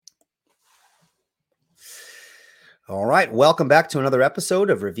All right, welcome back to another episode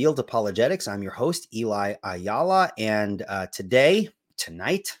of Revealed Apologetics. I'm your host, Eli Ayala, and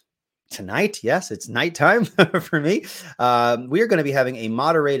tonight, yes, it's nighttime for me. We are going to be having a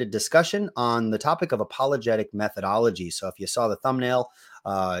moderated discussion on the topic of apologetic methodology. So if you saw the thumbnail,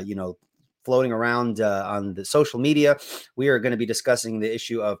 floating around on the social media, we are going to be discussing the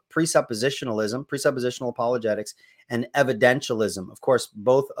issue of presuppositional apologetics, and evidentialism. Of course,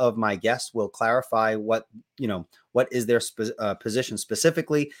 both of my guests will clarify what is their position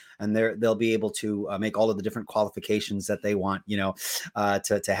specifically, and they'll be able to make all of the different qualifications that they want,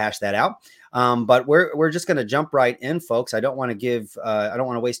 to hash that out. But we're just going to jump right in, folks. I don't want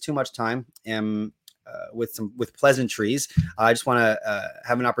to waste too much time. With pleasantries, I just want to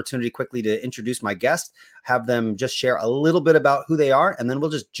have an opportunity quickly to introduce my guest, have them just share a little bit about who they are, and then we'll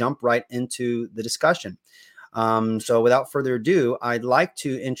just jump right into the discussion. So without further ado, I'd like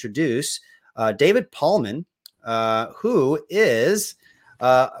to introduce David Paulman, who is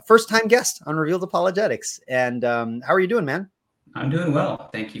a first-time guest on Revealed Apologetics. And how are you doing, man? I'm doing well.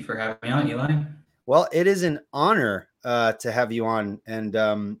 Thank you for having me on, Eli. Well, it is an honor to have you on.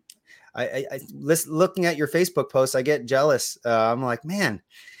 And looking at your Facebook posts, I get jealous. I'm like, man,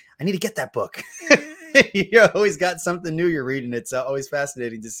 I need to get that book. You always got something new you're reading. It's always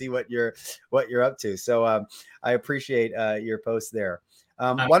fascinating to see what you're up to. So I appreciate your post there.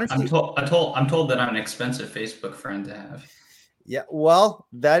 I'm told that I'm an expensive Facebook friend to have. Yeah, well,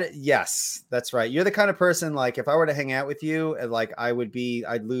 yes, that's right. You're the kind of person, like, if I were to hang out with you, like, I'd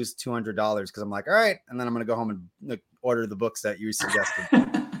lose $200 because I'm like, all right, and then I'm gonna go home and order the books that you suggested.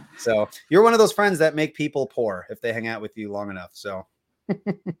 So you're one of those friends that make people poor if they hang out with you long enough. So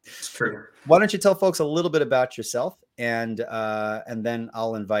it's true. Why don't you tell folks a little bit about yourself, and then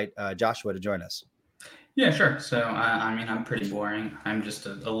I'll invite Joshua to join us. Yeah, sure. So, I'm pretty boring. I'm just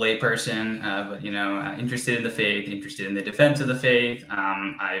a lay person, but, interested in the faith, interested in the defense of the faith.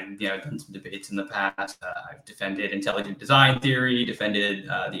 I've, done some debates in the past. I've defended intelligent design theory, defended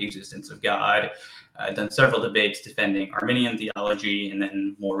the existence of God. I've done several debates defending Arminian theology. And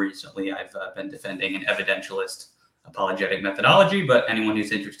then more recently, I've been defending an evidentialist apologetic methodology. But anyone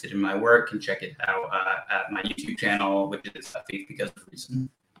who's interested in my work can check it out at my YouTube channel, which is Faith Because of Reason.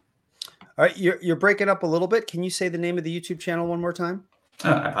 All right, you're breaking up a little bit. Can you say the name of the YouTube channel one more time?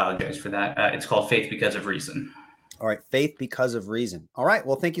 Oh, I apologize for that. It's called Faith Because of Reason. All right, Faith Because of Reason. All right,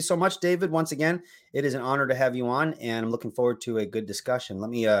 well, thank you so much, David. Once again, it is an honor to have you on, and I'm looking forward to a good discussion. Let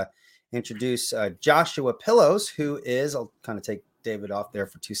me introduce Joshua Pillows, who is, I'll kind of take David off there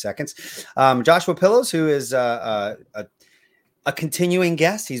for 2 seconds. Joshua Pillows, who is a continuing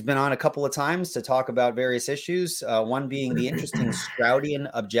guest. He's been on a couple of times to talk about various issues, one being the interesting Stroudian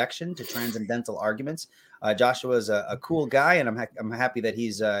objection to transcendental arguments. Joshua is a cool guy, and I'm happy that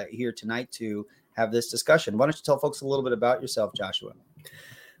he's here tonight to have this discussion. Why don't you tell folks a little bit about yourself, Joshua?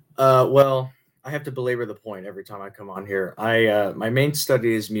 Well, I have to belabor the point every time I come on here. My main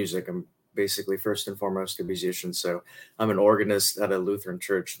study is music. I'm basically first and foremost a musician, so I'm an organist at a Lutheran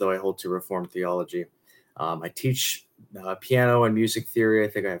church, though I hold to Reformed theology. I teach piano and music theory. I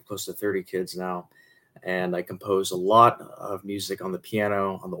think I have close to 30 kids now, and I compose a lot of music on the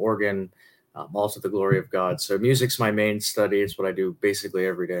piano, on the organ, all to the glory of God. So music's my main study. It's what I do basically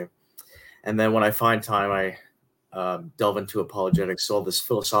every day. And then when I find time, I delve into apologetics. So all this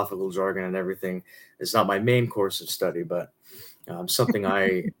philosophical jargon and everything is not my main course of study, but something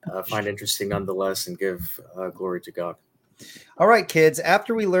I find interesting nonetheless, and give glory to God. All right, kids,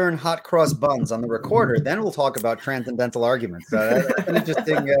 after we learn hot cross buns on the recorder, then we'll talk about transcendental arguments. That's an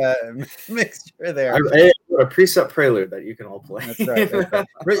interesting mixture there. A precept prelude that you can all play. That's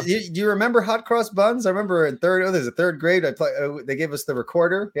right. Do you remember hot cross buns? I remember in third grade, they gave us the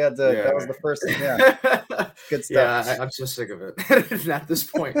recorder. That was the first thing. Yeah. Good stuff. Yeah, I'm so sick of it at this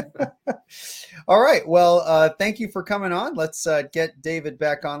point. All right. Well, thank you for coming on. Let's get David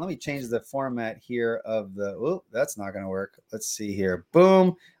back on. Let me change the format here of the. Oh, that's not going to work. Let's see here.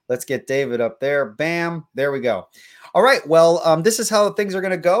 Boom. Let's get David up there. Bam. There we go. All right. Well, this is how things are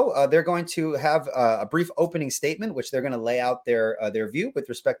going to go. They're going to have a brief opening statement, which they're going to lay out their view with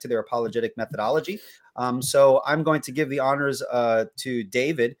respect to their apologetic methodology. So I'm going to give the honors to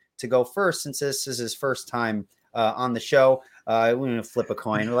David to go first, since this is his first time on the show. We're going to flip a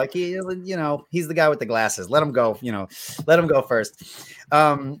coin. We're like, he's the guy with the glasses. Let him go. Let him go first.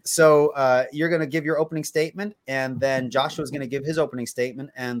 So you're going to give your opening statement, and then Joshua's going to give his opening statement,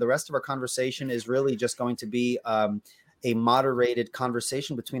 and the rest of our conversation is really just going to be a moderated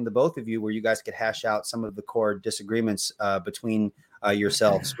conversation between the both of you, where you guys could hash out some of the core disagreements between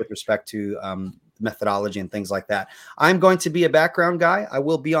yourselves with respect to methodology and things like that. I'm going to be a background guy. I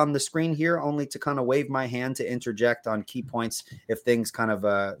will be on the screen here only to kind of wave my hand to interject on key points if things kind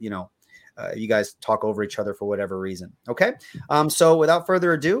of, you guys talk over each other for whatever reason. Okay. So without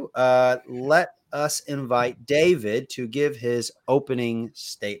further ado, let us invite David to give his opening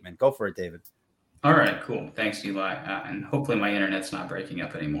statement. Go for it, David. All right, cool. Thanks, Eli. And hopefully my internet's not breaking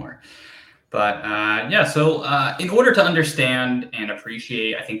up anymore. But so in order to understand and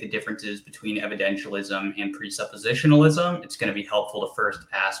appreciate, I think, the differences between evidentialism and presuppositionalism, it's going to be helpful to first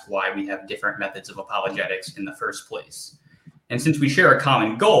ask why we have different methods of apologetics in the first place. And since we share a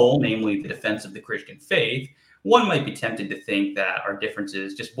common goal, namely the defense of the Christian faith, one might be tempted to think that our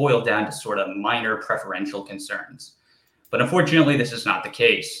differences just boil down to sort of minor preferential concerns. But unfortunately, this is not the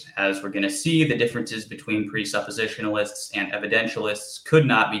case. As we're going to see, the differences between presuppositionalists and evidentialists could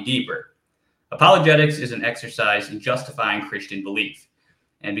not be deeper. Apologetics is an exercise in justifying Christian belief.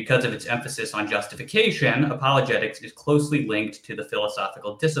 And because of its emphasis on justification, apologetics is closely linked to the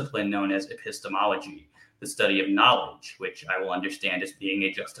philosophical discipline known as epistemology, the study of knowledge, which I will understand as being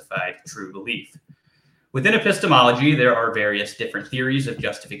a justified true belief. Within epistemology, there are various different theories of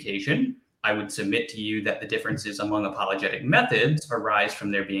justification. I would submit to you that the differences among apologetic methods arise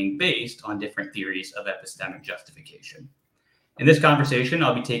from their being based on different theories of epistemic justification. In this conversation,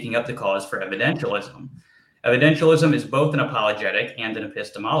 I'll be taking up the cause for evidentialism. Evidentialism is both an apologetic and an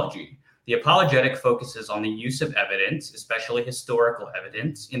epistemology. The apologetic focuses on the use of evidence, especially historical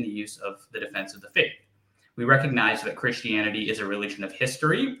evidence, in the use of the defense of the faith. We recognize that Christianity is a religion of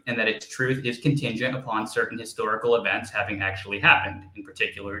history and that its truth is contingent upon certain historical events having actually happened, in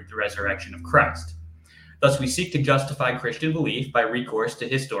particular, the resurrection of Christ. Thus, we seek to justify Christian belief by recourse to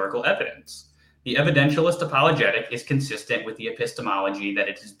historical evidence. The evidentialist apologetic is consistent with the epistemology that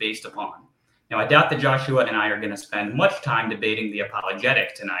it is based upon. Now, I doubt that Joshua and I are going to spend much time debating the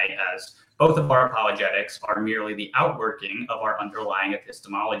apologetic tonight, as both of our apologetics are merely the outworking of our underlying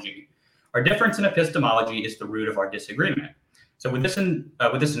epistemology. Our difference in epistemology is the root of our disagreement. So with this in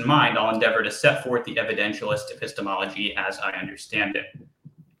mind, I'll endeavor to set forth the evidentialist epistemology as I understand it.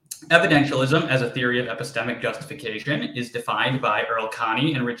 Evidentialism as a theory of epistemic justification is defined by Earl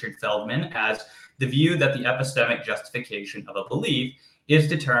Connie and Richard Feldman as the view that the epistemic justification of a belief is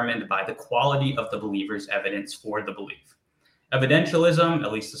determined by the quality of the believer's evidence for the belief. Evidentialism,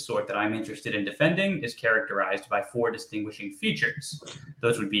 at least the sort that I'm interested in defending, is characterized by four distinguishing features.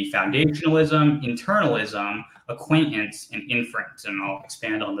 Those would be foundationalism, internalism, acquaintance, and inference, and I'll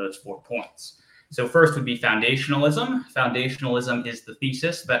expand on those 4 points. So first would be foundationalism. Foundationalism is the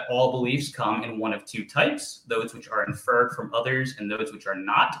thesis that all beliefs come in one of two types, those which are inferred from others and those which are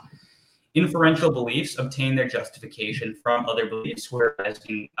not. Inferential beliefs obtain their justification from other beliefs, whereas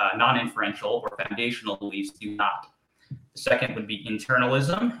non-inferential or foundational beliefs do not. The second would be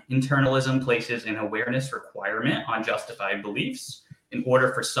internalism. Internalism places an awareness requirement on justified beliefs. In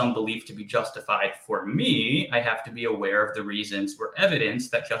order for some belief to be justified for me, I have to be aware of the reasons or evidence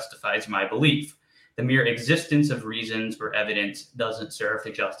that justifies my belief. The mere existence of reasons or evidence doesn't serve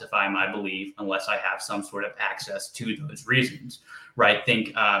to justify my belief unless I have some sort of access to those reasons, right?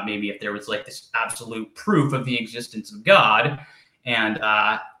 Think maybe if there was like this absolute proof of the existence of God, and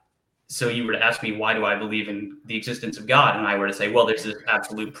so you were to ask me, why do I believe in the existence of God? And I were to say, well, there's this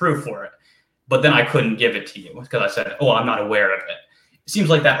absolute proof for it. But then I couldn't give it to you because I said, oh, I'm not aware of it. It seems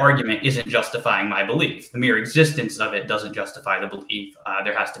like that argument isn't justifying my belief. The mere existence of it doesn't justify the belief.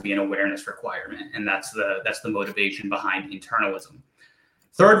 There has to be an awareness requirement, and that's the motivation behind internalism.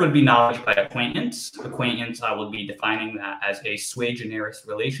 Third would be knowledge by acquaintance. Acquaintance, I will be defining that as a sui generis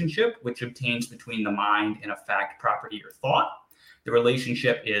relationship, which obtains between the mind and a fact, property, or thought. The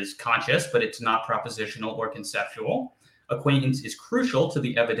relationship is conscious, but it's not propositional or conceptual. Acquaintance is crucial to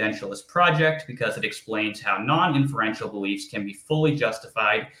the evidentialist project because it explains how non-inferential beliefs can be fully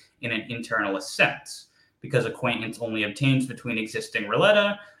justified in an internalist sense. Because acquaintance only obtains between existing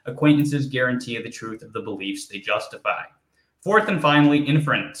relata, acquaintances guarantee the truth of the beliefs they justify. Fourth and finally,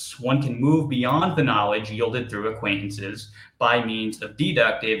 inference. One can move beyond the knowledge yielded through acquaintances by means of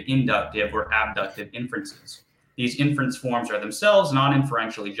deductive, inductive, or abductive inferences. These inference forms are themselves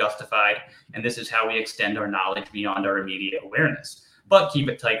non-inferentially justified, and this is how we extend our knowledge beyond our immediate awareness, but keep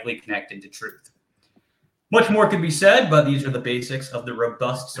it tightly connected to truth. Much more could be said, but these are the basics of the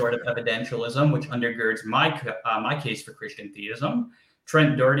robust sort of evidentialism, which undergirds my case for Christian theism.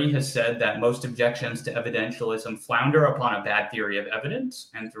 Trent Doherty has said that most objections to evidentialism flounder upon a bad theory of evidence,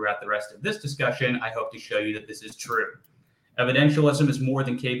 and throughout the rest of this discussion, I hope to show you that this is true. Evidentialism is more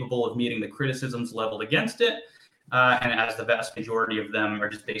than capable of meeting the criticisms leveled against it, and as the vast majority of them are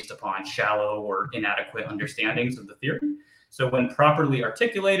just based upon shallow or inadequate understandings of the theory. So when properly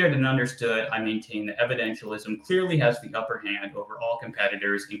articulated and understood, I maintain that evidentialism clearly has the upper hand over all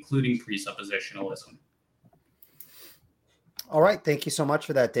competitors, including presuppositionalism. All right. Thank you so much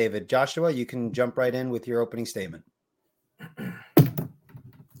for that, David. Joshua, you can jump right in with your opening statement.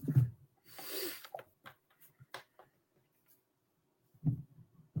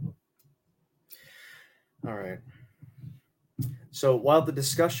 All right. So while the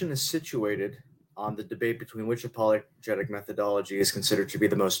discussion is situated on the debate between which apologetic methodology is considered to be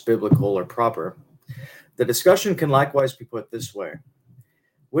the most biblical or proper, the discussion can likewise be put this way.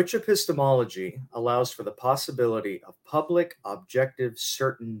 Which epistemology allows for the possibility of public, objective,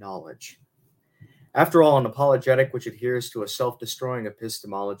 certain knowledge? After all, an apologetic which adheres to a self-destroying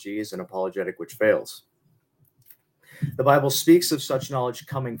epistemology is an apologetic which fails. The Bible speaks of such knowledge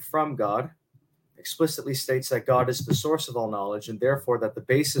coming from God, explicitly states that God is the source of all knowledge, and therefore that the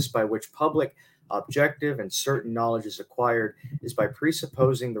basis by which public, objective, and certain knowledge is acquired is by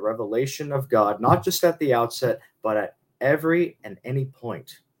presupposing the revelation of God, not just at the outset, but at every and any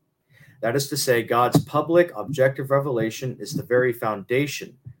point. That is to say, God's public, objective revelation is the very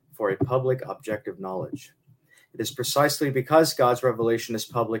foundation for a public, objective knowledge. It is precisely because God's revelation is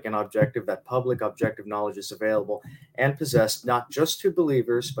public and objective that public, objective knowledge is available and possessed not just to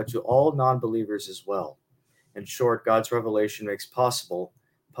believers, but to all non-believers as well. In short, God's revelation makes possible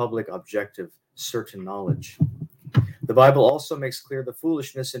public, objective, certain knowledge. The Bible also makes clear the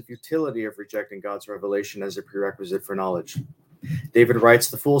foolishness and futility of rejecting God's revelation as a prerequisite for knowledge. David writes,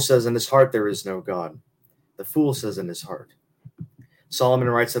 "The fool says in his heart there is no God." The fool says in his heart. Solomon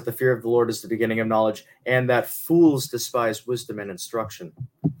writes that the fear of the Lord is the beginning of knowledge, and that fools despise wisdom and instruction.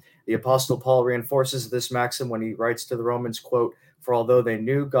 The Apostle Paul reinforces this maxim when he writes to the Romans, quote, "For although they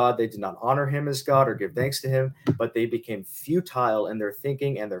knew God, they did not honor him as God or give thanks to him, but they became futile in their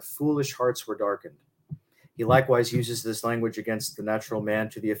thinking, and their foolish hearts were darkened." He likewise uses this language against the natural man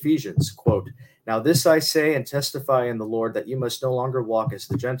to the Ephesians, quote, "Now this I say and testify in the Lord, that you must no longer walk as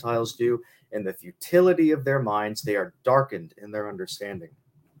the Gentiles do, in the futility of their minds. They are darkened in their understanding."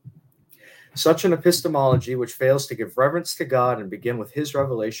 Such an epistemology which fails to give reverence to God and begin with his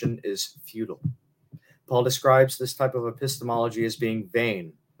revelation is futile. Paul describes this type of epistemology as being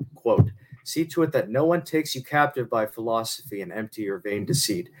vain. Quote, "See to it that no one takes you captive by philosophy and empty or vain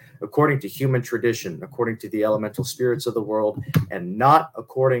deceit, according to human tradition, according to the elemental spirits of the world, and not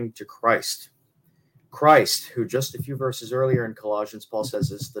according to Christ." Christ, who just a few verses earlier in Colossians, Paul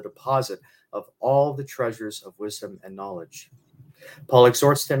says is the deposit of all the treasures of wisdom and knowledge. Paul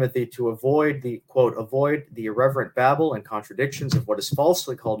exhorts Timothy to avoid the, quote, "avoid the irreverent babble and contradictions of what is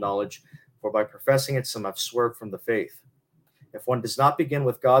falsely called knowledge, for by professing it some have swerved from the faith." If one does not begin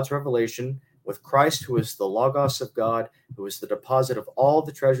with God's revelation, with Christ, who is the Logos of God, who is the deposit of all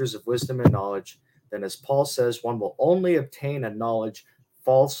the treasures of wisdom and knowledge, then as Paul says, one will only obtain a knowledge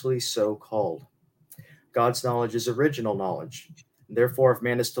falsely so called. God's knowledge is original knowledge. Therefore, if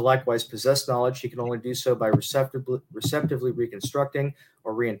man is to likewise possess knowledge, he can only do so by receptively reconstructing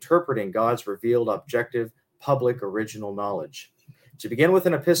or reinterpreting God's revealed, objective, public, original knowledge. To begin with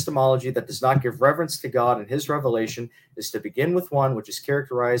an epistemology that does not give reverence to God and his revelation is to begin with one which is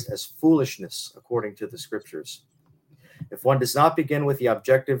characterized as foolishness according to the scriptures. If one does not begin with the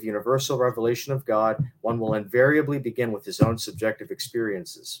objective, universal revelation of God, one will invariably begin with his own subjective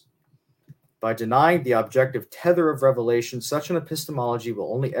experiences. By denying the objective tether of revelation, such an epistemology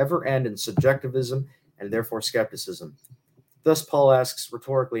will only ever end in subjectivism and therefore skepticism. Thus, Paul asks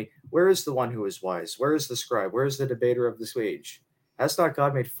rhetorically, where is the one who is wise? Where is the scribe? Where is the debater of this age? Has not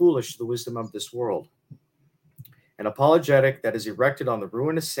God made foolish the wisdom of this world? An apologetic that is erected on the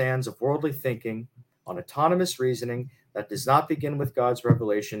ruinous sands of worldly thinking, on autonomous reasoning, that does not begin with God's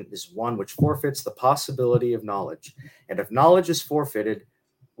revelation is one which forfeits the possibility of knowledge. And if knowledge is forfeited,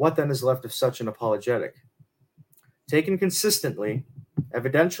 what then is left of such an apologetic? Taken consistently,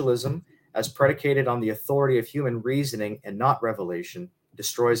 evidentialism, as predicated on the authority of human reasoning and not revelation,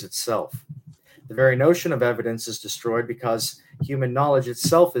 destroys itself. The very notion of evidence is destroyed because human knowledge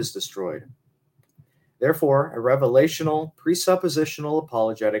itself is destroyed. Therefore, a revelational, presuppositional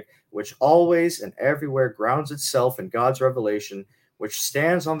apologetic, which always and everywhere grounds itself in God's revelation, which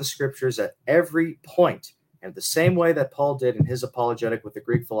stands on the scriptures at every point, and the same way that Paul did in his apologetic with the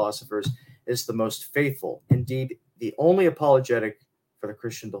Greek philosophers, is the most faithful, indeed, the only apologetic for the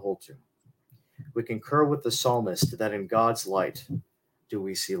Christian to hold to. We concur with the psalmist that in God's light do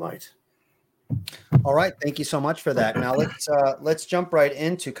we see light. All right, thank you so much for that. Now let's jump right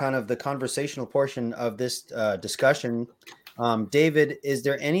into kind of the conversational portion of this discussion. David, is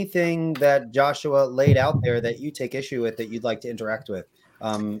there anything that Joshua laid out there that you take issue with that you'd like to interact with?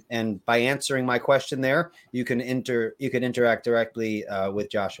 And by answering my question there, you can interact directly with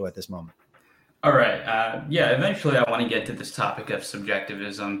Joshua at this moment. All right. Yeah, eventually I want to get to this topic of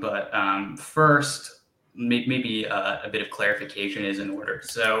subjectivism, but first, maybe a bit of clarification is in order.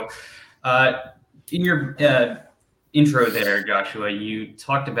 So in your intro there, Joshua, you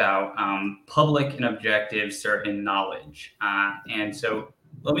talked about public and objective certain knowledge. And so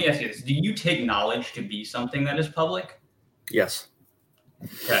let me ask you this. Do you take knowledge to be something that is public? Yes.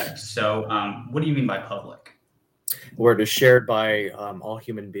 Okay. So what do you mean by public? Where it is shared by all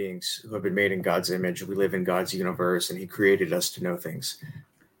human beings who have been made in God's image. We live in God's universe, and He created us to know things.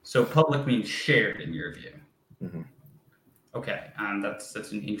 So public means shared in your view. Mm-hmm. Okay, that's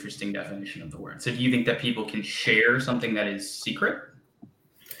an interesting definition of the word. So do you think that people can share something that is secret?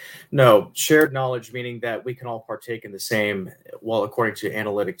 No, shared knowledge, meaning that we can all partake in the same, well, according to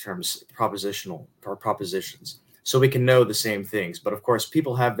analytic terms, propositional or propositions. So we can know the same things. But of course,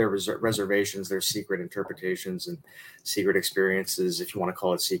 people have their reservations, their secret interpretations and secret experiences, if you want to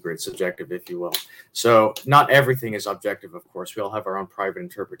call it secret, subjective, if you will. So not everything is objective, of course. We all have our own private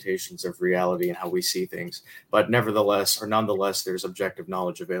interpretations of reality and how we see things. But nevertheless, or nonetheless, there's objective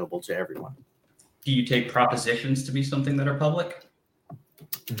knowledge available to everyone. Do you take propositions to be something that are public?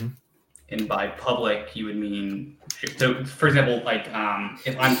 Mm-hmm. And by public, you would mean, so for example, like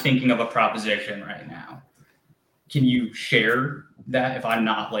if I'm thinking of a proposition right now, can you share that if I'm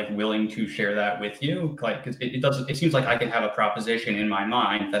not like willing to share that with you? Like, cause it seems like I can have a proposition in my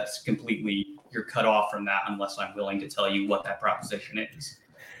mind that's completely, you're cut off from that unless I'm willing to tell you what that proposition is.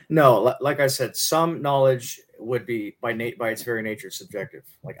 No, like I said, some knowledge would be by its very nature subjective.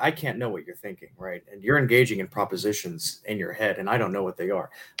 Like I can't know what you're thinking, right? And you're engaging in propositions in your head, and I don't know what they are.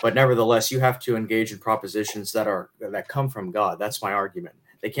 But nevertheless, you have to engage in propositions that come from God. That's my argument.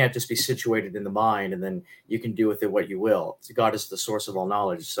 They can't just be situated in the mind and then you can do with it what you will. God is the source of all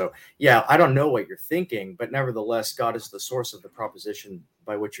knowledge. So yeah, I don't know what you're thinking, but nevertheless, God is the source of the proposition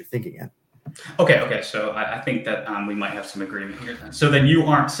by which you're thinking it. Okay. So I think that we might have some agreement here then. So then you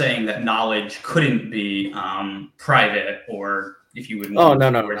aren't saying that knowledge couldn't be private, or if you would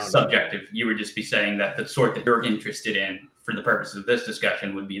want subjective. You would just be saying that the sort that you're interested in for the purposes of this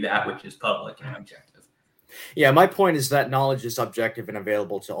discussion would be that which is public and objective. Yeah, my point is that knowledge is objective and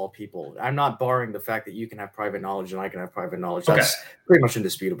available to all people. I'm not barring the fact that you can have private knowledge and I can have private knowledge. That's pretty much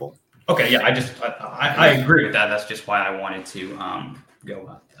indisputable. Okay, yeah, I agree with that. That's just why I wanted to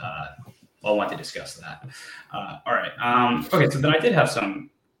I want to discuss that. All right. Okay, so then I did have some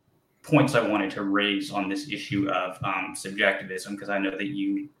points I wanted to raise on this issue of subjectivism, because I know that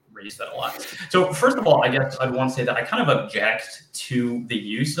you raised that a lot. So first of all, I guess I'd want to say that I kind of object to the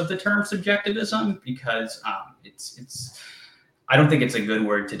use of the term subjectivism, because I don't think it's a good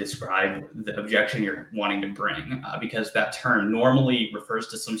word to describe the objection you're wanting to bring, because that term normally refers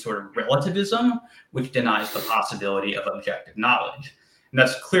to some sort of relativism, which denies the possibility of objective knowledge. And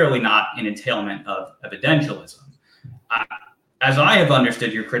that's clearly not an entailment of evidentialism. As I have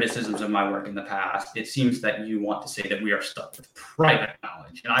understood your criticisms of my work in the past, it seems that you want to say that we are stuck with private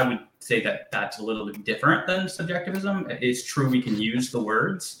knowledge. And I would say that that's a little bit different than subjectivism. It's true we can use the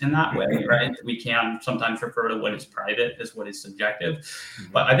words in that way, right? We can sometimes refer to what is private as what is subjective.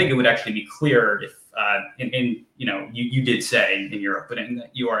 Mm-hmm. But I think it would actually be clearer if, you did say in your opening that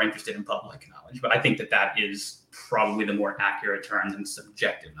you are interested in public knowledge. But I think that is probably the more accurate term than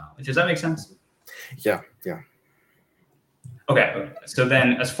subjective knowledge. Does that make sense? Yeah. Okay. So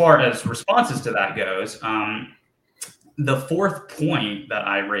then as far as responses to that goes, the fourth point that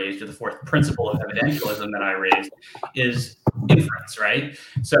I raised, or the fourth principle of evidentialism that I raised, is inference, right?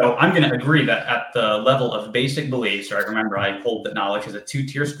 So I'm going to agree that at the level of basic beliefs, right? Remember, I hold that knowledge is a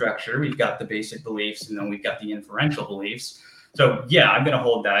two-tier structure. We've got the basic beliefs, and then we've got the inferential beliefs. So yeah, I'm going to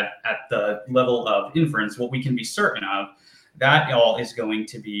hold that at the level of inference, what we can be certain of, that all is going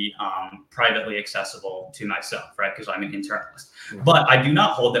to be privately accessible to myself, right? Because I'm an internalist. Mm-hmm. But I do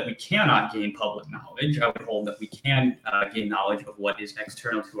not hold that we cannot gain public knowledge. I would hold that we can gain knowledge of what is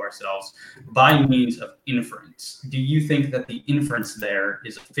external to ourselves by means of inference. Do you think that the inference there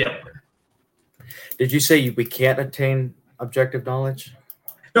is a failure? Did you say we can't attain objective knowledge?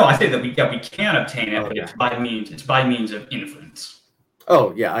 No, I say that we can obtain it, but it's by means of inference.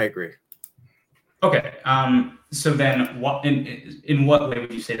 Oh yeah, I agree. Okay. So then, in what way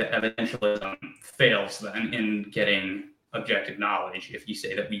would you say that evidentialism fails then in getting objective knowledge? If you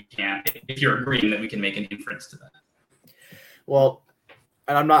say that we can't, if you're agreeing that we can make an inference to that. Well,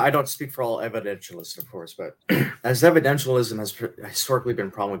 and I don't speak for all evidentialists, of course, but as evidentialism has historically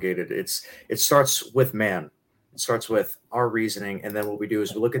been promulgated, it starts with man. It starts with our reasoning, and then what we do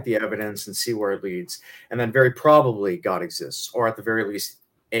is we look at the evidence and see where it leads, and then very probably God exists, or at the very least,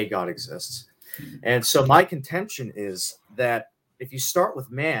 a God exists. And so my contention is that if you start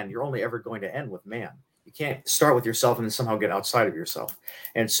with man, you're only ever going to end with man. You can't start with yourself and then somehow get outside of yourself.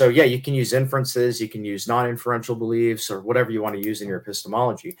 And so, yeah, you can use inferences, you can use non-inferential beliefs, or whatever you want to use in your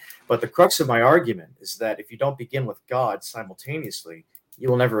epistemology. But the crux of my argument is that if you don't begin with God simultaneously, you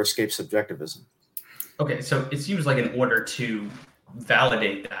will never escape subjectivism. Okay, so it seems like in order to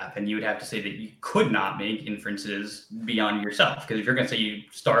validate that, then you would have to say that you could not make inferences beyond yourself. Because if you're going to say you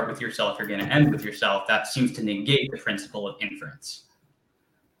start with yourself, you're going to end with yourself, that seems to negate the principle of inference.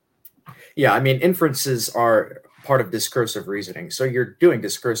 Yeah, I mean, inferences are part of discursive reasoning. So you're doing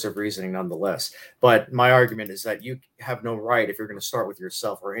discursive reasoning nonetheless. But my argument is that you have no right, if you're going to start with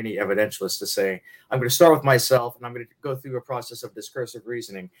yourself or any evidentialist, to say, I'm going to start with myself and I'm going to go through a process of discursive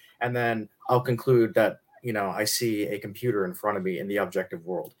reasoning. And then I'll conclude that, I see a computer in front of me in the objective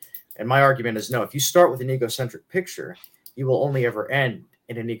world. And my argument is no, if you start with an egocentric picture, you will only ever end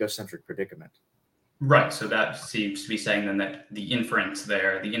in an egocentric predicament. Right. So that seems to be saying then that the inference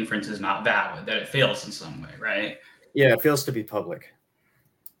is not valid, that it fails in some way, right? Yeah, it fails to be public.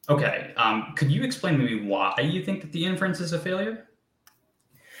 Okay. Could you explain to me why you think that the inference is a failure?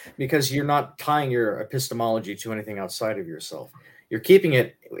 Because you're not tying your epistemology to anything outside of yourself. You're keeping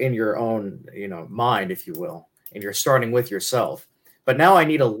it in your own, mind, if you will, and you're starting with yourself. But now I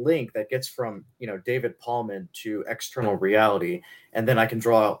need a link that gets from, David Paulman to external reality, and then I can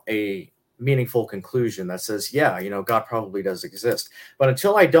draw a meaningful conclusion that says, yeah, God probably does exist. But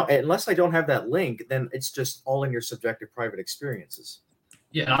unless I don't have that link, then it's just all in your subjective private experiences.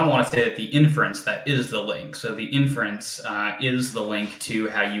 Yeah, and I want to say that the inference, that is the link. So the inference is the link to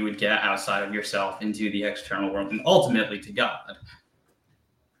how you would get outside of yourself into the external world and ultimately to God.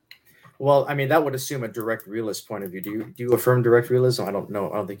 Well, I mean, that would assume a direct realist point of view. Do you affirm direct realism? I don't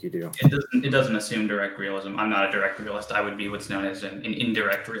know. I don't think you do. It doesn't assume direct realism. I'm not a direct realist. I would be what's known as an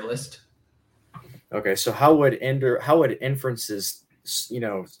indirect realist. Okay, so how would inferences,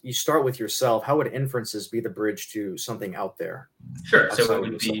 you start with yourself, how would inferences be the bridge to something out there? Sure. So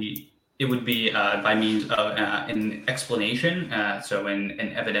it would be by means of an explanation. So an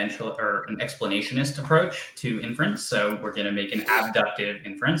evidential or an explanationist approach to inference. So we're going to make an abductive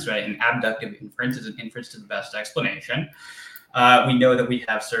inference, right? An abductive inference is an inference to the best explanation. We know that we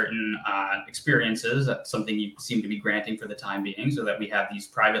have certain experiences. That's something you seem to be granting for the time being, so that we have these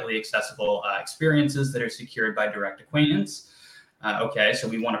privately accessible experiences that are secured by direct acquaintance. Okay, so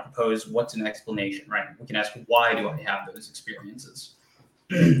we want to propose what's an explanation, right? We can ask, why do I have those experiences?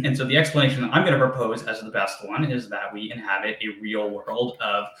 And so the explanation that I'm going to propose as the best one is that we inhabit a real world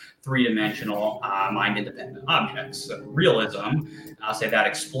of three-dimensional mind-independent objects. So realism, I'll say that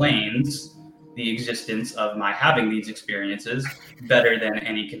explains the existence of my having these experiences better than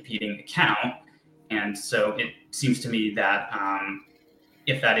any competing account. And so it seems to me that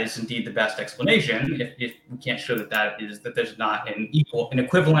if that is indeed the best explanation, if we can't show that there's not an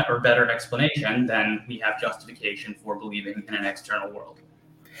equivalent or better explanation, then we have justification for believing in an external world.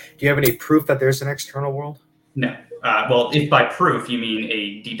 Do you have any proof that there's an external world? No. Well, if by proof you mean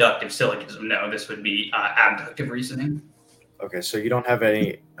a deductive syllogism, no, this would be abductive reasoning. Okay, so you don't have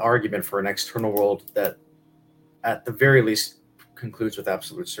any argument for an external world that, at the very least, concludes with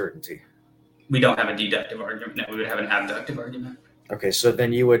absolute certainty. We don't have a deductive argument. No, we would have an abductive argument. Okay, so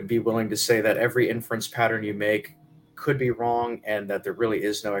then you would be willing to say that every inference pattern you make could be wrong, and that there really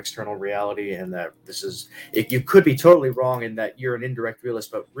is no external reality, and that you could be totally wrong, and that you're an indirect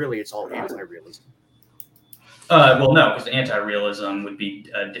realist, but really it's all anti-realism. Well, no, because anti-realism would be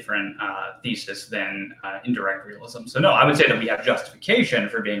a different thesis than indirect realism. So no, I would say that we have justification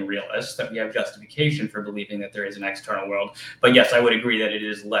for being realists, that we have justification for believing that there is an external world. But yes, I would agree that it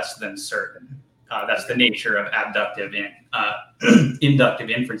is less than certain. That's the nature of abductive and inductive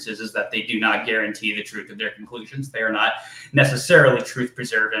inferences, is that they do not guarantee the truth of their conclusions. They are not necessarily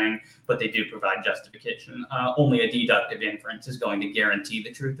truth-preserving, but they do provide justification. Only a deductive inference is going to guarantee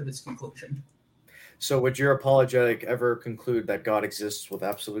the truth of its conclusion. So would your apologetic ever conclude that God exists with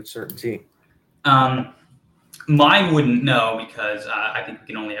absolute certainty? Mine wouldn't, no, because I think we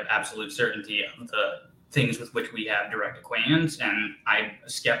can only have absolute certainty of the things with which we have direct acquaintance, and I'm a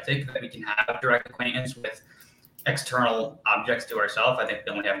skeptic that we can have direct acquaintance with external objects to ourselves. I think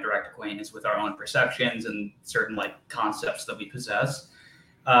we only have direct acquaintance with our own perceptions and certain concepts that we possess.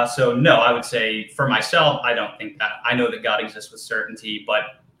 So no, I would say for myself, I don't think that. I know that God exists with certainty, but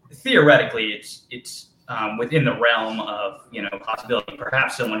theoretically, it's within the realm of possibility.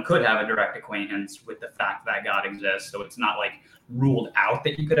 Perhaps someone could have a direct acquaintance with the fact that God exists, so it's not ruled out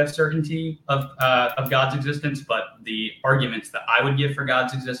that you could have certainty of God's existence. But the arguments that I would give for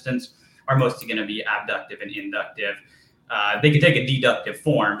God's existence are mostly going to be abductive and inductive. They could take a deductive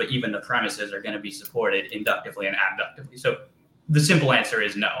form, but even the premises are going to be supported inductively and abductively. So the simple answer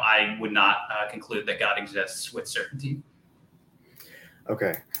is no. I would not conclude that God exists with certainty.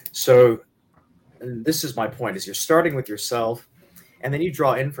 Okay, so this is my point: is you're starting with yourself, and then you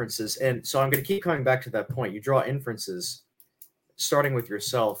draw inferences. And so I'm going to keep coming back to that point. You draw inferences starting with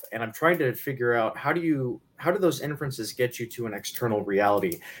yourself, and I'm trying to figure out how do those inferences get you to an external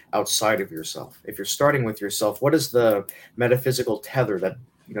reality outside of yourself? If you're starting with yourself, what is the metaphysical tether that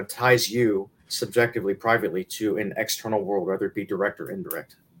ties you subjectively, privately to an external world, whether it be direct or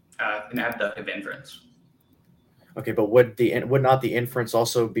indirect? An abductive inference. Okay, but would not the inference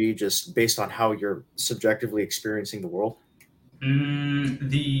also be just based on how you're subjectively experiencing the world?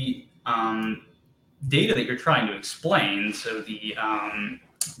 The data that you're trying to explain, so the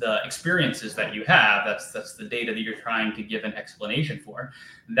experiences that you have, that's the data that you're trying to give an explanation for,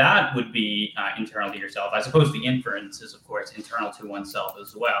 that would be internal to yourself. I suppose the inference is, of course, internal to oneself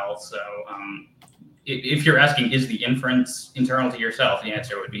as well. So if you're asking, is the inference internal to yourself, the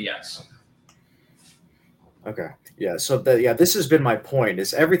answer would be yes. Okay. Yeah. So this has been my point,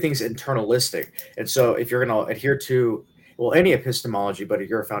 is everything's internalistic. And so if you're going to adhere to, well, any epistemology, but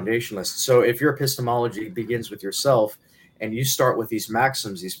you're a foundationalist. So if your epistemology begins with yourself and you start with these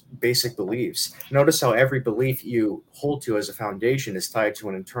maxims, these basic beliefs, notice how every belief you hold to as a foundation is tied to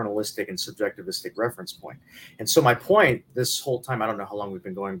an internalistic and subjectivistic reference point. And so my point this whole time, I don't know how long we've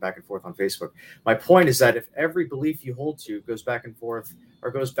been going back and forth on Facebook. My point is that if every belief you hold to goes back and forth or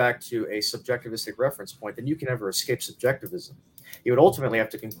goes back to a subjectivistic reference point, then you can never escape subjectivism. You would ultimately have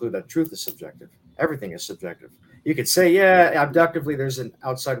to conclude that truth is subjective. Everything is subjective. You could say, yeah, abductively, there's an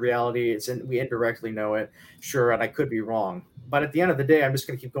outside reality. We indirectly know it. Sure, and I could be wrong. But at the end of the day, I'm just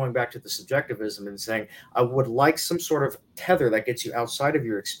going to keep going back to the subjectivism and saying, I would like some sort of tether that gets you outside of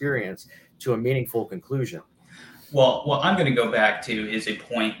your experience to a meaningful conclusion. Well, what I'm going to go back to is a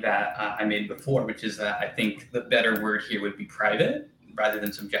point that I made before, which is that I think the better word here would be private rather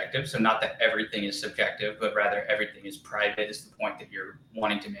than subjective. So not that everything is subjective, but rather everything is private is the point that you're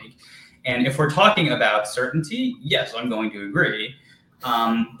wanting to make. And if we're talking about certainty, yes, I'm going to agree.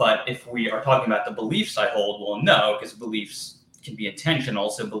 But if we are talking about the beliefs I hold, well, no, because beliefs can be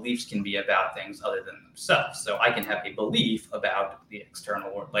intentional. So beliefs can be about things other than themselves. So I can have a belief about the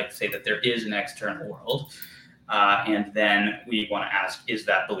external world, like say that there is an external world. And then we want to ask, is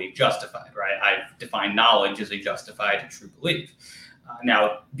that belief justified, right? I've defined knowledge as a justified true belief.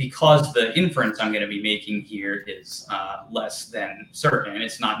 Now, because the inference I'm going to be making here is less than certain,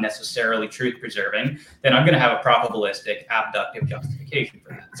 it's not necessarily truth-preserving, then I'm going to have a probabilistic abductive justification for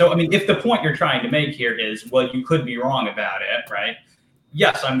that. So, I mean, if the point you're trying to make here is, well, you could be wrong about it, right?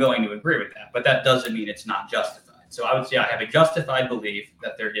 Yes, I'm going to agree with that, but that doesn't mean it's not justified. So I would say I have a justified belief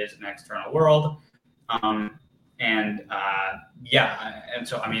that there is an external world. And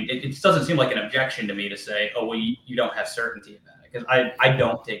so, I mean, it doesn't seem like an objection to me to say, oh, well, you don't have certainty about it. Because I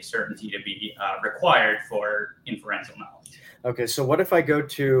don't take certainty to be required for inferential knowledge. Okay, so what if I go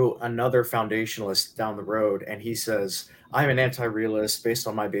to another foundationalist down the road and he says, I'm an anti-realist based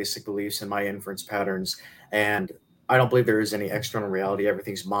on my basic beliefs and my inference patterns, and I don't believe there is any external reality,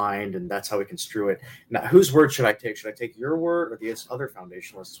 everything's mind, and that's how we construe it. Now, whose word should I take? Should I take your word or the other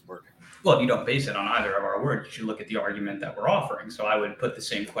foundationalist's word? Well, if you don't base it on either of our words, you should look at the argument that we're offering. So I would put the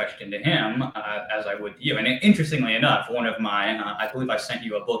same question to him as I would to you. And interestingly enough, one of my, I believe I sent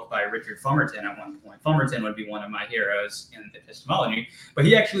you a book by Richard Fumerton at one point. Fumerton would be one of my heroes in epistemology, but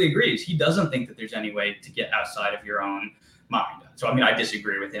he actually agrees. He doesn't think that there's any way to get outside of your own mind. So, I mean, I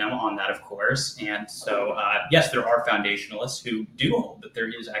disagree with him on that, of course. And so, yes, there are foundationalists who do hold that there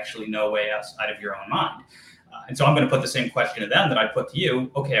is actually no way outside of your own mind. And so I'm going to put the same question to them that I put to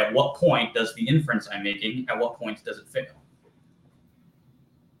you. Okay, at what point does the inference I'm making, at what point does it fail?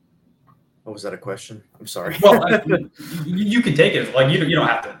 What was that a question? I'm sorry. Well, you can take it. Like you don't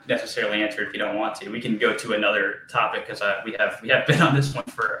have to necessarily answer if you don't want to. We can go to another topic because we have been on this one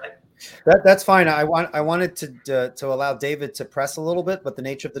for. That's fine. I wanted to allow David to press a little bit, but the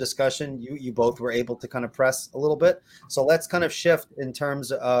nature of the discussion, you both were able to kind of press a little bit. So let's kind of shift in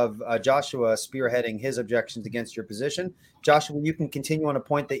terms of Joshua spearheading his objections against your position. Joshua, you can continue on a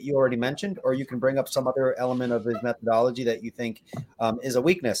point that you already mentioned, or you can bring up some other element of his methodology that you think is a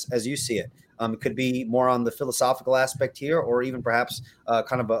weakness as you see it. It could be more on the philosophical aspect here, or even perhaps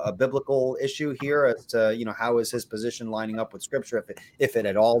kind of a biblical issue here as to, how is his position lining up with scripture, if it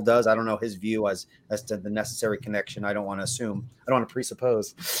at all does. I don't know his view as to the necessary connection. I don't want to assume. I don't want to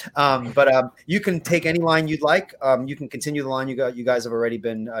presuppose. But you can take any line you'd like. You can continue the line you guys have already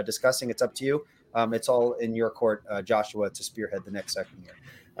been discussing. It's up to you. It's all in your court, Joshua, to spearhead the next section here.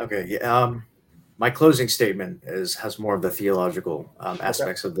 Okay. Yeah. my closing statement has more of the theological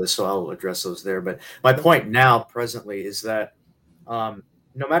aspects of this, so I'll address those there. But my point now, presently, is that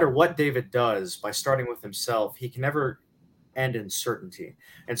no matter what David does, by starting with himself, he can never end in certainty.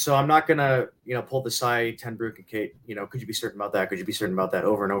 And so I'm not going to, pull the Ten Broek and Kate, could you be certain about that? Could you be certain about that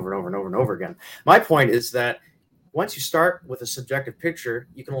over and over and over and over and over again? My point is that once you start with a subjective picture,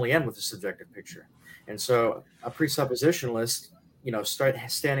 you can only end with a subjective picture. And so a presuppositionalist, start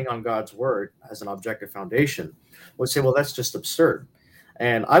standing on God's word as an objective foundation would say, well, that's just absurd.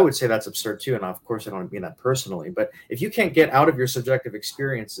 And I would say that's absurd too. And of course, I don't mean that personally, but if you can't get out of your subjective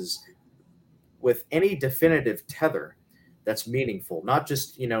experiences with any definitive tether that's meaningful, not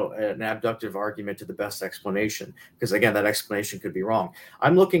just, an abductive argument to the best explanation, because again, that explanation could be wrong.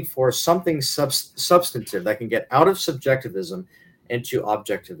 I'm looking for something substantive that can get out of subjectivism into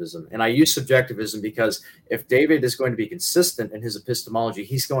objectivism. And I use subjectivism because if David is going to be consistent in his epistemology,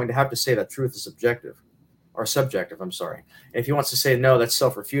 he's going to have to say that truth is subjective. And if he wants to say, no, that's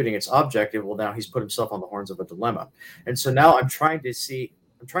self-refuting, it's objective, well, now he's put himself on the horns of a dilemma. And so now I'm trying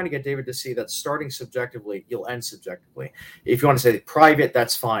to get David to see that starting subjectively, you'll end subjectively. If you want to say private,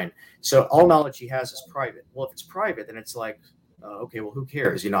 that's fine. So all knowledge he has is private. Well, if it's private, then it's like, okay, well, who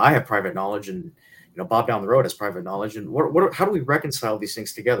cares? I have private knowledge, and Bob down the road has private knowledge. And how do we reconcile these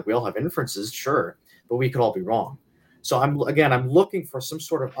things together? We all have inferences, sure, but we could all be wrong. So I'm looking for some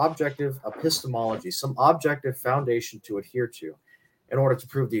sort of objective epistemology, some objective foundation to adhere to in order to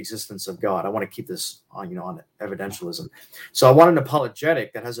prove the existence of God. I want to keep this on, on evidentialism. So I want an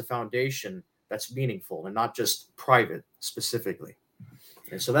apologetic that has a foundation that's meaningful and not just private specifically.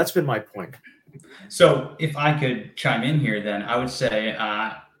 And so that's been my point. So if I could chime in here, then I would say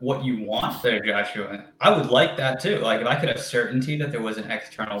what you want there, Joshua, I would like that too. Like if I could have certainty that there was an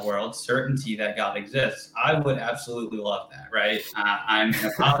external world, certainty that God exists, I would absolutely love that, right? I'm an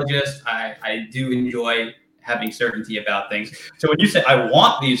apologist. I do enjoy having certainty about things. So when you say I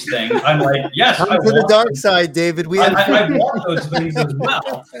want these things, I'm like, yes, come to the dark side, David. I want those things as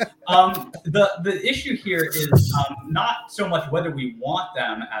well. The issue here is not so much whether we want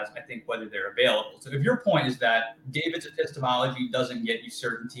them as I think whether they're available. So if your point is that David's epistemology doesn't get you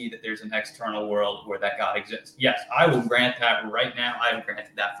certainty that there's an external world where that God exists, yes, I will grant that right now. I've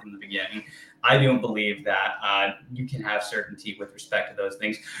granted that from the beginning. I don't believe that you can have certainty with respect to those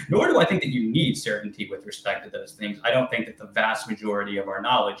things, nor do I think that you need certainty with respect to those things. I don't think that the vast majority of our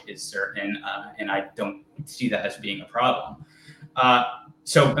knowledge is certain, and I don't see that as being a problem.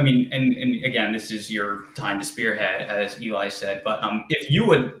 So, I mean, and again, this is your time to spearhead, as Eli said, but if you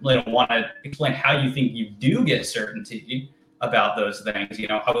would want to explain how you think you do get certainty about those things,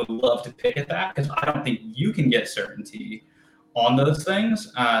 I would love to pick at that, because I don't think you can get certainty on those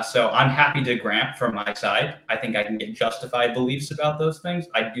things. So I'm happy to grant from my side. I think I can get justified beliefs about those things.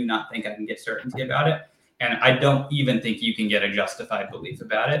 I do not think I can get certainty about it. And I don't even think you can get a justified belief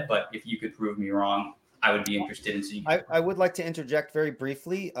about it. But if you could prove me wrong, I would be interested in seeing. I would like to interject very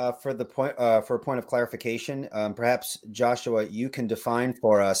briefly for a point of clarification. Perhaps Joshua, you can define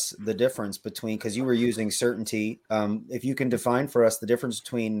for us the difference between, because you were using certainty. If you can define for us the difference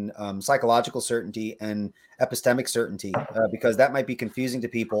between psychological certainty and epistemic certainty, because that might be confusing to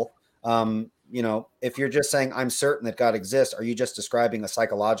people. If you're just saying I'm certain that God exists, are you just describing a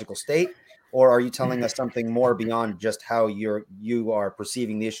psychological state, or are you telling us something more beyond just how you are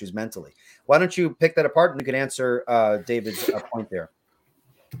perceiving the issues mentally? Why don't you pick that apart, and you could answer David's point there?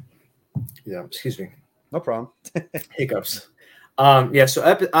 Yeah, excuse me. No problem. Hiccups.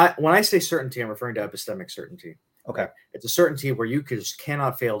 So when I say certainty, I'm referring to epistemic certainty. Okay. It's a certainty where you just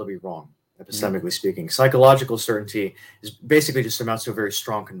cannot fail to be wrong, epistemically speaking. Psychological certainty is basically just amounts to a very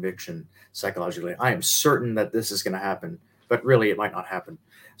strong conviction psychologically. I am certain that this is going to happen, but really it might not happen.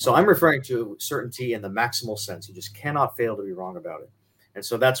 So I'm referring to certainty in the maximal sense. You just cannot fail to be wrong about it. And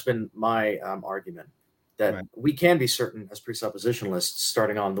so that's been my argument, that we can be certain as presuppositionalists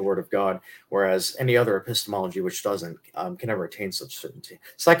starting on the word of God, whereas any other epistemology which doesn't can never attain such certainty.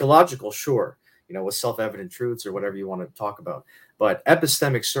 Psychological, sure, with self-evident truths or whatever you want to talk about. But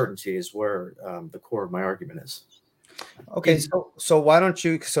epistemic certainty is where the core of my argument is. Okay, so why don't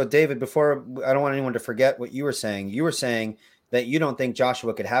you, David, before, I don't want anyone to forget what you were saying that you don't think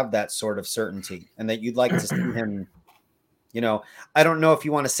Joshua could have that sort of certainty, and that you'd like to see him, I don't know if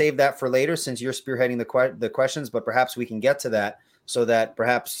you want to save that for later since you're spearheading the questions, but perhaps we can get to that so that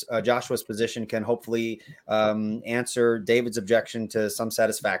perhaps Joshua's position can hopefully answer David's objection to some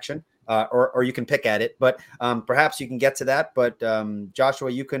satisfaction, or you can pick at it, but perhaps you can get to that. But Joshua,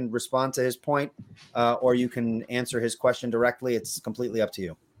 you can respond to his point, or you can answer his question directly. It's completely up to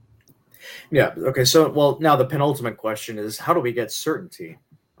you. Yeah. Okay. So, now the penultimate question is, how do we get certainty,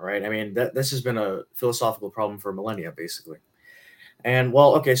 All right. I mean, this has been a philosophical problem for millennia, basically. And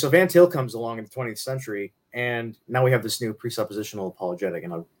well, okay, so Van Til comes along in the 20th century, and now we have this new presuppositional apologetic,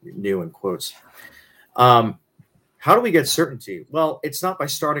 and new in quotes. How do we get certainty? Well, it's not by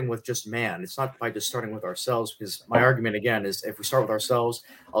starting with just man. It's not by just starting with ourselves, because my argument, again, is if we start with ourselves,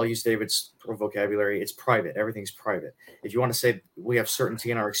 I'll use David's vocabulary, it's private. Everything's private. If you want to say we have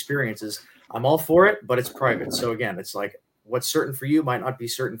certainty in our experiences, I'm all for it, but it's private. So again, it's like what's certain for you might not be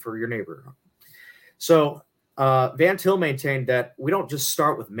certain for your neighbor. So Van Til maintained that we don't just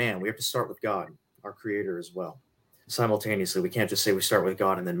start with man. We have to start with God, our creator as well. Simultaneously, we can't just say we start with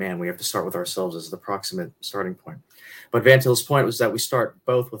God and then man. We have to start with ourselves as the proximate starting point. But Van Til's point was that we start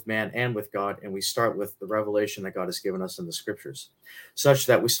both with man and with God, and we start with the revelation that God has given us in the scriptures, such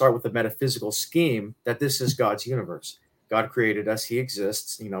that we start with the metaphysical scheme that this is God's universe. God created us. He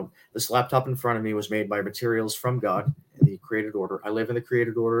exists. You know, this laptop in front of me was made by materials from God in the created order. I live in the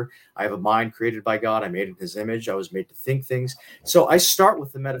created order. I have a mind created by God. I made in his image. I was made to think things. So I start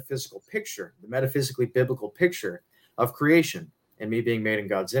with the metaphysical picture, the metaphysically biblical picture of creation and me being made in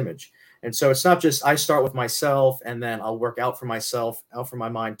God's image. And so it's not just I start with myself and then I'll work out for myself, out from my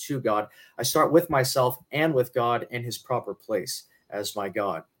mind to God. I start with myself and with God in his proper place as my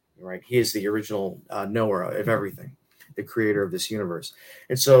God, right? He is the original knower of everything, the creator of this universe.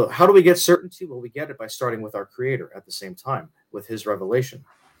 And so how do we get certainty? Well, we get it by starting with our creator at the same time, with his revelation.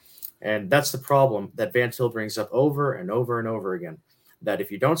 And that's the problem that Van Til brings up over and over and over again, that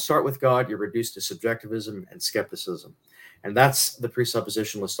if you don't start with God, you're reduced to subjectivism and skepticism. And that's the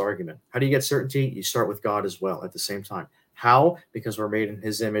presuppositionalist argument. How do you get certainty? You start with God as well at the same time. How? Because we're made in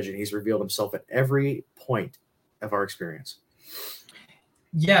his image and he's revealed himself at every point of our experience.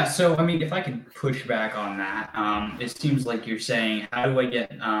 Yeah, so I mean, if I could push back on that, it seems like you're saying, how do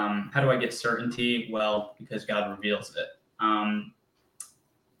I get certainty? Well, because God reveals it.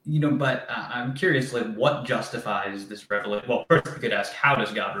 But I'm curious, like, what justifies this revelation? Well, first we could ask, how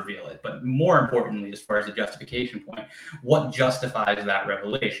does God reveal it? But more importantly, as far as the justification point, what justifies that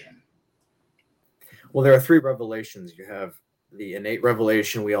revelation? Well, there are three revelations. You have the innate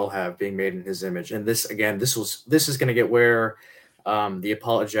revelation we all have, being made in his image. And this, again, this is going to get where the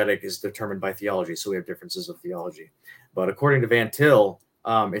apologetic is determined by theology. So we have differences of theology. But according to Van Til,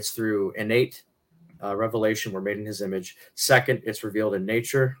 it's through innate revelation, we're made in his image. Second, it's revealed in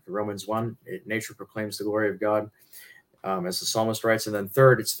nature. Romans 1, nature proclaims the glory of God, as the psalmist writes. And then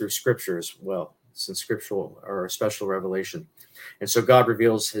third, it's through scripture as well. It's in scriptural or a special revelation. And so God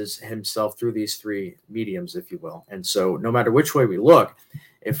reveals himself through these three mediums, if you will. And so no matter which way we look,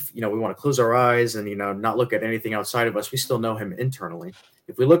 if we want to close our eyes and not look at anything outside of us, we still know him internally.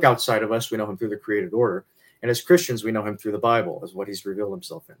 If we look outside of us, we know him through the created order. And as Christians, we know him through the Bible as what he's revealed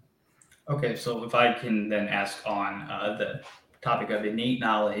himself in. Okay, so if I can then ask on the topic of innate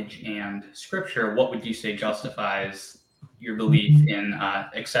knowledge and scripture, what would you say justifies your belief in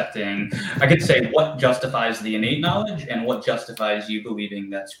accepting? I could say what justifies the innate knowledge and what justifies you believing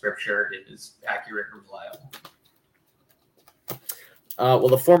that scripture is accurate or reliable? Well,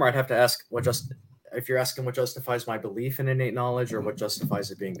 the former, I'd have to ask if you're asking what justifies my belief in innate knowledge or what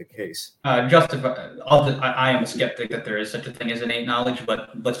justifies it being the case. I am a skeptic that there is such a thing as innate knowledge,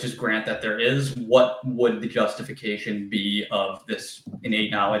 but let's just grant that there is. What would the justification be of this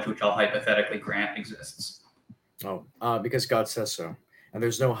innate knowledge, which I'll hypothetically grant exists? Because God says so. And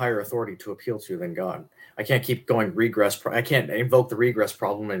there's no higher authority to appeal to than God. I can't keep going regress. I can't invoke the regress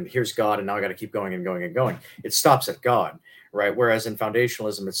problem and here's God and now I got to keep going and going and going. It stops at God, right? Whereas in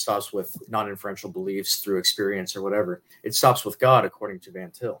foundationalism, it stops with non-inferential beliefs through experience or whatever. It stops with God, according to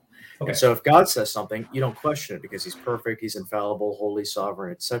Van Til. Okay. And so if God says something, you don't question it because he's perfect, he's infallible, holy,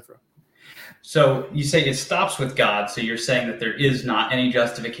 sovereign, etc. So you say it stops with God. So you're saying that there is not any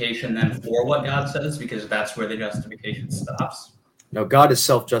justification then for what God says because that's where the justification stops? No, God is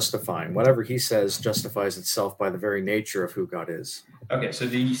self-justifying. Whatever he says justifies itself by the very nature of who God is. Okay, so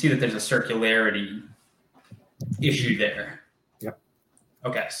do you see that there's a circularity issue there? Yep.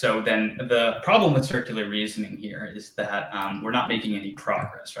 Okay, so then the problem with circular reasoning here is that we're not making any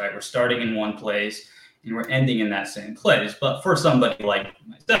progress, right? We're starting in one place and we're ending in that same place. But for somebody like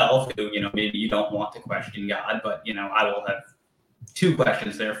myself, who, maybe you don't want to question God, but, I will have two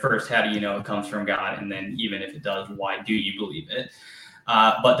questions there. First, how do you know it comes from God? And then even if it does, why do you believe it?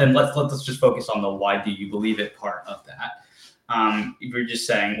 But then let's just focus on the why do you believe it part of that. If you're just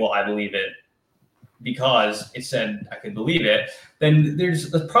saying, well, I believe it because it said I could believe it, then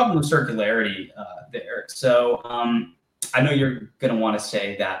there's a problem with circularity there. So I know you're going to want to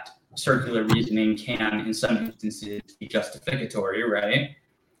say that circular reasoning can, in some instances, be justificatory, right?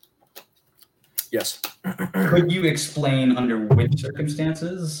 Yes. Could you explain under which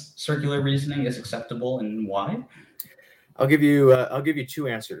circumstances circular reasoning is acceptable and why? I'll give you two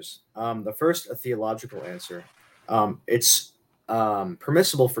answers. The first, a theological answer. It's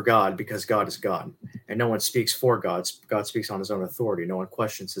permissible for God because God is God, and no one speaks for God. God speaks on his own authority. No one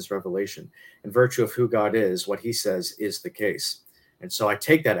questions his revelation. In virtue of who God is, what he says is the case. And so I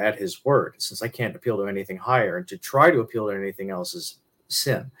take that at his word, since I can't appeal to anything higher, and to try to appeal to anything else is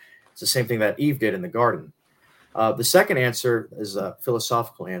sin. It's the same thing that Eve did in the garden. The second answer is a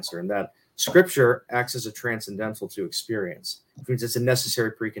philosophical answer, in that Scripture acts as a transcendental to experience. It means it's a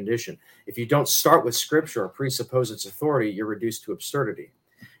necessary precondition. If you don't start with Scripture or presuppose its authority, you're reduced to absurdity.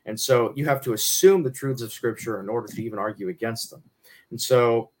 And so you have to assume the truths of Scripture in order to even argue against them. And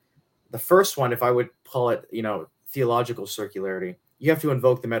so the first one, if I would call it, theological circularity, you have to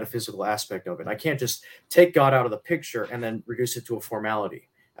invoke the metaphysical aspect of it. I can't just take God out of the picture and then reduce it to a formality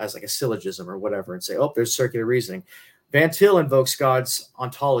as like a syllogism or whatever and say, oh, there's circular reasoning. Van Til invokes God's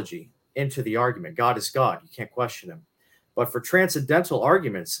ontology into the argument. God is God. You can't question him. But for transcendental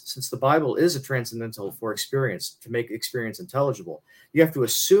arguments, since the Bible is a transcendental for experience, to make experience intelligible, you have to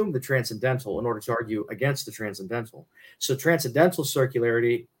assume the transcendental in order to argue against the transcendental. So transcendental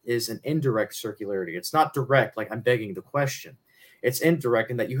circularity is an indirect circularity. It's not direct, like I'm begging the question. It's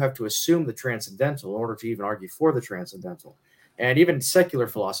indirect in that you have to assume the transcendental in order to even argue for the transcendental. And even secular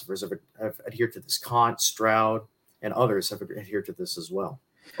philosophers have adhered to this. Kant, Stroud, and others have adhered to this as well.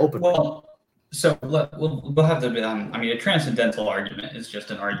 Openly. Well, so we'll have to. A transcendental argument is just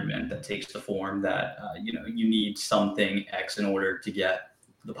an argument that takes the form that you need something X in order to get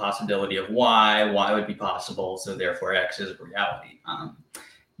the possibility of Y. Y would be possible, so therefore X is a reality.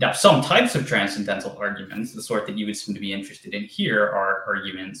 Now, some types of transcendental arguments, the sort that you would seem to be interested in here, are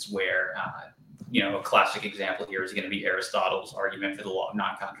arguments where, a classic example here is going to be Aristotle's argument for the law of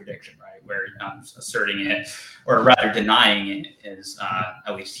non-contradiction, right? Where asserting it, or rather denying it, is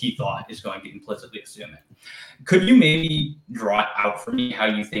at least he thought is going to implicitly assume it. Could you maybe draw out for me how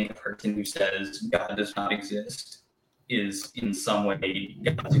you think a person who says God does not exist is in some way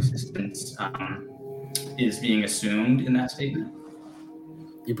God's existence is being assumed in that statement?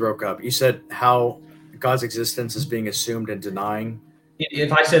 You broke up. You said how God's existence is being assumed and denying.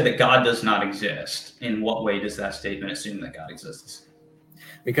 If I said that God does not exist, in what way does that statement assume that God exists?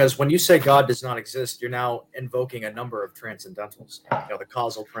 Because when you say God does not exist, you're now invoking a number of transcendentals. The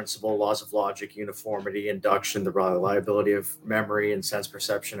causal principle, laws of logic, uniformity, induction, the reliability of memory and sense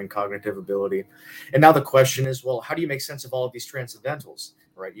perception and cognitive ability. And now the question is, well, how do you make sense of all of these transcendentals,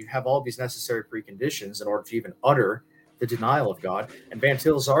 right? You have all these necessary preconditions in order to even utter the denial of God. And Van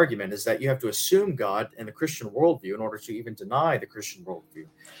Til's argument is that you have to assume God in the Christian worldview in order to even deny the Christian worldview.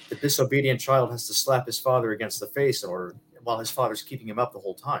 The disobedient child has to slap his father against the face in order, while his father's keeping him up the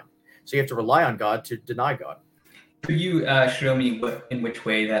whole time. So you have to rely on God to deny God. Could you show me in which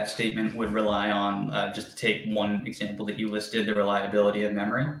way that statement would rely on, just to take one example that you listed, the reliability of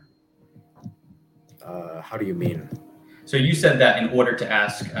memory? How do you mean? So you said that in order to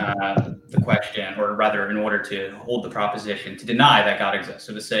ask the question, or rather in order to hold the proposition, to deny that God exists,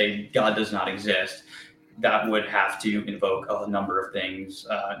 so to say God does not exist, that would have to invoke a number of things,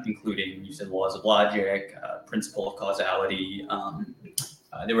 including, you said, laws of logic, principle of causality.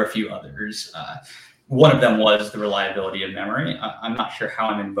 There were a few others. One of them was the reliability of memory. I'm not sure how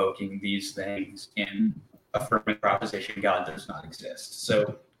I'm invoking these things in affirming proposition God does not exist.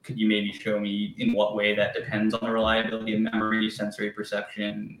 So could you maybe show me in what way that depends on the reliability of memory, sensory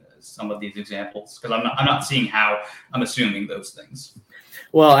perception, some of these examples? Because I'm not seeing how I'm assuming those things.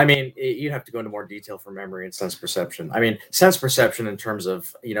 Well, you'd have to go into more detail for memory and sense perception. Sense perception in terms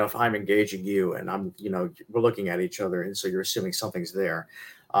of, if I'm engaging you and I'm, we're looking at each other, and so you're assuming something's there.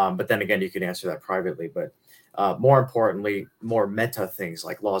 But then again, you could answer that privately. But more importantly, more meta things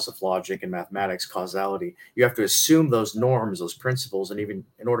like laws of logic and mathematics, causality, you have to assume those norms, those principles, and even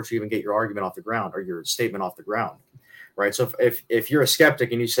in order to even get your argument off the ground or your statement off the ground, right? So if you're a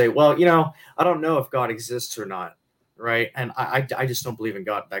skeptic and you say, well, I don't know if God exists or not, right? And I just don't believe in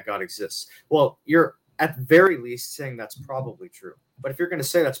God, that God exists. Well, you're at the very least saying that's probably true. But if you're going to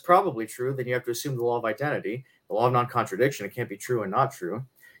say that's probably true, then you have to assume the law of identity, the law of non-contradiction. It can't be true and not true.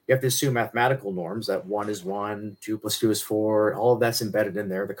 You have to assume mathematical norms, that 1 is 1, 2 plus 2 is 4. All of that's embedded in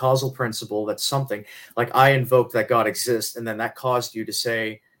there. The causal principle, that's something like I invoked that God exists, and then that caused you to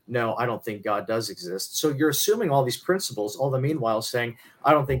say, no, I don't think God does exist. So you're assuming all these principles, all the meanwhile saying,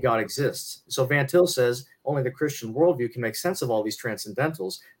 I don't think God exists. So Van Til says only the Christian worldview can make sense of all these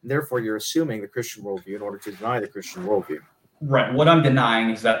transcendentals, and therefore you're assuming the Christian worldview in order to deny the Christian worldview. Right. What I'm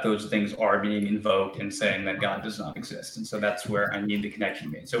denying is that those things are being invoked and saying that God does not exist. And so that's where I need the connection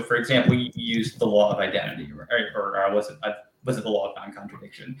made. So, for example, you used the law of identity, right? Or was it the law of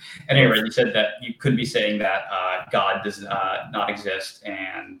non-contradiction? At any rate, you said that you could be saying that God does not exist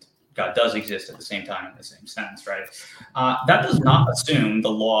and God does exist at the same time in the same sense, right? That does not assume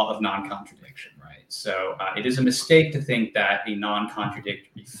the law of non-contradiction, right? So it is a mistake to think that a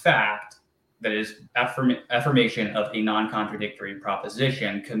non-contradictory fact, that is affirmation of a non-contradictory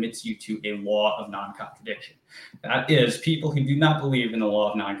proposition, commits you to a law of non-contradiction. That is, people who do not believe in the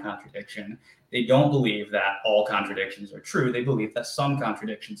law of non-contradiction, they don't believe that all contradictions are true. They believe that some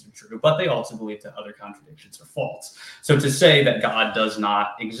contradictions are true, but they also believe that other contradictions are false. So to say that God does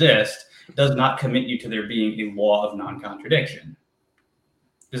not exist does not commit you to there being a law of non-contradiction.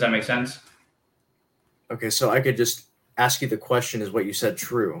 Does that make sense? Okay, so I could just ask you the question, is what you said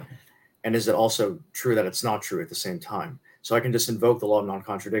true? And is it also true that it's not true at the same time? So I can just invoke the law of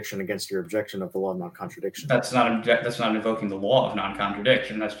non-contradiction against your objection of the law of non-contradiction. That's not invoking the law of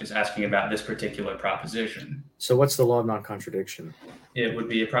non-contradiction. That's just asking about this particular proposition. So what's the law of non-contradiction? It would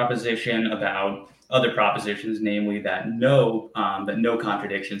be a proposition about other propositions, namely that no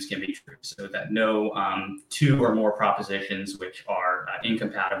contradictions can be true. So that no two or more propositions which are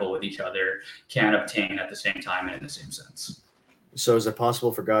incompatible with each other can obtain at the same time and in the same sense. So is it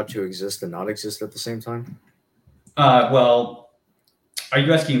possible for God to exist and not exist at the same time? Well, are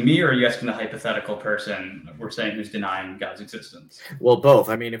you asking me or are you asking the hypothetical person we're saying who's denying God's existence? Well, both.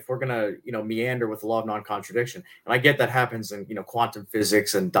 I mean, if we're going to, meander with the law of non-contradiction, and I get that happens in, quantum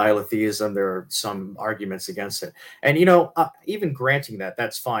physics and dialetheism, there are some arguments against it. And, even granting that,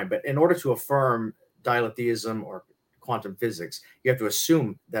 that's fine. But in order to affirm dialetheism or quantum physics, you have to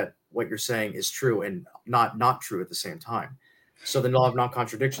assume that what you're saying is true and not true at the same time. So the law of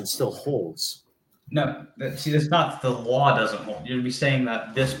non-contradiction still holds. No, see, that's not, the law doesn't hold. You'd be saying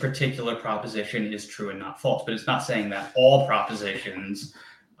that this particular proposition is true and not false, but it's not saying that all propositions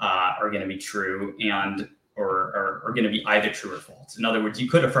are going to be true and or are going to be either true or false. In other words, you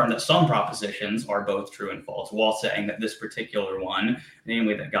could affirm that some propositions are both true and false while saying that this particular one,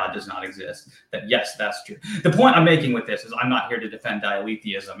 namely that God does not exist, that yes, that's true. The point I'm making with this is I'm not here to defend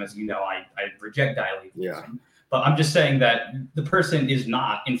dialetheism. As you know, I reject dialetheism. Yeah. But I'm just saying that the person is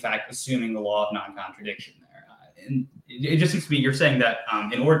not, in fact, assuming the law of non-contradiction there. And it just seems to me you're saying that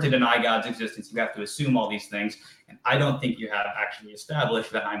in order to deny God's existence, you have to assume all these things. And I don't think you have actually established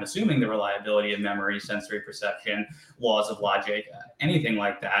that I'm assuming the reliability of memory, sensory perception, laws of logic, anything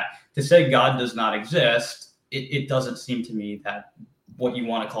like that. To say God does not exist, it doesn't seem to me that what you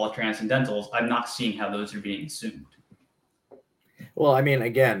want to call transcendentals, I'm not seeing how those are being assumed. Well, I mean,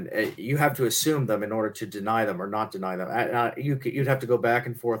 again, you have to assume them in order to deny them or not deny them. You'd have to go back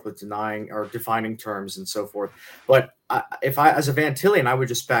and forth with denying or defining terms and so forth. But if I, as a Van Tillian, I would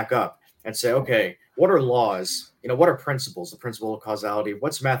just back up and say, okay, what are laws? What are principles? The principle of causality.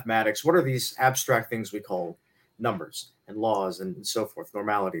 What's mathematics? What are these abstract things we call numbers and laws and so forth,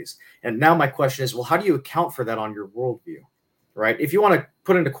 normalities? And now my question is, well, how do you account for that on your worldview, right? If you want to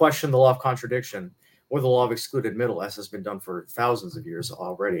put into question the law of contradiction, or the law of excluded middle, as has been done for thousands of years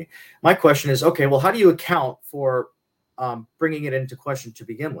already. My question is, okay, well, how do you account for bringing it into question to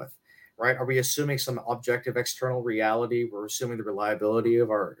begin with, right? Are we assuming some objective external reality? We're assuming the reliability of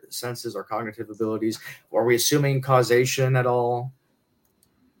our senses, our cognitive abilities. Are we assuming causation at all?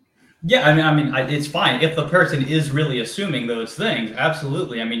 Yeah, I mean, it's fine. If the person is really assuming those things,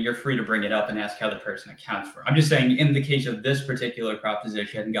 absolutely. I mean, you're free to bring it up and ask how the person accounts for it. I'm just saying, in the case of this particular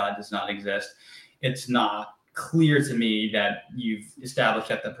proposition, God does not exist, it's not clear to me that you've established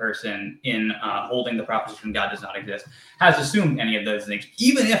that the person in holding the proposition God does not exist has assumed any of those things,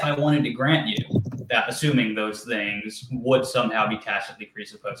 even if I wanted to grant you that assuming those things would somehow be tacitly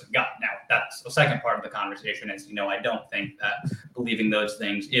presupposing God. Now, that's the second part of the conversation. As you know, I don't think that believing those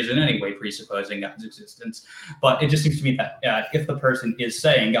things is in any way presupposing God's existence. But it just seems to me that if the person is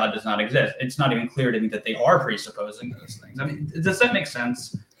saying God does not exist, it's not even clear to me that they are presupposing those things. I mean, does that make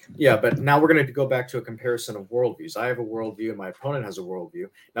sense? Yeah, but now we're going to go back to a comparison of worldviews. I have a worldview and my opponent has a worldview.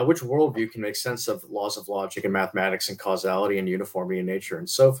 Now, which worldview can make sense of laws of logic and mathematics and causality and uniformity in nature and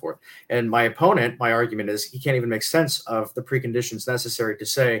so forth? And my opponent, my argument is he can't even make sense of the preconditions necessary to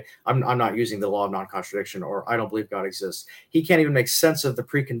say, I'm not using the law of non-contradiction, or I don't believe God exists. He can't even make sense of the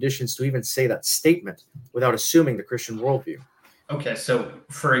preconditions to even say that statement without assuming the Christian worldview. Okay, so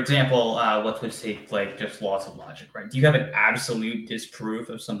for example, let's take like just laws of logic, right? Do you have an absolute disproof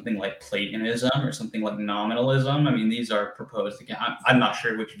of something like Platonism or something like nominalism? I mean, these are proposed again. I'm not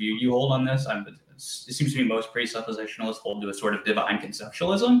sure which view you hold on this. it seems to me most presuppositionalists hold to a sort of divine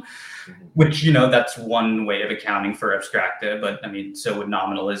conceptualism, which, that's one way of accounting for abstracta, but I mean, so would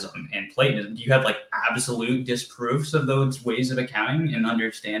nominalism and Platonism. Do you have like absolute disproofs of those ways of accounting and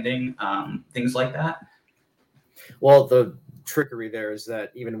understanding things like that? Well, the trickery there is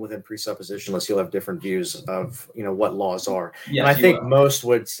that even within presuppositionalists, you'll have different views of, what laws are. Yes, and I think most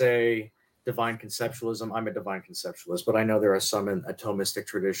would say divine conceptualism. I'm a divine conceptualist, but I know there are some in a Thomistic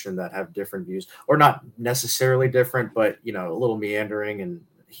tradition that have different views, or not necessarily different, but, a little meandering and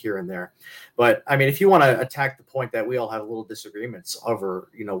here and there. But I mean, if you want to attack the point that we all have little disagreements over,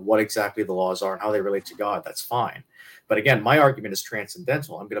 what exactly the laws are and how they relate to God, that's fine. But again, my argument is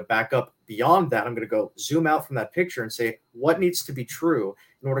transcendental. I'm going to back up beyond that. I'm going to go zoom out from that picture and say what needs to be true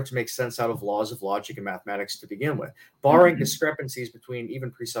in order to make sense out of laws of logic and mathematics to begin with. Barring discrepancies between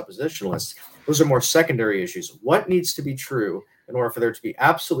even presuppositionalists, those are more secondary issues. What needs to be true in order for there to be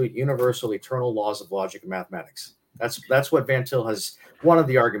absolute, universal, eternal laws of logic and mathematics? That's what Van Til has, one of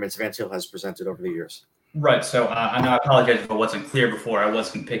the arguments Van Til has presented over the years. Right. So I apologize if it wasn't clear before. I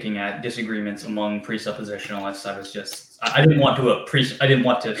wasn't picking at disagreements among presuppositionalists. I didn't want to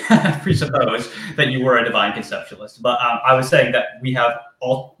presuppose that you were a divine conceptualist. But I was saying that we have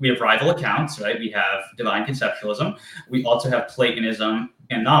rival accounts, right? We have divine conceptualism. We also have Platonism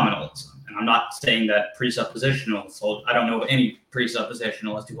and nominalism. And I'm not saying that presuppositionalists hold. I don't know of any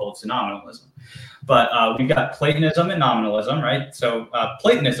presuppositionalist who holds to nominalism. But we've got Platonism and nominalism, right? So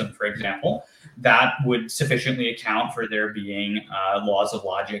Platonism, for example, that would sufficiently account for there being laws of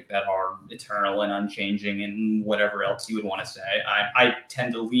logic that are eternal and unchanging and whatever else you would want to say. I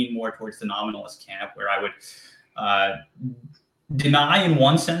tend to lean more towards the nominalist camp, where I would deny in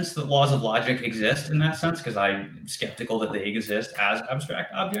one sense that laws of logic exist in that sense, because I'm skeptical that they exist as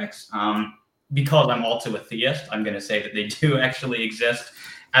abstract objects. Because I'm also a theist, I'm going to say that they do actually exist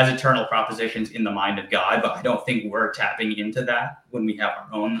as eternal propositions in the mind of God, but I don't think we're tapping into that when we have our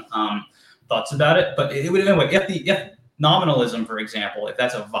own thoughts about it. But it would, anyway, if nominalism, for example, if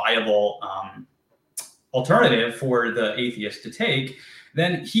that's a viable alternative for the atheist to take,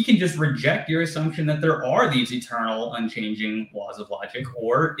 then he can just reject your assumption that there are these eternal, unchanging laws of logic.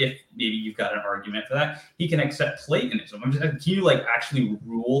 Or if maybe you've got an argument for that, he can accept Platonism. Can you actually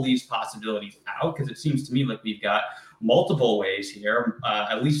rule these possibilities out? Because it seems to me like we've got multiple ways here,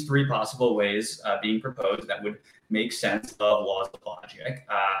 at least three possible ways being proposed that would make sense of laws of logic.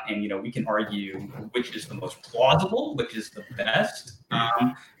 And, we can argue which is the most plausible, which is the best.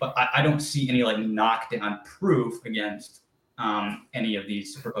 But I don't see any knockdown proof against any of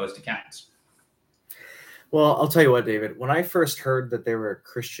these proposed accounts. Well, I'll tell you what, David, when I first heard that there were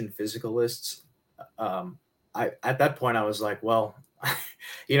Christian physicalists, at that point I was like, well,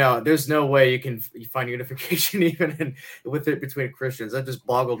 there's no way you find unification even with it between Christians. That just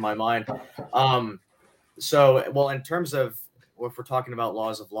boggled my mind. So, in terms of if we're talking about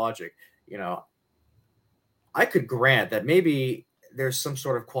laws of logic, I could grant that maybe there's some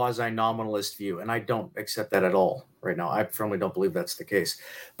sort of quasi-nominalist view, and I don't accept that at all right now. I firmly don't believe that's the case.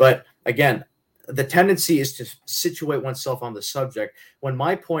 But again, the tendency is to situate oneself on the subject, when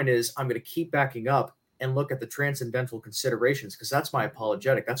my point is I'm going to keep backing up and look at the transcendental considerations, because that's my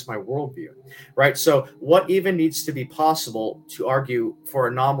apologetic, that's my worldview, right? So what even needs to be possible to argue for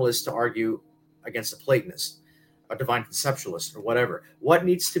a nominalist to argue against a Platonist, a divine conceptualist, or whatever? What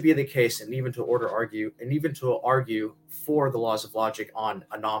needs to be the case, and even to argue for the laws of logic on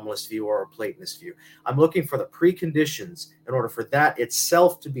a nominalist view or a Platonist view? I'm looking for the preconditions in order for that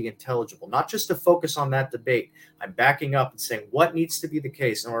itself to be intelligible, not just to focus on that debate. I'm backing up and saying what needs to be the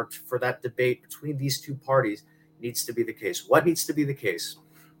case in order for that debate between these two parties needs to be the case. What needs to be the case?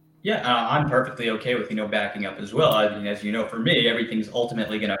 Yeah, I'm perfectly okay with, backing up as well. I mean, as you know, for me, everything's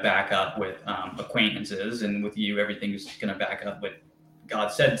ultimately going to back up with acquaintances, and with you, everything's going to back up with God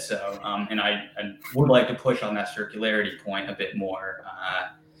said so. And I would like to push on that circularity point a bit more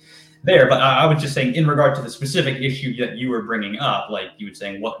there. But I was just saying, in regard to the specific issue that you were bringing up, like you were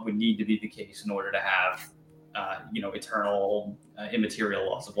saying, what would need to be the case in order to have eternal immaterial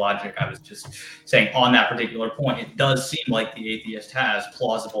laws of logic. I was just saying on that particular point, it does seem like the atheist has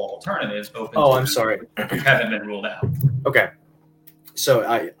plausible alternatives open. Oh, I'm sorry. Haven't been ruled out. Okay. So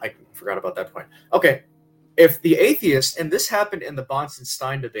I forgot about that point. Okay. If the atheist, and this happened in the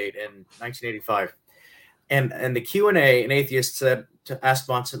Bahnsen-Stein debate in 1985, and the Q&A, an atheist said to ask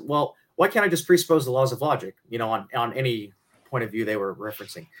Bahnsen, well, why can't I just presuppose the laws of logic, on any point of view they were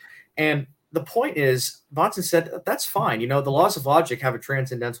referencing? And the point is, Bahnsen said, that's fine. The laws of logic have a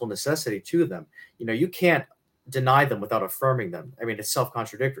transcendental necessity to them. You can't deny them without affirming them. I mean, it's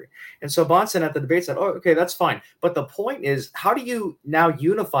self-contradictory. And so Bahnsen at the debate said, oh, okay, that's fine. But the point is, how do you now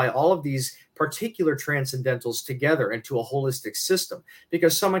unify all of these particular transcendentals together into a holistic system,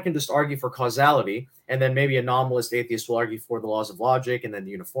 because someone can just argue for causality, and then maybe a nominalist atheist will argue for the laws of logic and then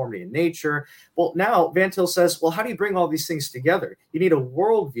the uniformity in nature. Well, now Van Til says, well, how do you bring all these things together? You need a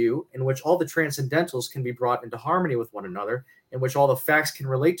worldview in which all the transcendentals can be brought into harmony with one another, in which all the facts can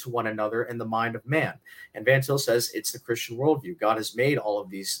relate to one another in the mind of man. And Van Til says it's the Christian worldview. God has made all of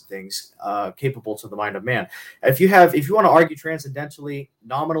these things capable to the mind of man. If you want to argue transcendentally,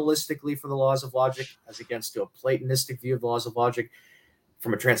 nominalistically for the laws of logic, as against to a Platonistic view of the laws of logic,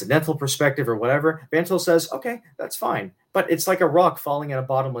 from a transcendental perspective or whatever, Van Til says, okay, that's fine. But it's like a rock falling in a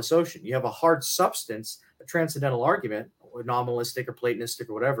bottomless ocean. You have a hard substance, a transcendental argument, or nominalistic or Platonistic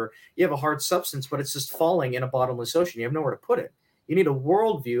or whatever. You have a hard substance, but it's just falling in a bottomless ocean. You have nowhere to put it. You need a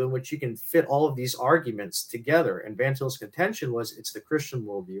worldview in which you can fit all of these arguments together. And Van Til's contention was it's the Christian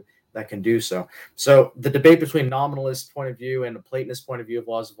worldview that can do so. So the debate between nominalist point of view and a Platonist point of view of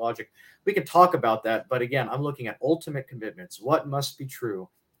laws of logic, we can talk about that. But again, I'm looking at ultimate commitments. What must be true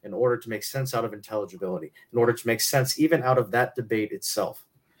in order to make sense out of intelligibility, in order to make sense even out of that debate itself?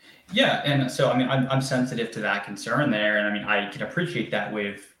 Yeah, and so I mean, I'm sensitive to that concern there, and I mean, I can appreciate that way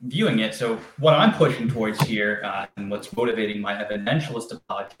of viewing it. So what I'm pushing towards here, and what's motivating my evidentialist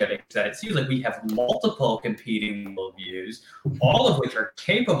apologetics, is that it seems like we have multiple competing worldviews, all of which are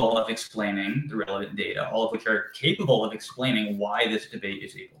capable of explaining the relevant data, all of which are capable of explaining why this debate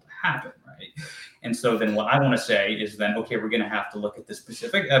is able to happen, right? And so then what I want to say is then, okay, we're going to have to look at the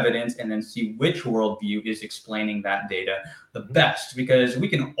specific evidence and then see which worldview is explaining that data the best, because we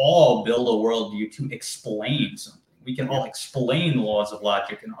can all build a worldview to explain something. We can all explain the laws of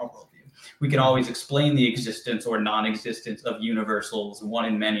logic in our worldview. We can always explain the existence or non-existence of universals, one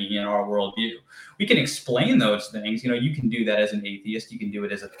in many in our worldview. We can explain those things. You know, you can do that as an atheist. You can do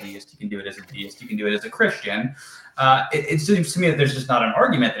it as a theist. You can do it as a deist. You can do it as a Christian. It seems to me that there's just not an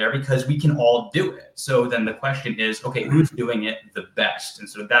argument there because we can all do it. So then the question is, okay, who's doing it the best? And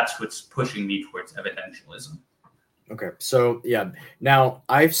so that's what's pushing me towards evidentialism. Okay, so yeah, now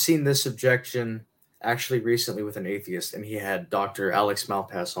I've seen this objection actually recently with an atheist, and he had Dr. Alex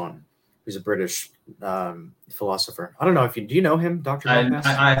Malpass on, who's a British philosopher. I don't know if do you know him, Dr. Malpass?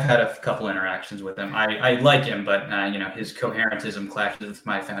 I've had a couple interactions with him. I like him, but you know, his coherentism clashes with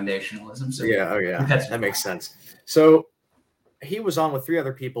my foundationalism. So yeah, that makes sense. So he was on with 3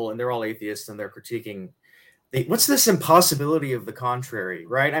 other people, and they're all atheists, and they're critiquing what's this impossibility of the contrary,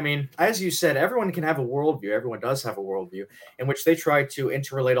 right? I mean, as you said, everyone can have a worldview. Everyone does have a worldview in which they try to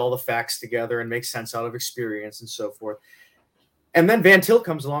interrelate all the facts together and make sense out of experience and so forth. And then Van Til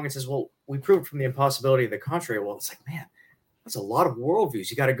comes along and says, well, we proved from the impossibility of the contrary. Well, it's like, man, that's a lot of worldviews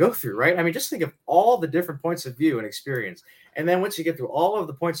you got to go through, right? I mean, just think of all the different points of view and experience. And then once you get through all of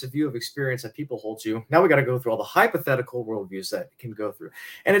the points of view of experience that people hold to, now we got to go through all the hypothetical worldviews that can go through.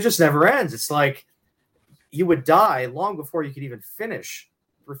 And it just never ends. It's like you would die long before you could even finish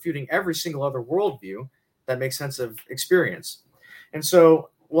refuting every single other worldview that makes sense of experience. And so,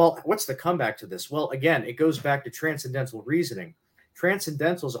 well, what's the comeback to this? Well, again, it goes back to transcendental reasoning.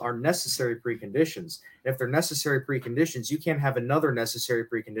 Transcendentals are necessary preconditions. And if they're necessary preconditions, you can't have another necessary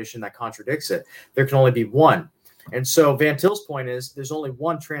precondition that contradicts it. There can only be one. And so Van Til's point is there's only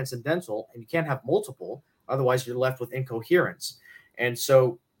one transcendental, and you can't have multiple. Otherwise, you're left with incoherence. And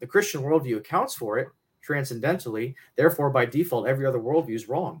so the Christian worldview accounts for it transcendentally. Therefore, by default, every other worldview is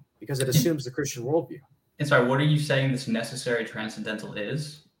wrong because it assumes the Christian worldview. And sorry, what are you saying this necessary transcendental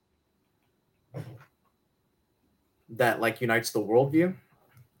is? That like unites the worldview.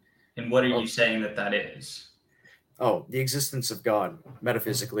 And what are you saying that is? Oh, the existence of God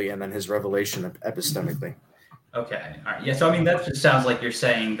metaphysically, and then his revelation epistemically. Okay. All right. Yeah. So, I mean, that just sounds like you're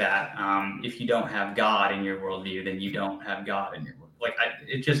saying that if you don't have God in your worldview, then you don't have God in your worldview. Like,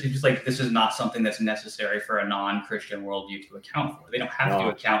 it's just like this is not something that's necessary for a non-Christian worldview to account for. They don't have to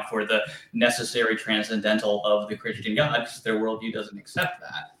account for the necessary transcendental of the Christian God because their worldview doesn't accept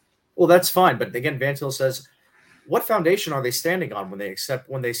that. Well, that's fine. But again, Van Til says, what foundation are they standing on when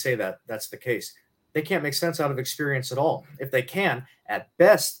they say that that's the case? They can't make sense out of experience at all. If they can, at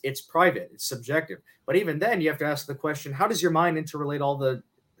best, it's private, it's subjective. But even then, you have to ask the question: how does your mind interrelate all the,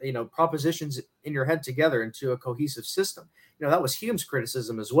 propositions in your head together into a cohesive system? That was Hume's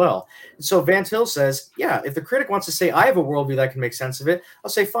criticism as well. And so Van Til says, yeah, if the critic wants to say I have a worldview that can make sense of it, I'll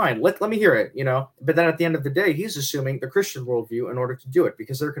say fine. Let me hear it. But then at the end of the day, he's assuming the Christian worldview in order to do it,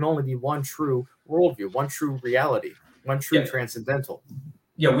 because there can only be one true worldview, one true reality, one true transcendental.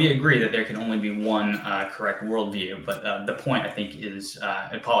 Yeah, we agree that there can only be one correct worldview, but the point, I think, is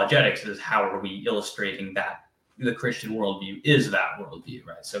apologetics is how are we illustrating that the Christian worldview is that worldview,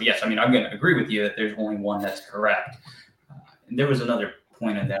 right? So yes, I mean, I'm going to agree with you that there's only one that's correct. And there was another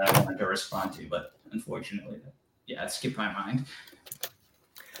point in there I wanted to respond to, but unfortunately, yeah, it skipped my mind.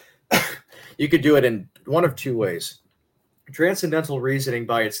 You could do it in one of two ways. Transcendental reasoning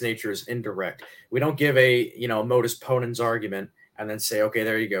by its nature is indirect. We don't give a modus ponens argument and then say, okay,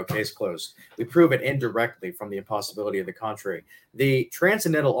 there you go, case closed. We prove it indirectly from the impossibility of the contrary. The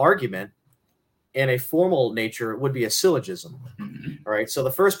transcendental argument in a formal nature would be a syllogism. All right. So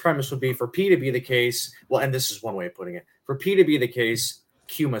the first premise would be for P to be the case. Well, and this is one way of putting it. For P to be the case,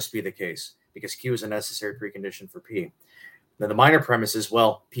 Q must be the case because Q is a necessary precondition for P. Then the minor premise is,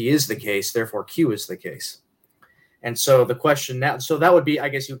 well, P is the case, therefore Q is the case. And so the question now, so that would be, I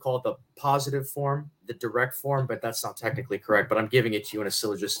guess you would call it the positive form, the direct form, but that's not technically correct, but I'm giving it to you in a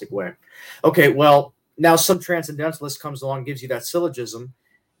syllogistic way. Okay, well, now some transcendentalist comes along, gives you that syllogism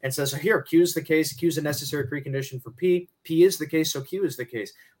and says, here, Q is the case, Q is a necessary precondition for P, P is the case, so Q is the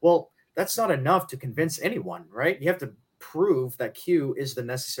case. Well, that's not enough to convince anyone, right? You have to prove that Q is the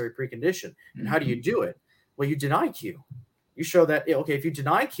necessary precondition. And how do you do it? Well, you deny Q. You show that, okay, if you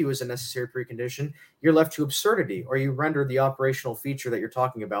deny Q as a necessary precondition, you're left to absurdity, or you render the operational feature that you're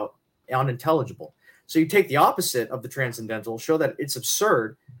talking about unintelligible. So you take the opposite of the transcendental, show that it's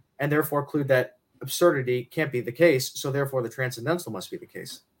absurd, and therefore conclude that absurdity can't be the case, so therefore the transcendental must be the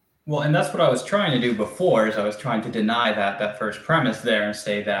case. Well, and that's what I was trying to do before, is I was trying to deny that first premise there and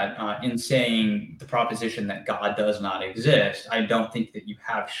say that in saying the proposition that God does not exist, I don't think that you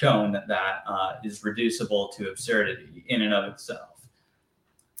have shown that is reducible to absurdity in and of itself.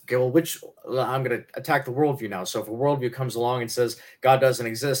 Okay, well, I'm going to attack the worldview now. So if a worldview comes along and says God doesn't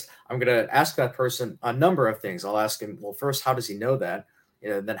exist, I'm going to ask that person a number of things. I'll ask him, well, first, how does he know that?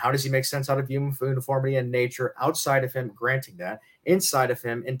 Then how does he make sense out of uniformity and nature outside of him, granting that, inside of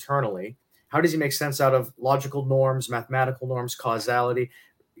him, internally? How does he make sense out of logical norms, mathematical norms, causality,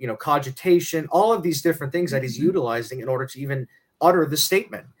 cogitation, all of these different things that he's utilizing in order to even utter the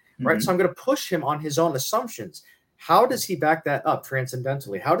statement, right? So I'm going to push him on his own assumptions. How does he back that up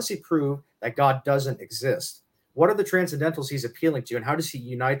transcendentally? How does he prove that God doesn't exist? What are the transcendentals he's appealing to, and how does he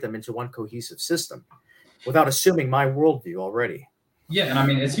unite them into one cohesive system without assuming my worldview already? Yeah, and I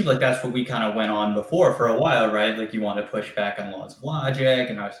mean, it seems like that's what we kind of went on before for a while, right? Like you want to push back on laws of logic,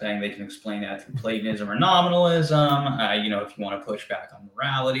 and I was saying they can explain that through Platonism or nominalism. If you want to push back on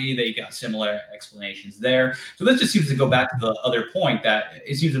morality, they got similar explanations there. So this just seems to go back to the other point that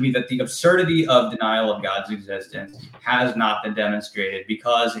it seems to me that the absurdity of denial of God's existence has not been demonstrated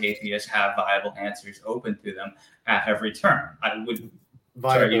because atheists have viable answers open to them at every turn. I would.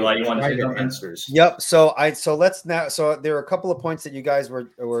 Sorry, Eli, you want to say something? Answers. Yep. So let's now. So there are a couple of points that you guys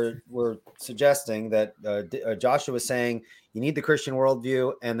were suggesting that Joshua was saying you need the Christian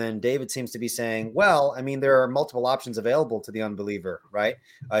worldview, and then David seems to be saying, well, I mean, there are multiple options available to the unbeliever, right?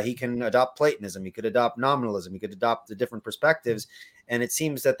 He can adopt Platonism, he could adopt nominalism, he could adopt the different perspectives, and it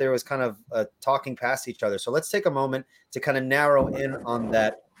seems that there was kind of talking past each other. So let's take a moment to kind of narrow in on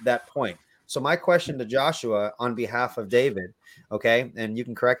that point. So my question to Joshua on behalf of David, okay, and you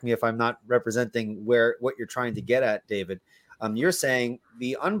can correct me if I'm not representing what you're trying to get at, David. You're saying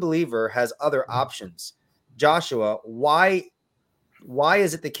the unbeliever has other options. Joshua, why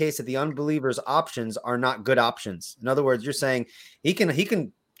is it the case that the unbeliever's options are not good options? In other words, you're saying he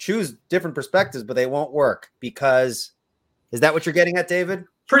can choose different perspectives, but they won't work because is that what you're getting at, David?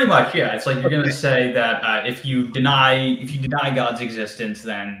 Pretty much, yeah. It's like you're going to say that if you deny God's existence,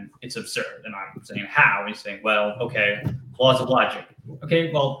 then it's absurd. And I'm saying how? He's saying, well, okay, laws of logic. Okay,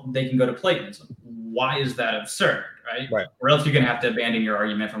 well, they can go to Platonism. Why is that absurd, right? Or else you're going to have to abandon your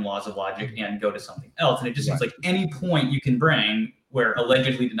argument from laws of logic and go to something else. And it just seems like any point you can bring where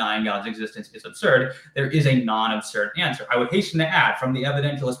allegedly denying God's existence is absurd, there is a non-absurd answer. I would hasten to add, from the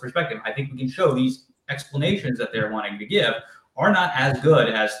evidentialist perspective, I think we can show these explanations that they're wanting to give are not as good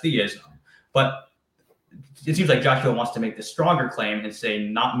as theism. But it seems like Joshua wants to make the stronger claim and say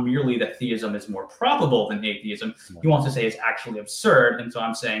not merely that theism is more probable than atheism, he wants to say it's actually absurd. And so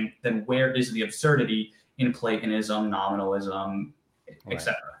I'm saying, then where is the absurdity in Platonism, nominalism,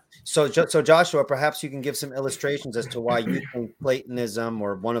 etc.? So Joshua, perhaps you can give some illustrations as to why you think Platonism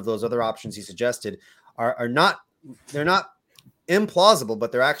or one of those other options he suggested are not implausible,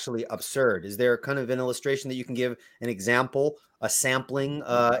 but they're actually absurd. Is there kind of an illustration that you can give, an example, a sampling,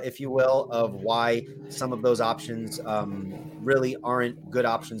 if you will, of why some of those options really aren't good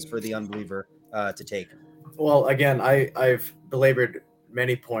options for the unbeliever to take? Well, again, I've belabored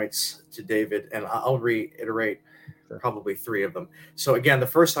many points to David, and I'll reiterate probably three of them. So again, the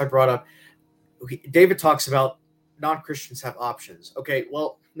first I brought up, David talks about non-Christians have options. Okay,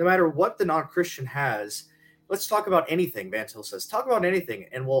 well, no matter what the non-Christian has, let's talk about anything, Van Til says. Talk about anything,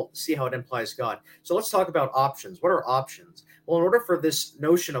 and we'll see how it implies God. So let's talk about options. What are options? Well, in order for this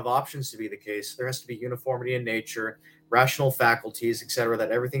notion of options to be the case, there has to be uniformity in nature, rational faculties, etc.,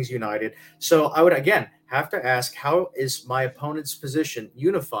 that everything's united. So I would, again, have to ask, how is my opponent's position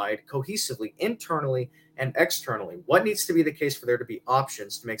unified cohesively, internally and externally? What needs to be the case for there to be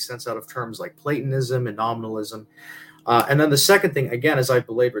options to make sense out of terms like Platonism and nominalism? And then the second thing, again, as I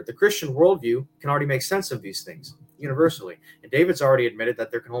belabored, the Christian worldview can already make sense of these things universally. And David's already admitted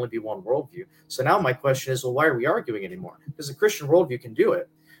that there can only be one worldview. So now my question is, well, why are we arguing anymore? Because the Christian worldview can do it.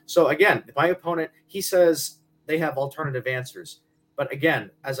 So again, my opponent, he says they have alternative answers. But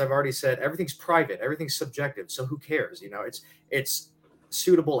again, as I've already said, everything's private, everything's subjective. So who cares? It's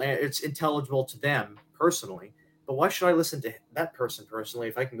suitable and it's intelligible to them personally. But why should I listen to that person personally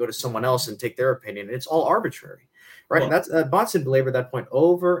if I can go to someone else and take their opinion? It's all arbitrary, right? Well, and that's Bahnsen belabored that point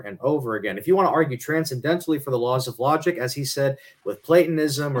over and over again. If you want to argue transcendentally for the laws of logic, as he said, with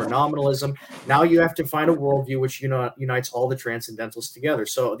Platonism or nominalism, now you have to find a worldview which unites all the transcendentals together.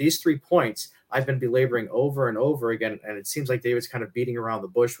 So these 3 points I've been belaboring over and over again, and it seems like David's kind of beating around the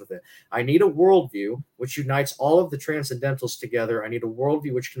bush with it. I need a worldview which unites all of the transcendentals together. I need a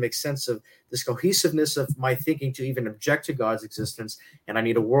worldview which can make sense of this cohesiveness of my thinking to even object to God's existence, and I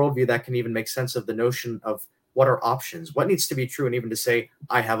need a worldview that can even make sense of the notion of what are options, what needs to be true, and even to say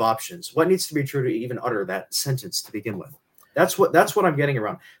I have options, what needs to be true to even utter that sentence to begin with. That's what I'm getting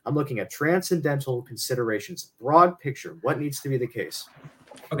around. I'm looking at transcendental considerations, broad picture, what needs to be the case.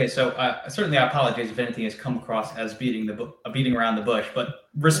 Okay, so certainly I apologize if anything has come across as beating around the bush, but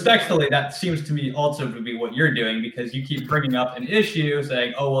respectfully, that seems to me also to be what you're doing, because you keep bringing up an issue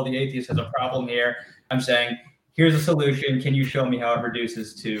saying, oh, well, the atheist has a problem here. I'm saying, here's a solution. Can you show me how it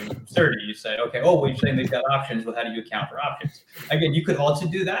reduces to absurdity? You say, okay, oh, well, you're saying they've got options. Well, how do you account for options? Again, you could also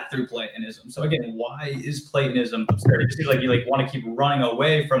do that through Platonism. So again, why is Platonism absurd? It seems like you want to keep running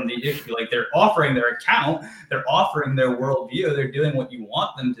away from the issue. Like they're offering their account, they're offering their worldview, they're doing what you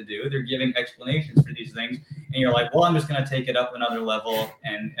want them to do. They're giving explanations for these things. And you're like, well, I'm just going to take it up another level.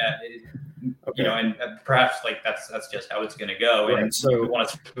 And, and perhaps like that's just how it's going to go. Right. And so we want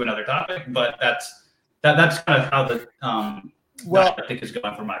to switch to another topic, but that's kind of how the I think is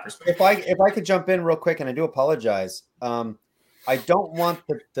going from my perspective. If I could jump in real quick, and I do apologize. I don't want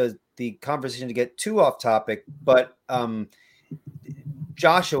the conversation to get too off topic, but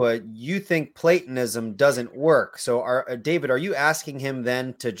Joshua, you think Platonism doesn't work. So David, are you asking him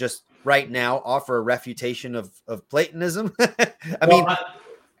then to just right now offer a refutation of Platonism?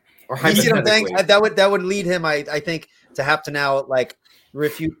 Or you see what I'm saying? That would lead him, I think, to have to now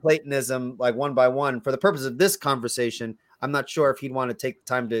refute Platonism one by one. For the purpose of this conversation, I'm not sure if he'd want to take the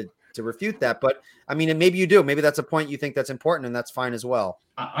time to refute that, but I mean, and maybe you do. Maybe that's a point you think that's important, and that's fine as well.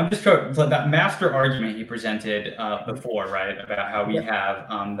 I'm just trying that master argument he presented before, right, about how we have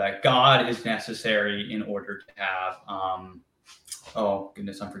that God is necessary in order to have. Oh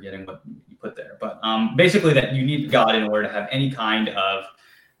goodness, I'm forgetting what you put there, but basically that you need God in order to have any kind of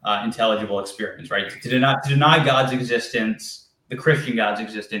intelligible experience, right? To deny God's existence. The Christian God's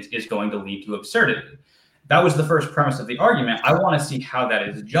existence is going to lead to absurdity. That was the first premise of the argument. I want to see how that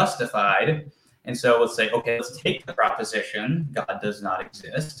is justified. And so let's say, okay, let's take the proposition, God does not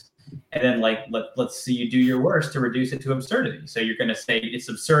exist. And then let's see you do your worst to reduce it to absurdity. So you're going to say it's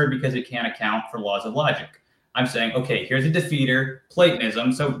absurd because it can't account for laws of logic. I'm saying, okay, here's a defeater,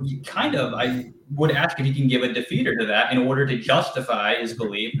 Platonism. So I would ask if he can give a defeater to that in order to justify his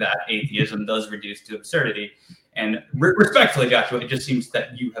belief that atheism does reduce to absurdity. And respectfully, Joshua, it just seems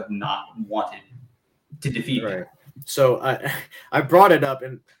that you have not wanted to defeat him. So I brought it up,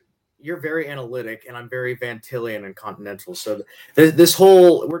 and you're very analytic, and I'm very Van Tillian and continental. So this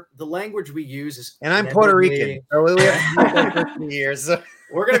whole the language we use is, and I'm Puerto Rican. So we have years.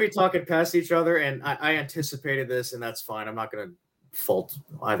 We're going to be talking past each other, and I anticipated this, and that's fine. I'm not going to fault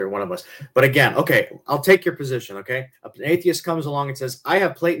either one of us. But again, okay, I'll take your position. Okay, an atheist comes along and says, "I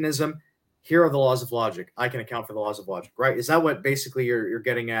have Platonism. Here are the laws of logic. I can account for the laws of logic." Right? Is that what basically you're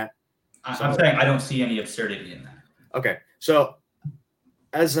getting at? I'm saying I don't see any absurdity in that. Okay, so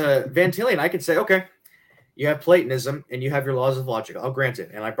as a Van Tillian, I could say, okay, you have Platonism and you have your laws of logic. I'll grant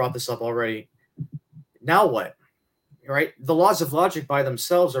it, and I brought this up already. Now what? Right? The laws of logic by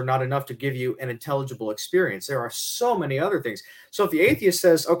themselves are not enough to give you an intelligible experience. There are so many other things. So if the atheist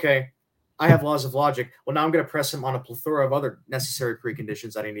says, okay, I have laws of logic, well, now I'm going to press him on a plethora of other necessary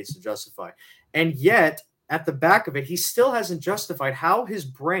preconditions that he needs to justify. And yet, at the back of it, he still hasn't justified how his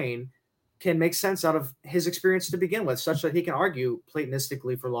brain can make sense out of his experience to begin with, such that he can argue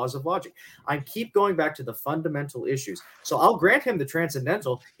Platonistically for laws of logic. I keep going back to the fundamental issues. So I'll grant him the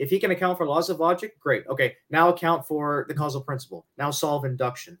transcendental. If he can account for laws of logic, great. Okay, now account for the causal principle. Now solve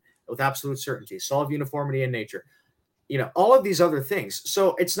induction with absolute certainty. Solve uniformity in nature. All of these other things.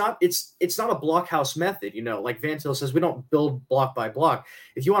 So it's not a blockhouse method, like Van Til says, we don't build block by block.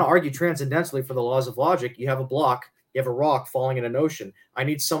 If you want to argue transcendentally for the laws of logic, you have a block, you have a rock falling in an ocean. I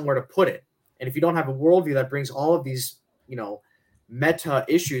need somewhere to put it. And if you don't have a worldview that brings all of these, meta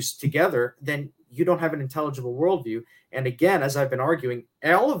issues together, then you don't have an intelligible worldview. And again, as I've been arguing,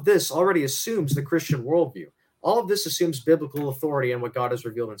 all of this already assumes the Christian worldview. All of this assumes biblical authority and what God has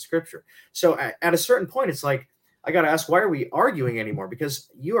revealed in Scripture. So at a certain point, it's like, I got to ask, why are we arguing anymore? Because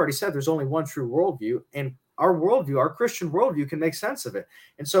you already said there's only one true worldview, and our worldview, our Christian worldview, can make sense of it.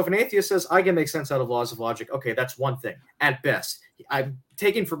 And so if an atheist says, I can make sense out of laws of logic, okay, that's one thing. At best, I'm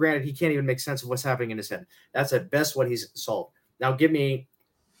taking for granted he can't even make sense of what's happening in his head. That's at best what he's solved. Now give me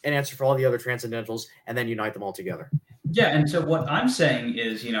an answer for all the other transcendentals and then unite them all together. Yeah, and so what I'm saying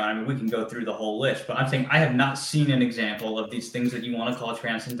is, we can go through the whole list, but I'm saying I have not seen an example of these things that you want to call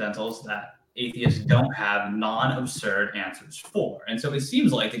transcendentals that atheists don't have non-absurd answers for. And so it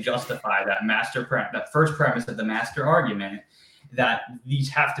seems like to justify that first premise of the master argument, that these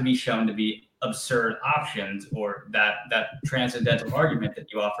have to be shown to be absurd options, or that transcendental argument that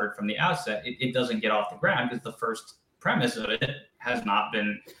you offered from the outset, it doesn't get off the ground because the first premise of it has not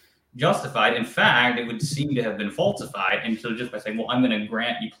been justified. In fact, it would seem to have been falsified. And so just by saying, well, I'm going to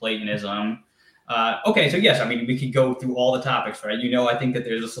grant you Platonism. Okay, so yes, we could go through all the topics, right? I think that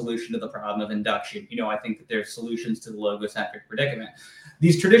there's a solution to the problem of induction. I think that there's solutions to the logocentric predicament.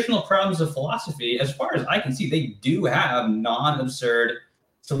 These traditional problems of philosophy, as far as I can see, they do have non-absurd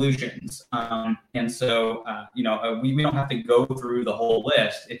solutions. And so, we don't have to go through the whole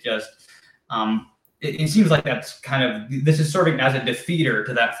list. It just, it seems like that's this is serving as a defeater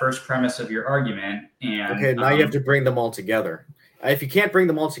to that first premise of your argument. And okay, now you have to bring them all together. If you can't bring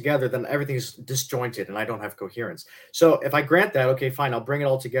them all together, then everything's disjointed and I don't have coherence. So if I grant that, okay, fine, I'll bring it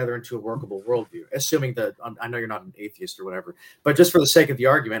all together into a workable worldview, assuming that I know you're not an atheist or whatever, but just for the sake of the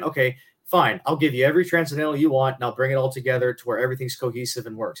argument, okay, fine, I'll give you every transcendental you want and I'll bring it all together to where everything's cohesive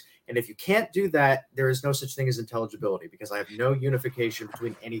and works. And if you can't do that, there is no such thing as intelligibility because I have no unification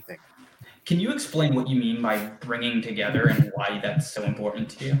between anything. Can you explain what you mean by bringing together and why that's so important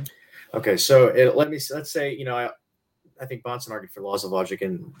to you? Okay, so let's say, I think Bahnsen argued for laws of logic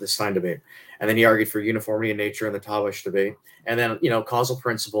in the Stein debate. And then he argued for uniformity in nature in the Taoist debate. And then, causal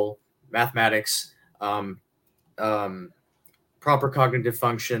principle, mathematics, proper cognitive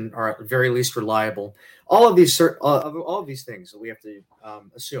function are at very least reliable. All of these things that we have to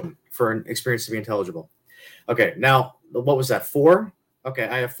assume for an experience to be intelligible. Okay, now, what was that, 4? Okay,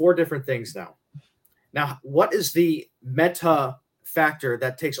 I have 4 different things now. Now, what is the meta factor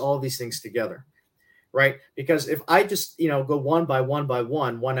that takes all of these things together? Right? Because if I just, go one by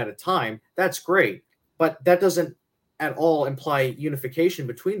one at a time, that's great. But that doesn't at all imply unification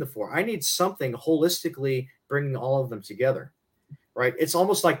between the 4. I need something holistically bringing all of them together. Right? It's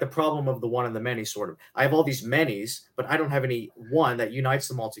almost like the problem of the one and the many, sort of. I have all these manys, but I don't have any one that unites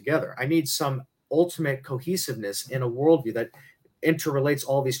them all together. I need some ultimate cohesiveness in a worldview that interrelates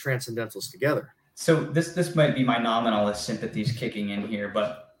all these transcendentals together. So this might be my nominalist sympathies kicking in here,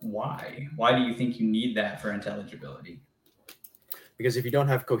 but why? Why do you think you need that for intelligibility? Because if you don't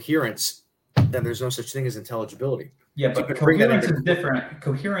have coherence, then there's no such thing as intelligibility. Yeah, but coherence is different.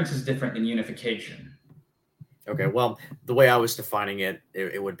 Coherence is different than unification. Okay, well, the way I was defining it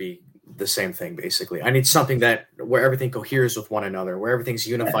would be the same thing, basically. I need something where everything coheres with one another, where everything's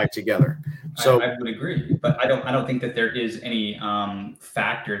unified together. So I would agree, but I don't think that there is any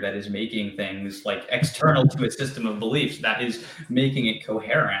factor that is making things like external to a system of beliefs that is making it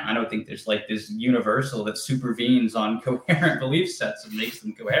coherent. I don't think there's like this universal that supervenes on coherent belief sets and makes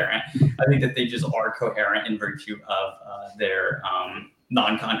them coherent. I think that they just are coherent in virtue of their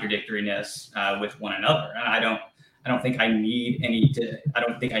non-contradictoriness with one another. And I don't think I need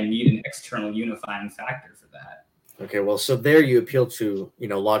an external unifying factor for that. Okay, well, so there you appeal to,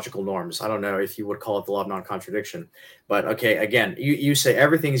 logical norms. I don't know if you would call it the law of non-contradiction, but okay, again, you say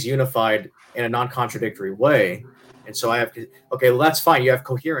everything's unified in a non-contradictory way. And so I have to, okay, well, that's fine. You have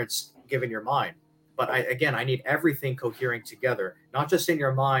coherence given your mind. But I need everything cohering together, not just in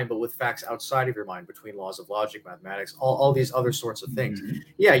your mind, but with facts outside of your mind, between laws of logic, mathematics, all these other sorts of things. Mm-hmm.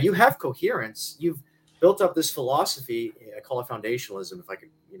 Yeah, you have coherence. You've built up this philosophy. I call it foundationalism, if I could,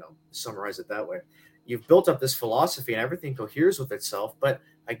 summarize it that way. You've built up this philosophy and everything coheres with itself. But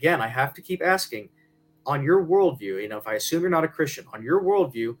again, I have to keep asking, on your worldview, if I assume you're not a Christian, on your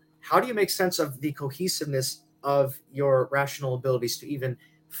worldview, how do you make sense of the cohesiveness of your rational abilities to even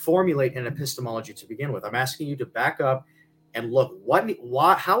formulate an epistemology to begin with? I'm asking you to back up and look,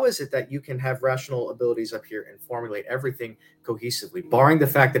 how is it that you can have rational abilities up here and formulate everything cohesively, barring the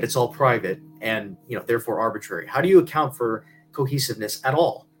fact that it's all private and, therefore arbitrary? How do you account for cohesiveness at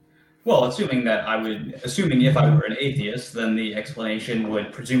all? Well, assuming if I were an atheist, then the explanation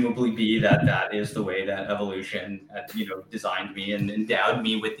would presumably be that that is the way that evolution, designed me and endowed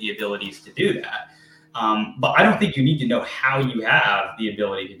me with the abilities to do that. But I don't think you need to know how you have the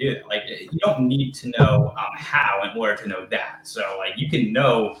ability to do that. Like, you don't need to know how in order to know that. So, like, you can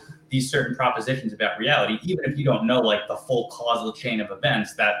know these certain propositions about reality, even if you don't know like the full causal chain of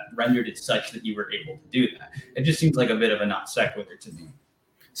events that rendered it such that you were able to do that. It just seems like a bit of a non sequitur to me.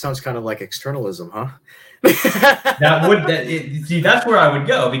 Sounds kind of like externalism, huh? That's where I would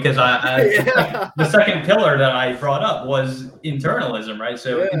go, because the second pillar that I brought up was internalism, right?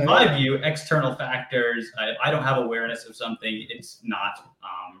 So in my view, external factors, I don't have awareness of something, it's not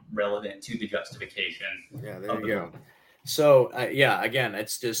relevant to the justification. Yeah, there you go. So again,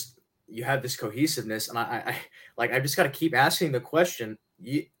 it's just, you have this cohesiveness, and I just got to keep asking the question.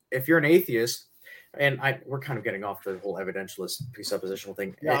 If you're an atheist, and we're kind of getting off the whole evidentialist presuppositional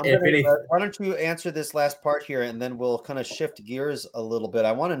thing. Yeah, why don't you answer this last part here, and then we'll kind of shift gears a little bit.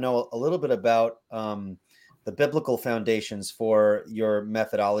 I want to know a little bit about the biblical foundations for your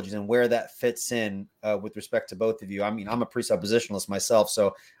methodologies and where that fits in with respect to both of you. I mean, I'm a presuppositionalist myself,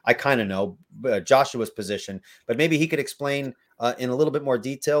 so I kind of know Joshua's position, but maybe he could explain in a little bit more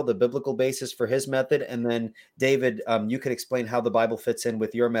detail the biblical basis for his method. And then David, you could explain how the Bible fits in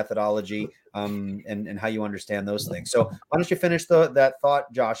with your methodology and how you understand those things. So why don't you finish that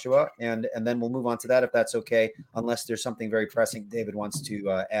thought, Joshua, and then we'll move on to that if that's okay, unless there's something very pressing David wants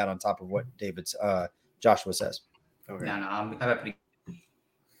to add on top of what Joshua says. Okay. No, I'm happy.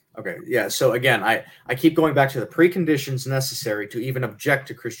 Okay. Yeah. So again, I keep going back to the preconditions necessary to even object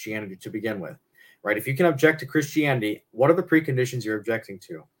to Christianity to begin with, right? If you can object to Christianity, what are the preconditions you're objecting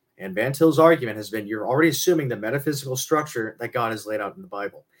to? And Van Til's argument has been, you're already assuming the metaphysical structure that God has laid out in the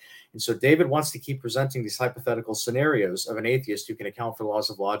Bible. And so David wants to keep presenting these hypothetical scenarios of an atheist who can account for laws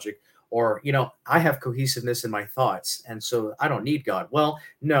of logic, or, I have cohesiveness in my thoughts, and so I don't need God. Well,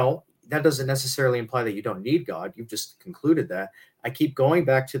 no, that doesn't necessarily imply that you don't need God. You've just concluded that. I keep going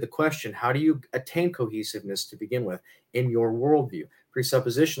back to the question, how do you attain cohesiveness to begin with in your worldview?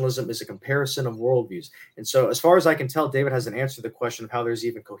 Presuppositionalism is a comparison of worldviews. And so as far as I can tell, David hasn't answered the question of how there's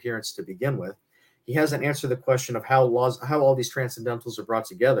even coherence to begin with. He hasn't answered the question of how all these transcendentals are brought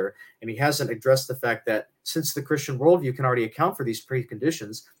together. And he hasn't addressed the fact that since the Christian worldview can already account for these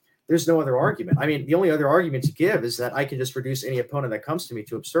preconditions, there's no other argument. I mean, the only other argument to give is that I can just reduce any opponent that comes to me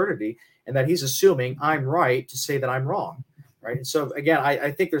to absurdity, and that he's assuming I'm right to say that I'm wrong, right? And so, again,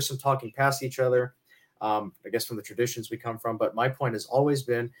 I think there's some talking past each other, I guess from the traditions we come from. But my point has always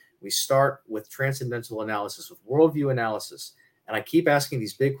been, we start with transcendental analysis, with worldview analysis. And I keep asking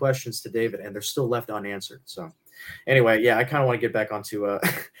these big questions to David, and they're still left unanswered. So anyway, I kind of want to get back onto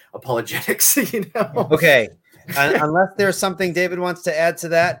apologetics, Okay. Unless there's something David wants to add to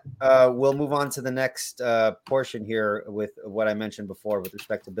that, we'll move on to the next portion here with what I mentioned before with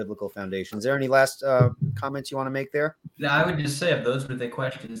respect to biblical foundations. Is there any last comments you want to make there? No, I would just say, if those were the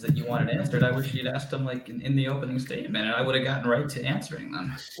questions that you wanted answered, I wish you'd asked them like in the opening statement, and I would have gotten right to answering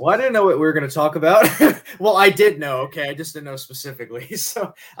them. Well, I didn't know what we were going to talk about. Well, I did know. Okay, I just didn't know specifically.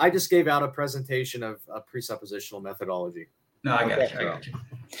 So I just gave out a presentation of a presuppositional methodology. No, I got you.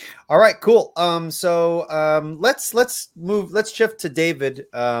 All right, cool. Let's shift to David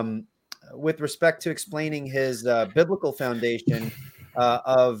with respect to explaining his biblical foundation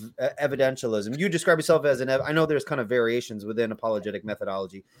of evidentialism. You describe yourself as I know there's kind of variations within apologetic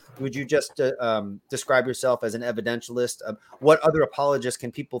methodology. Would you just describe yourself as an evidentialist? What other apologists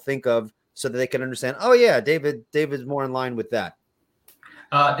can people think of so that they can understand, oh yeah, David's more in line with that?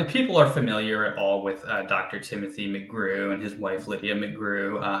 If people are familiar at all with Dr. Timothy McGrew and his wife Lydia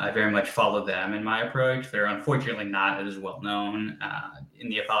McGrew, I very much follow them in my approach. They're unfortunately not as well known in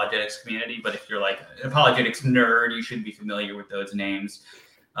the apologetics community, but if you're like an apologetics nerd, you should be familiar with those names.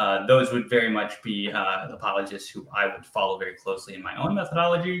 Those would very much be apologists who I would follow very closely in my own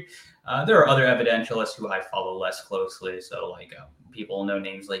methodology. There are other evidentialists who I follow less closely. So like people know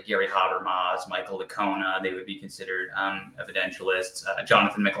names like Gary Habermas, Michael Licona, they would be considered evidentialists.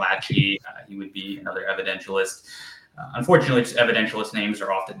 Jonathan McLatchie, he would be another evidentialist. Unfortunately, evidentialist names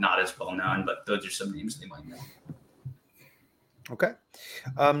are often not as well known, but those are some names they might know. Okay.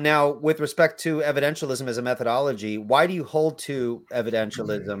 Now, with respect to evidentialism as a methodology, why do you hold to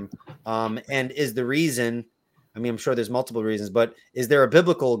evidentialism? And is the reason I mean, I'm sure there's multiple reasons, but is there a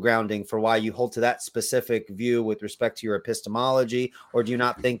biblical grounding for why you hold to that specific view with respect to your epistemology, or do you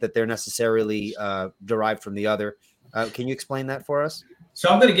not think that they're necessarily derived from the other? Can you explain that for us? So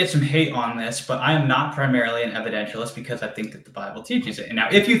I'm going to get some hate on this, but I am not primarily an evidentialist because I think that the Bible teaches it. And now,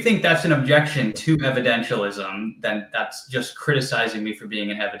 if you think that's an objection to evidentialism, then that's just criticizing me for being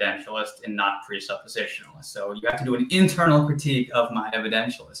an evidentialist and not presuppositionalist. So you have to do an internal critique of my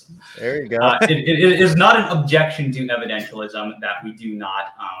evidentialism. There you go. It is not an objection to evidentialism that we do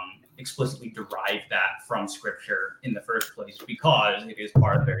not explicitly derive that from Scripture in the first place, because it is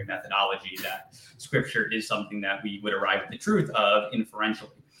part of the very methodology that Scripture is something that we would arrive at the truth of inferentially.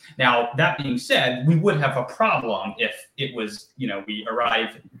 Now, that being said, we would have a problem if it was, we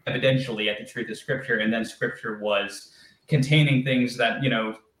arrive evidentially at the truth of Scripture, and then Scripture was containing things that,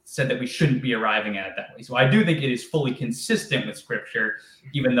 said that we shouldn't be arriving at it that way. So I do think it is fully consistent with Scripture,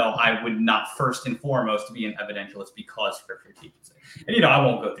 even though I would not first and foremost be an evidentialist because Scripture teaches it. And, I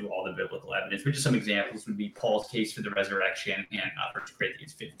won't go through all the biblical evidence, but just some examples would be Paul's case for the resurrection in 1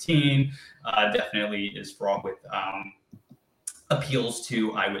 Corinthians 15. Definitely is fraught with appeals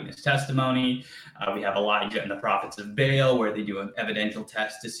to eyewitness testimony. We have Elijah and the prophets of Baal, where they do an evidential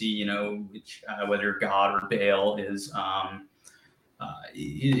test to see, whether God or Baal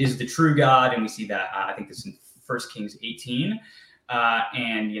is the true God. And we see that, I think this is in 1 Kings 18.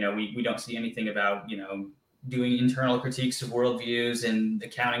 And, we don't see anything about, doing internal critiques of worldviews and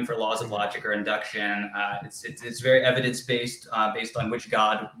accounting for laws of logic or induction. It's very evidence-based, based on which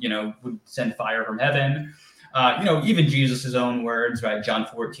God, would send fire from heaven. Even Jesus' own words, right? John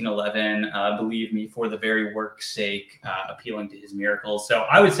 14:11, believe me for the very work's sake, appealing to his miracles. So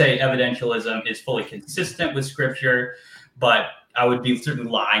I would say evidentialism is fully consistent with Scripture, but I would be certainly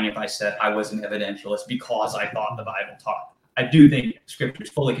lying if I said I was an evidentialist because I thought the Bible taught. I do think Scripture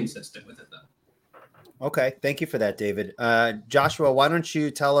is fully consistent with it, though. Okay, thank you for that, David. Joshua, why don't you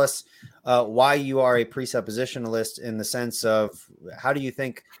tell us why you are a presuppositionalist, in the sense of how do you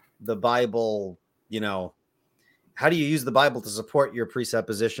think the Bible, how do you use the Bible to support your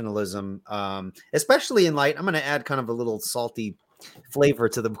presuppositionalism, especially in light, I'm going to add kind of a little salty flavor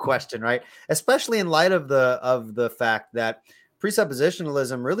to the question, right? Especially in light of the fact that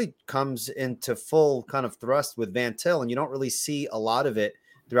presuppositionalism really comes into full kind of thrust with Van Til, and you don't really see a lot of it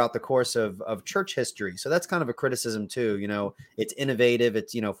throughout the course of church history. So that's kind of a criticism too. It's innovative.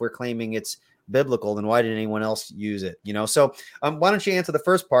 It's, if we're claiming it's biblical, then why did anyone else use it? So why don't you answer the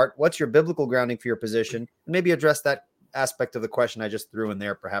first part? What's your biblical grounding for your position? And maybe address that aspect of the question I just threw in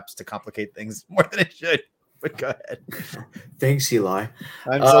there, perhaps to complicate things more than it should. But go ahead. Thanks, Eli.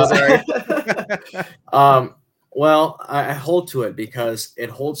 I'm so sorry. Well, I hold to it because it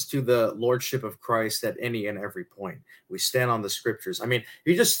holds to the lordship of Christ at any and every point. We stand on the Scriptures. I mean,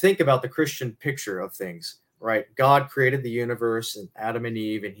 you just think about the Christian picture of things, right? God created the universe and Adam and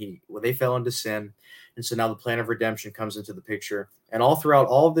Eve, and they fell into sin. And so now the plan of redemption comes into the picture. And all throughout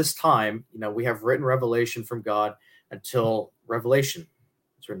all of this time, we have written revelation from God until Revelation.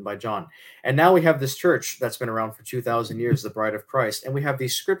 It's written by John. And now we have this church that's been around for 2,000 years, the bride of Christ. And we have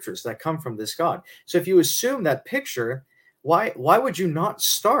these Scriptures that come from this God. So if you assume that picture, why would you not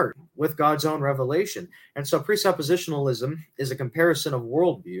start with God's own revelation? And so presuppositionalism is a comparison of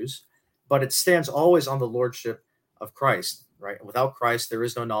worldviews, but it stands always on the lordship of Christ, right? Without Christ, there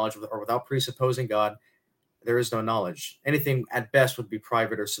is no knowledge, or without presupposing God, there is no knowledge. Anything at best would be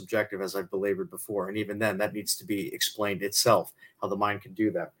private or subjective, as I've belabored before. And even then, that needs to be explained itself, how the mind can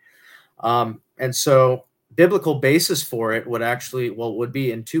do that. And so biblical basis for it would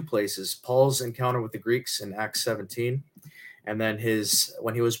be in two places: Paul's encounter with the Greeks in Acts 17, and then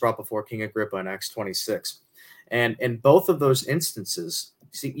when he was brought before King Agrippa in Acts 26. And in both of those instances,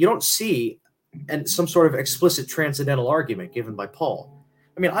 you don't see some sort of explicit transcendental argument given by Paul.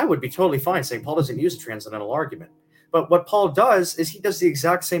 I mean, I would be totally fine saying Paul doesn't use a transcendental argument. But what Paul does is he does the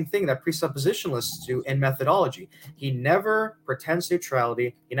exact same thing that presuppositionalists do in methodology. He never pretends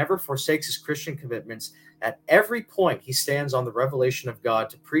neutrality. He never forsakes his Christian commitments. At every point, he stands on the revelation of God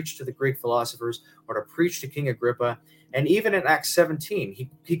to preach to the Greek philosophers or to preach to King Agrippa. And even in Acts 17,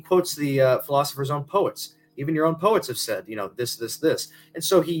 he quotes the philosophers' own poets. Even your own poets have said, this. And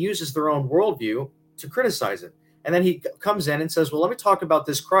so he uses their own worldview to criticize it. And then he comes in and says, well, let me talk about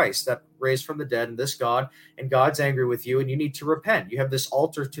this Christ that raised from the dead and this God, and God's angry with you and you need to repent. You have this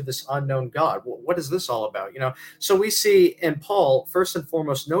altar to this unknown God. What is this all about? So we see in Paul, first and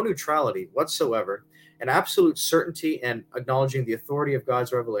foremost, no neutrality whatsoever, an absolute certainty and acknowledging the authority of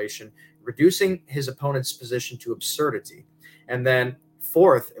God's revelation, reducing his opponent's position to absurdity. And then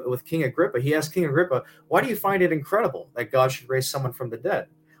fourth, with King Agrippa, he asked King Agrippa, why do you find it incredible that God should raise someone from the dead?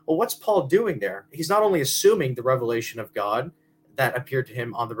 Well, what's Paul doing there? He's not only assuming the revelation of God that appeared to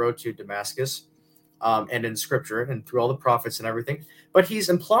him on the road to Damascus, and in Scripture and through all the prophets and everything, but he's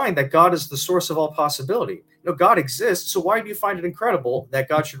implying that God is the source of all possibility. God exists, so why do you find it incredible that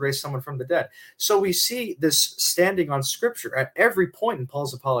God should raise someone from the dead? So we see this standing on Scripture at every point in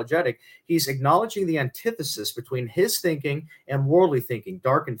Paul's apologetic. He's acknowledging the antithesis between his thinking and worldly thinking,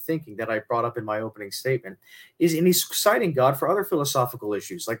 darkened thinking that I brought up in my opening statement. And he's citing God for other philosophical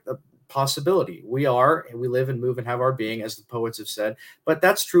issues like the possibility. We are, and we live and move and have our being, as the poets have said, but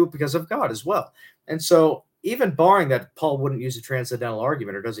that's true because of God as well. And so even barring that Paul wouldn't use a transcendental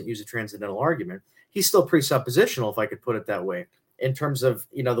argument or doesn't use a transcendental argument, he's still presuppositional, if I could put it that way, in terms of,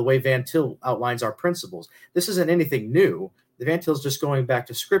 the way Van Til outlines our principles. This isn't anything new. The Van Til's just going back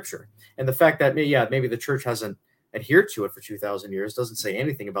to Scripture. And the fact that, maybe the church hasn't adhered to it for 2,000 years doesn't say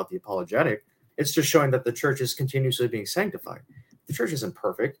anything about the apologetic. It's just showing that the church is continuously being sanctified. The church isn't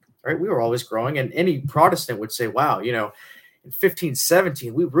perfect, right? We were always growing. And any Protestant would say, wow, in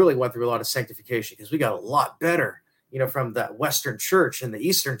 1517, we really went through a lot of sanctification because we got a lot better, from that Western church and the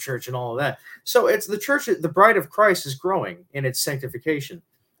Eastern church and all of that. So it's the church, the bride of Christ is growing in its sanctification.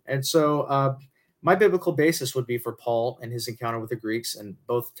 And so my biblical basis would be for Paul and his encounter with the Greeks and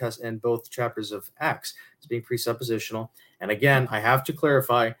both chapters of Acts as being presuppositional. And again, I have to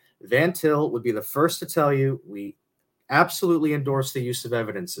clarify, Van Til would be the first to tell you we absolutely endorse the use of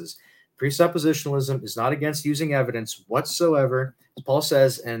evidences. Presuppositionalism is not against using evidence whatsoever. As Paul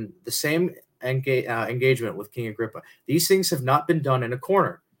says, and the same engagement with King Agrippa, these things have not been done in a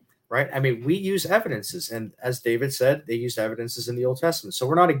corner, right? I mean, we use evidences. And as David said, they used evidences in the Old Testament. So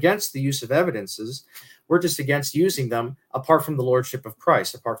we're not against the use of evidences. We're just against using them apart from the lordship of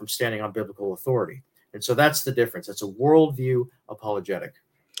Christ, apart from standing on biblical authority. And so that's the difference. It's a worldview apologetic.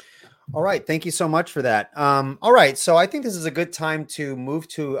 All right. Thank you so much for that. All right. So I think this is a good time to move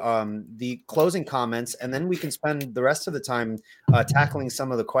to the closing comments, and then we can spend the rest of the time tackling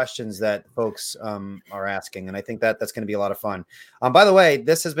some of the questions that folks are asking. And I think that that's going to be a lot of fun. By the way,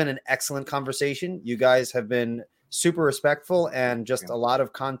 this has been an excellent conversation. You guys have been super respectful and just a lot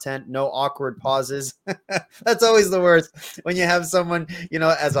of content, no awkward pauses. That's always the worst when you have someone,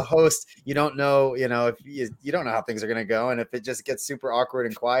 as a host, you don't know, if you don't know how things are going to go. And if it just gets super awkward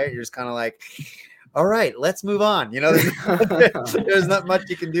and quiet, you're just kind of like, all right, let's move on. There's not much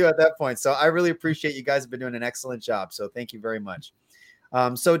you can do at that point. So I really appreciate you guys have been doing an excellent job. So thank you very much.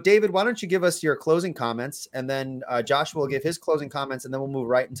 So David, why don't you give us your closing comments, and then Joshua will give his closing comments, and then we'll move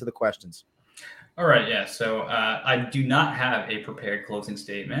right into the questions. All right, yeah. So I do not have a prepared closing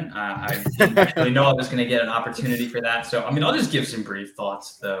statement. I didn't actually know I was going to get an opportunity for that. So, I'll just give some brief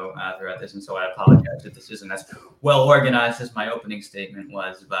thoughts, though, throughout this. And so I apologize if this isn't as well organized as my opening statement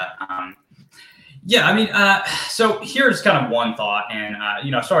was. But so here's kind of one thought. And,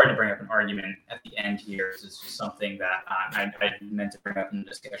 sorry to bring up an argument at the end here. This is just something that I meant to bring up in the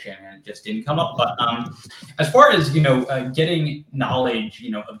discussion and it just didn't come up. But as far as, getting knowledge,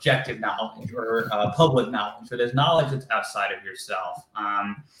 objective knowledge or public knowledge, so there's knowledge that's outside of yourself.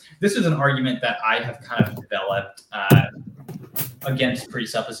 This is an argument that I have kind of developed against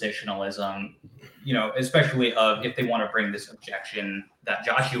presuppositionalism, especially if they want to bring this objection that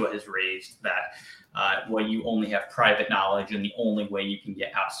Joshua has raised, that you only have private knowledge and the only way you can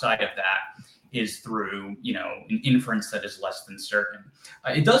get outside of that is through, an inference that is less than certain.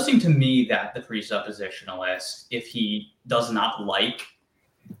 It does seem to me that the presuppositionalist, if he does not like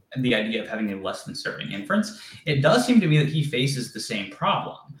the idea of having a less than certain inference, it does seem to me that he faces the same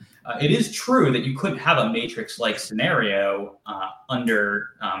problem. It is true that you couldn't have a matrix-like scenario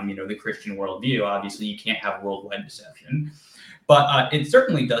under, the Christian worldview. Obviously, you can't have worldwide deception. But it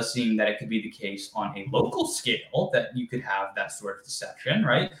certainly does seem that it could be the case on a local scale that you could have that sort of deception,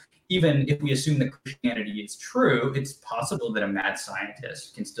 right? Even if we assume that Christianity is true, it's possible that a mad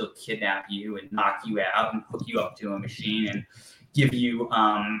scientist can still kidnap you and knock you out and hook you up to a machine and give you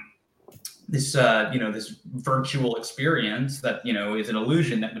this virtual experience that, is an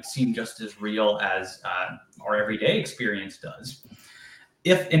illusion that would seem just as real as our everyday experience does.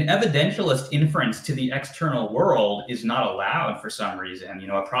 If an evidentialist inference to the external world is not allowed for some reason,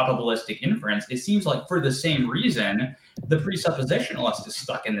 a probabilistic inference, it seems like for the same reason, the presuppositionalist is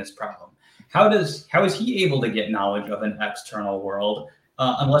stuck in this problem. How is he able to get knowledge of an external world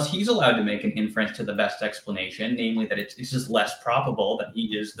unless he's allowed to make an inference to the best explanation, namely that it's just less probable that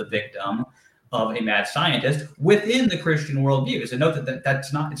he is the victim of a mad scientist within the Christian worldview? So note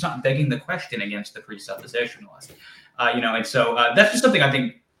it's not begging the question against the presuppositionalist. And so that's just something I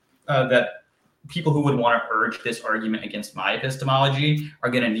think that people who would want to urge this argument against my epistemology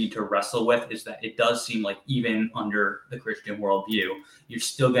are going to need to wrestle with is that it does seem like even under the Christian worldview, you're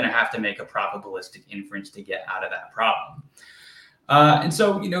still going to have to make a probabilistic inference to get out of that problem. And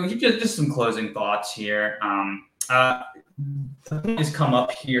so, just some closing thoughts here. It's come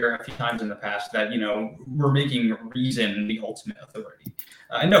up here a few times in the past that, we're making reason the ultimate authority.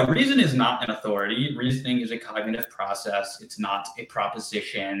 No, reason is not an authority. Reasoning is a cognitive process. It's not a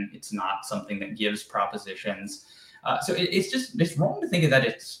proposition. It's not something that gives propositions. So it's wrong to think that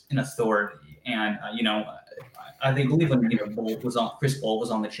it's an authority. And, I believe when, Chris Bolt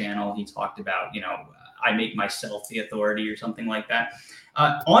was on the channel, he talked about, I make myself the authority or something like that.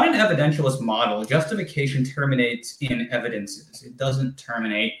 On an evidentialist model, justification terminates in evidences. It doesn't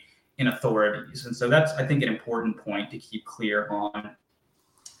terminate in authorities. And so that's, I think, an important point to keep clear on.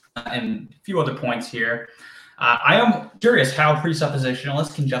 And a few other points here. I am curious how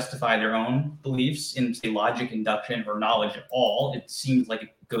presuppositionalists can justify their own beliefs in, say, logic, induction, or knowledge at all. It seems like it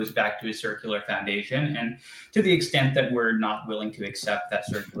goes back to a circular foundation. And to the extent that we're not willing to accept that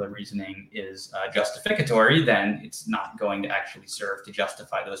circular reasoning is justificatory, then it's not going to actually serve to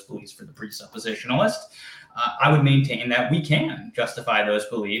justify those beliefs for the presuppositionalist. I would maintain that we can justify those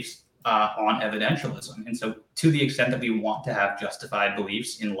beliefs on evidentialism. And so to the extent that we want to have justified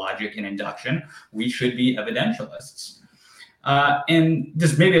beliefs in logic and induction, we should be evidentialists. And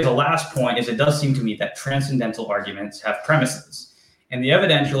just maybe as a last point is it does seem to me that transcendental arguments have premises. And the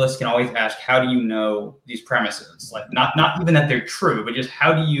evidentialist can always ask, how do you know these premises? Like not even that they're true, but just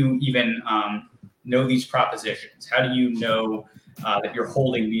how do you even know these propositions? How do you know that you're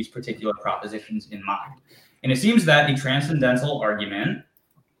holding these particular propositions in mind? And it seems that a transcendental argument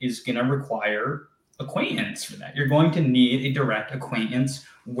is going to require acquaintance for that. You're going to need a direct acquaintance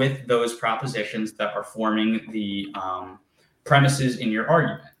with those propositions that are forming the premises in your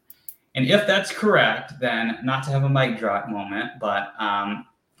argument. And if that's correct, then not to have a mic drop moment, but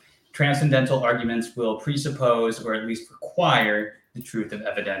transcendental arguments will presuppose or at least require the truth of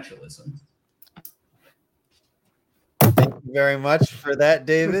evidentialism. Thank you very much for that,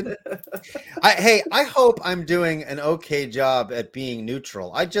 David. I hope I'm doing an okay job at being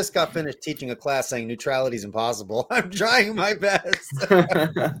neutral. I just got finished teaching a class saying neutrality is impossible. I'm trying my best.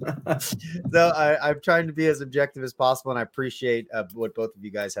 So I'm trying to be as objective as possible, and I appreciate what both of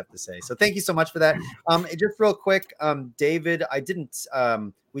you guys have to say. So thank you so much for that. Just real quick, David,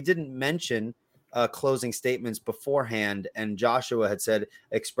 we didn't mention closing statements beforehand, and Joshua had said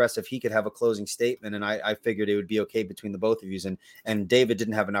express if he could have a closing statement, and I figured it would be okay between the both of you, and David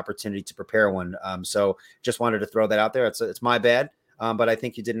didn't have an opportunity to prepare one, so just wanted to throw that out there. It's my bad, but I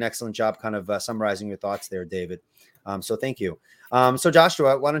think you did an excellent job kind of summarizing your thoughts there, David. So thank you. So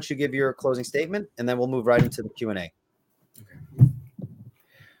Joshua, why don't you give your closing statement, and then we'll move right into the Q&A. Okay.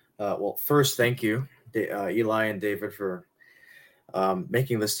 Well, first, thank you, Eli and David, for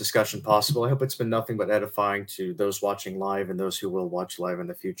making this discussion possible. I hope it's been nothing but edifying to those watching live and those who will watch live in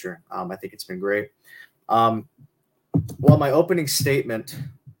the future. I think it's been great. Well, my opening statement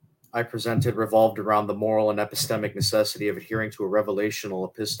I presented revolved around the moral and epistemic necessity of adhering to a revelational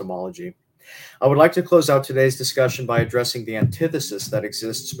epistemology. I would like to close out today's discussion by addressing the antithesis that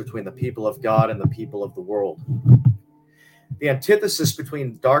exists between the people of God and the people of the world. The antithesis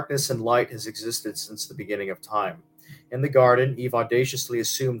between darkness and light has existed since the beginning of time. In the garden, Eve audaciously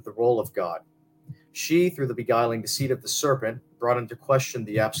assumed the role of God. She, through the beguiling deceit of the serpent, brought into question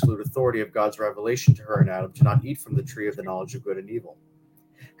the absolute authority of God's revelation to her and Adam to not eat from the tree of the knowledge of good and evil.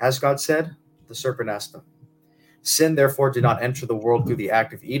 Has God said? The serpent asked them. Sin, therefore, did not enter the world through the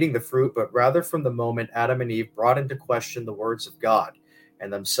act of eating the fruit, but rather from the moment Adam and Eve brought into question the words of God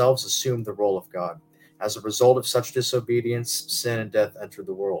and themselves assumed the role of God. As a result of such disobedience, sin and death entered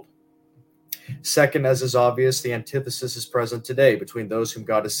the world. Second, as is obvious, the antithesis is present today between those whom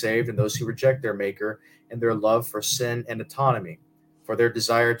God has saved and those who reject their Maker in their love for sin and autonomy, for their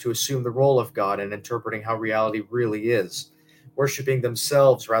desire to assume the role of God and interpreting how reality really is, worshiping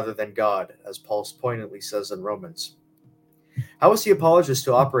themselves rather than God, as Paul poignantly says in Romans. How is the apologist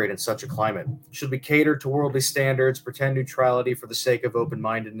to operate in such a climate? Should we cater to worldly standards, pretend neutrality for the sake of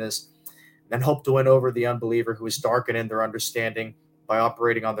open-mindedness, and hope to win over the unbeliever who is darkened in their understanding by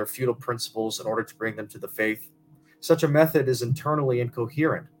operating on their futile principles in order to bring them to the faith? Such a method is internally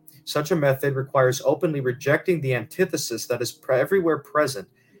incoherent. Such a method requires openly rejecting the antithesis that is everywhere present,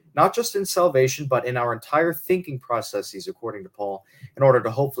 not just in salvation, but in our entire thinking processes, according to Paul, in order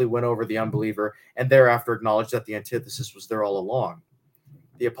to hopefully win over the unbeliever and thereafter acknowledge that the antithesis was there all along.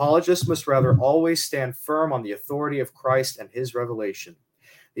 The apologist must rather always stand firm on the authority of Christ and his revelation.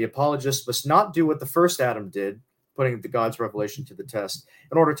 The apologist must not do what the first Adam did, putting the God's revelation to the test,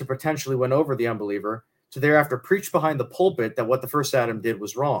 in order to potentially win over the unbeliever, to thereafter preach behind the pulpit that what the first Adam did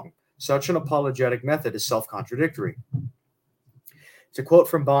was wrong. Such an apologetic method is self-contradictory. To quote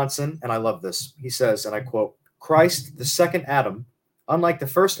from Bahnsen, and I love this, he says, and I quote, "Christ, the second Adam, unlike the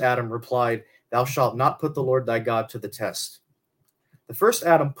first Adam, replied, 'Thou shalt not put the Lord thy God to the test.' The first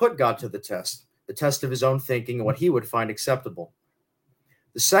Adam put God to the test of his own thinking and what he would find acceptable.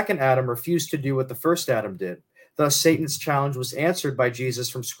 The second Adam refused to do what the first Adam did. Thus, Satan's challenge was answered by Jesus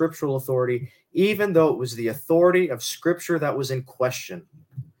from scriptural authority, even though it was the authority of Scripture that was in question."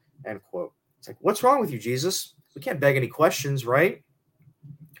 End quote. It's like, what's wrong with you, Jesus? We can't beg any questions, right?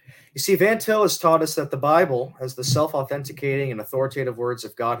 You see, Van Til has taught us that the Bible, as the self-authenticating and authoritative words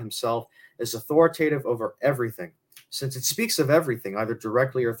of God himself, is authoritative over everything, since it speaks of everything, either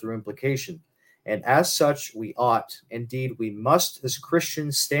directly or through implication. And as such, we ought, indeed we must, as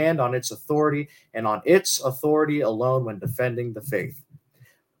Christians, stand on its authority and on its authority alone when defending the faith.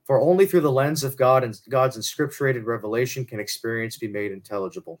 For only through the lens of God and God's inscripturated revelation can experience be made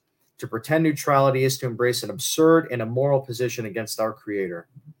intelligible. To pretend neutrality is to embrace an absurd and immoral position against our Creator.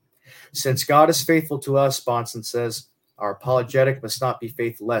 Since God is faithful to us, Bahnsen says, our apologetic must not be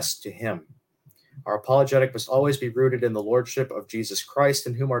faithless to him. Our apologetic must always be rooted in the lordship of Jesus Christ,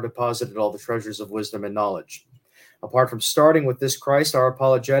 in whom are deposited all the treasures of wisdom and knowledge. Apart from starting with this Christ, our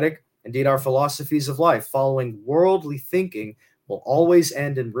apologetic, indeed our philosophies of life, following worldly thinking, will always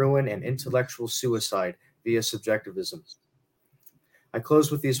end in ruin and intellectual suicide via subjectivism. I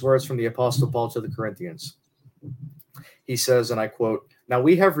close with these words from the Apostle Paul to the Corinthians. He says, and I quote, "Now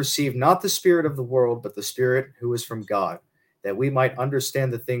we have received not the spirit of the world, but the Spirit who is from God, that we might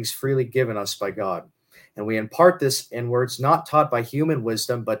understand the things freely given us by God. And we impart this in words not taught by human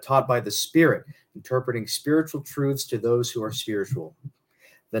wisdom, but taught by the Spirit, interpreting spiritual truths to those who are spiritual.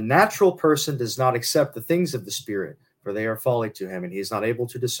 The natural person does not accept the things of the Spirit, for they are folly to him, and he is not able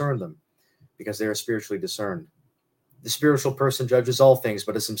to discern them, because they are spiritually discerned. The spiritual person judges all things,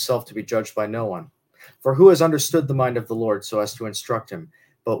 but is himself to be judged by no one. For who has understood the mind of the Lord so as to instruct him?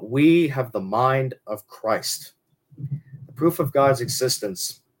 But we have the mind of Christ." The proof of God's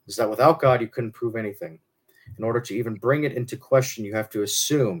existence is that without God, you couldn't prove anything. In order to even bring it into question, you have to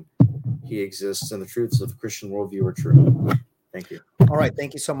assume he exists and the truths of the Christian worldview are true. Thank you. All right.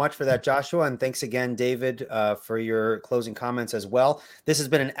 Thank you so much for that, Joshua. And thanks again, David, for your closing comments as well. This has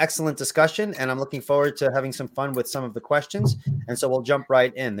been an excellent discussion, and I'm looking forward to having some fun with some of the questions. And so we'll jump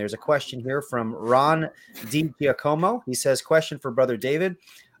right in. There's a question here from Ron D. Giacomo. He says, question for Brother David.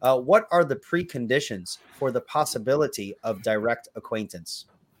 What are the preconditions for the possibility of direct acquaintance?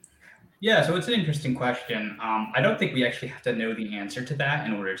 Yeah, so it's an interesting question. I don't think we actually have to know the answer to that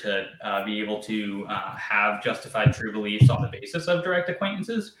in order to be able to have justified true beliefs on the basis of direct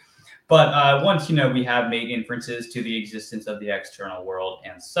acquaintances. But once, we have made inferences to the existence of the external world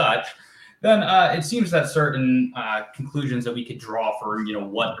and such, then it seems that certain conclusions that we could draw for,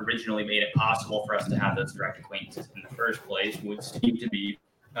 what originally made it possible for us to have those direct acquaintances in the first place would seem to be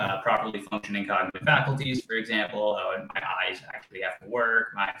properly functioning cognitive faculties, for example. My eyes actually have to work,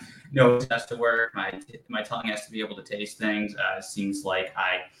 my nose has to work, my tongue has to be able to taste things. It seems like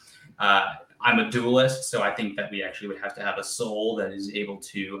I'm a dualist, so I think that we actually would have to have a soul that is able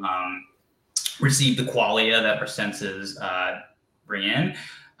to receive the qualia that our senses bring in.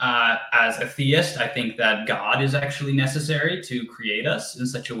 As a theist, I think that God is actually necessary to create us in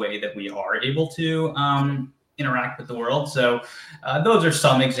such a way that we are able to interact with the world. So those are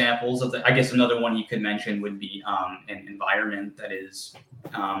some examples of I guess another one you could mention would be an environment that is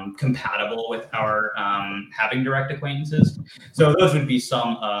compatible with our having direct acquaintances. So those would be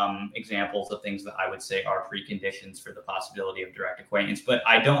some examples of things that I would say are preconditions for the possibility of direct acquaintance. But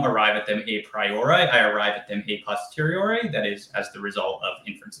I don't arrive at them a priori. I arrive at them a posteriori, that is, as the result of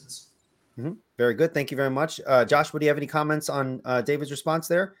inferences. Mm-hmm. Very good. Thank you very much. Joshua, do you have any comments on David's response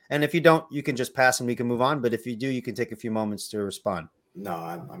there? And if you don't, you can just pass and we can move on. But if you do, you can take a few moments to respond. No,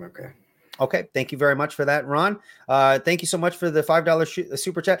 I'm okay. Okay. Thank you very much for that, Ron. Thank you so much for the $5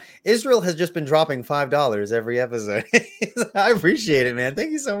 super chat. Israel has just been dropping $5 every episode. I appreciate it, man.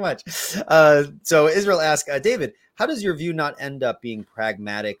 Thank you so much. So Israel asks, David, how does your view not end up being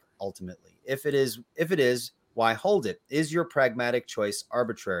pragmatic ultimately? If it is, why hold it? Is your pragmatic choice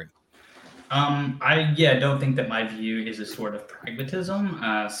arbitrary? I don't think that my view is a sort of pragmatism.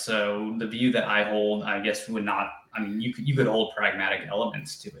 So the view that I hold, I guess, would not. I mean, you could hold pragmatic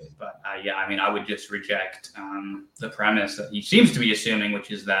elements to it, but I would just reject the premise that he seems to be assuming, which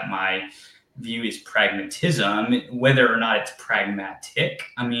is that my view is pragmatism. Whether or not it's pragmatic,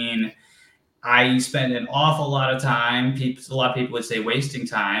 I mean, I spend an awful lot of time, a lot of people would say wasting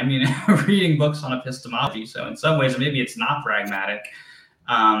time, reading books on epistemology. So in some ways, maybe it's not pragmatic.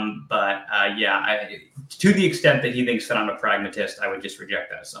 To the extent that he thinks that I'm a pragmatist, I would just reject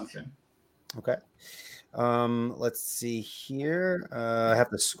that assumption. Okay. Let's see here. I have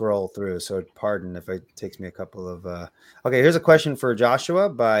to scroll through, so pardon if it takes me a couple of. Okay, here's a question for Joshua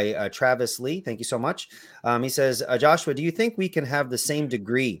by Travis Lee. Thank you so much. He says, Joshua, do you think we can have the same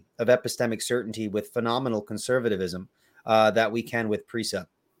degree of epistemic certainty with phenomenal conservatism that we can with precept?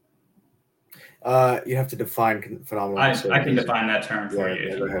 You have to define phenomenal conservatism. I can define that term for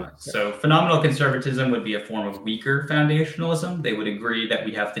you. So phenomenal conservatism would be a form of weaker foundationalism. They would agree that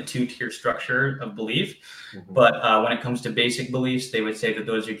we have the two-tier structure of belief. Mm-hmm. But when it comes to basic beliefs, they would say that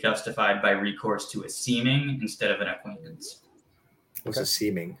those are justified by recourse to a seeming instead of an acquaintance. What's a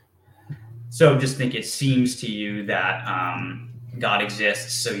seeming? So just think it seems to you that God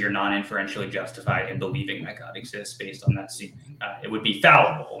exists, so you're non-inferentially justified in believing that God exists based on that seeming. It would be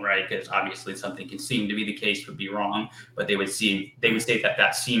fallible, right? Because obviously something can seem to be the case would be wrong, but they would say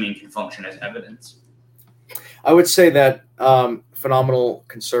that seeming can function as evidence. I would say that phenomenal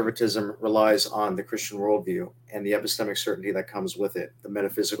conservatism relies on the Christian worldview and the epistemic certainty that comes with it, the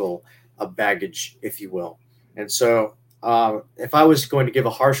metaphysical baggage, if you will. And so if I was going to give a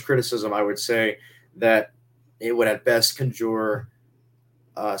harsh criticism, I would say that it would at best conjure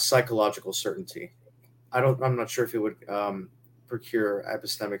psychological certainty. I'm not sure if it would procure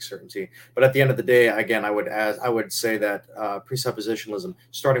epistemic certainty, but at the end of the day, again, I would say that presuppositionalism,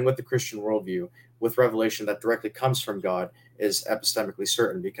 starting with the Christian worldview, with revelation that directly comes from God, is epistemically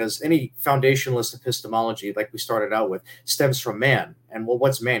certain, because any foundationalist epistemology, like we started out with, stems from man. And well,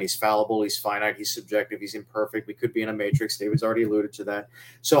 what's man? He's fallible, he's finite, he's subjective, he's imperfect. We could be in a matrix. David's already alluded to that.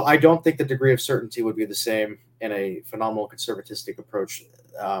 So I don't think the degree of certainty would be the same in a phenomenal conservatistic approach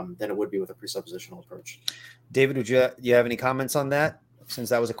than it would be with a presuppositional approach. David, would you have any comments on that, since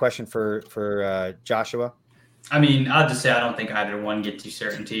that was a question for Joshua? I mean, I'll just say I don't think either one gets you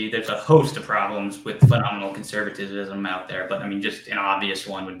certainty. There's a host of problems with phenomenal conservatism out there, but I mean, just an obvious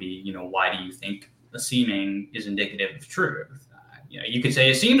one would be, why do you think a seeming is indicative of truth? You could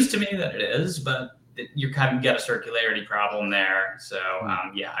say it seems to me that it is, but you kind of got a circularity problem there. So,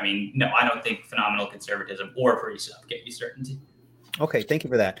 no, I don't think phenomenal conservatism or precept get you certainty. Okay, thank you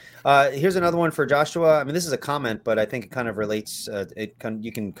for that. Here's another one for Joshua. I mean, this is a comment, but I think it kind of relates.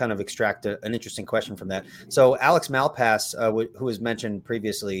 You can kind of extract an interesting question from that. So Alex Malpass, who was mentioned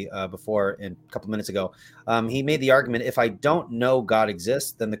previously before a couple minutes ago, he made the argument, if I don't know God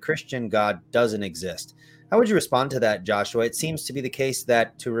exists, then the Christian God doesn't exist. How would you respond to that, Joshua? It seems to be the case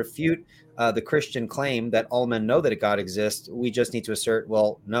that to refute the Christian claim that all men know that a God exists, we just need to assert,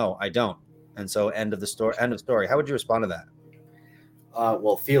 well, no, I don't. And so end of story. How would you respond to that?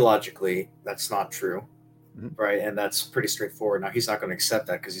 Well, theologically, that's not true, mm-hmm. right? And that's pretty straightforward. Now, he's not going to accept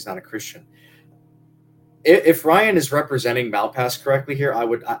that because he's not a Christian. If Ryan is representing Malpass correctly here,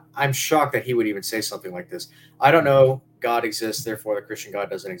 I'm shocked that he would even say something like this. I don't know God exists, therefore the Christian God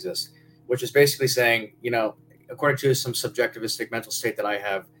doesn't exist, which is basically saying, according to some subjectivistic mental state that I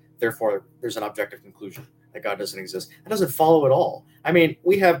have, therefore there's an objective conclusion that God doesn't exist. That doesn't follow at all. I mean,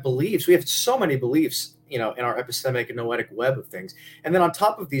 we have beliefs. We have so many beliefs, in our epistemic and noetic web of things. And then on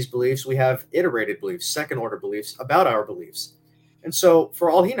top of these beliefs, we have iterated beliefs, second order beliefs about our beliefs. And so for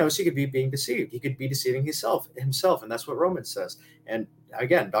all he knows, he could be being deceived. He could be deceiving himself. And that's what Romans says. And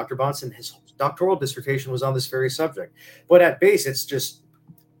again, Dr. Bahnsen, his doctoral dissertation was on this very subject. But at base, it's just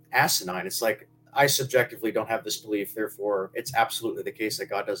asinine. It's like, I subjectively don't have this belief, therefore it's absolutely the case that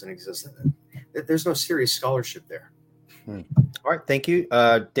God doesn't exist. There's no serious scholarship there. All right, thank you.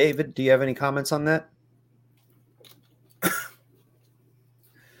 David, do you have any comments on that?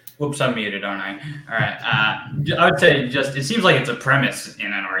 Whoops, I'm muted, aren't I? All right. I would say it seems like it's a premise in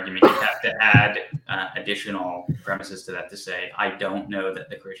an argument. You have to add additional premises to that to say, I don't know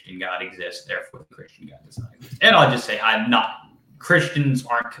that the Christian God exists, therefore the Christian God does not exist. And I'll just say, Christians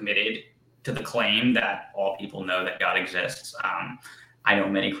aren't committed to the claim that all people know that God exists. I know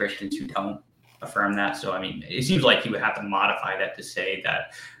many Christians who don't affirm that. So, I mean, it seems like you would have to modify that to say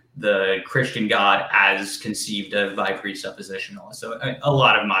that the Christian God as conceived of by presuppositional. So a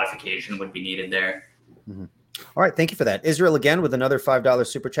lot of modification would be needed there. Mm-hmm. All right. Thank you for that. Israel again with another $5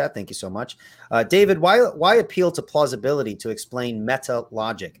 super chat. Thank you so much. David, why appeal to plausibility to explain meta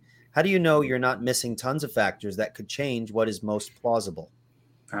logic? How do you know you're not missing tons of factors that could change what is most plausible?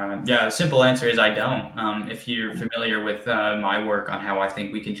 The simple answer is I don't. If you're familiar with my work on how I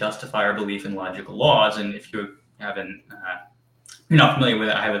think we can justify our belief in logical laws, and if you haven't, you're not familiar with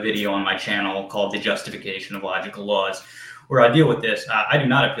it, I have a video on my channel called The Justification of Logical Laws, where I deal with this, I do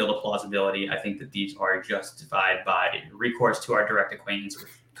not appeal to plausibility. I think that these are justified by recourse to our direct acquaintance with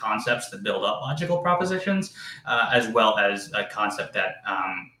concepts that build up logical propositions, as well as a concept that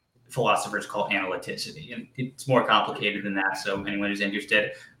philosophers call analyticity. And it's more complicated than that. So anyone who's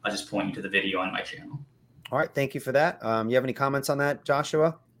interested, I'll just point you to the video on my channel. All right. Thank you for that. You have any comments on that,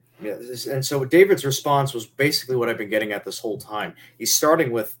 Joshua? Yeah, and so David's response was basically what I've been getting at this whole time. He's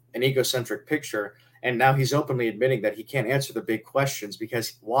starting with an egocentric picture, and now he's openly admitting that he can't answer the big questions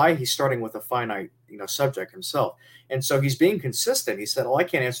because why? He's starting with a finite, subject himself. And so he's being consistent. He said, "Oh, I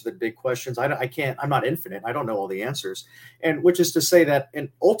can't answer the big questions. I can't. I'm not infinite. I don't know all the answers." And which is to say that, and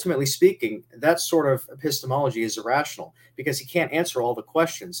ultimately speaking, that sort of epistemology is irrational because he can't answer all the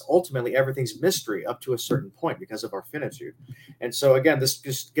questions. Ultimately, everything's mystery up to a certain point because of our finitude. And so again, this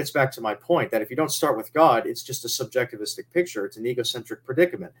just gets back to my point that if you don't start with God, it's just a subjectivistic picture. It's an egocentric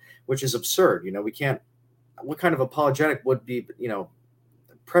predicament, which is absurd. We can't. What kind of apologetic would be,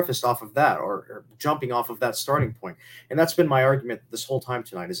 prefaced off of that or jumping off of that starting point? And that's been my argument this whole time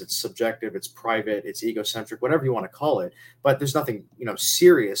tonight. Is it's subjective, it's private, it's egocentric, whatever you want to call it, but there's nothing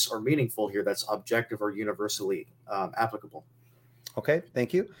serious or meaningful here that's objective or universally applicable. Okay,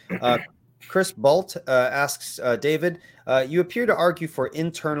 thank you. Chris Bolt asks, David, you appear to argue for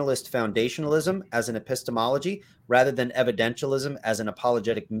internalist foundationalism as an epistemology rather than evidentialism as an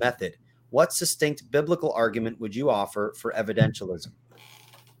apologetic method. What succinct biblical argument would you offer for evidentialism?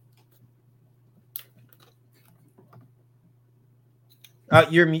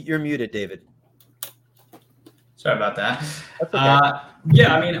 You're muted, David. Sorry about that. Okay.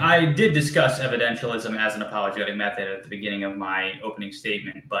 Yeah, I mean, I did discuss evidentialism as an apologetic method at the beginning of my opening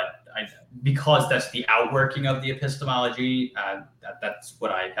statement, but because that's the outworking of the epistemology, that's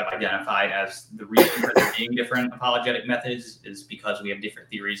what I have identified as the reason for there being different apologetic methods is because we have different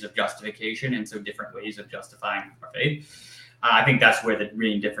theories of justification and so different ways of justifying our faith. I think that's where the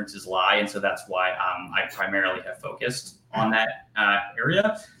main differences lie, and so that's why I primarily have focused on that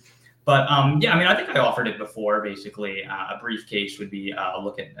area. But yeah, I mean, I think I offered it before. Basically, a brief case would be a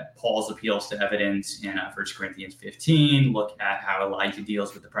look at Paul's appeals to evidence in 1 Corinthians 15, look at how Elijah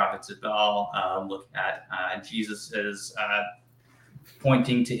deals with the prophets of Baal, look at Jesus's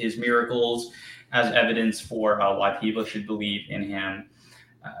pointing to his miracles as evidence for why people should believe in him.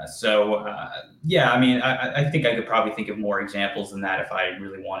 Yeah, I mean, I think I could probably think of more examples than that if I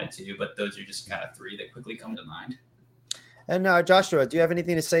really wanted to, but those are just kind of three that quickly come to mind. And Joshua, do you have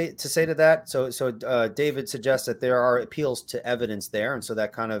anything to say to that? So David suggests that there are appeals to evidence there, and so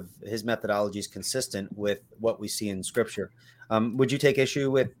that kind of his methodology is consistent with what we see in Scripture. Would you take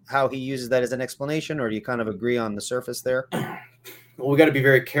issue with how he uses that as an explanation, or do you kind of agree on the surface there? Well, we got to be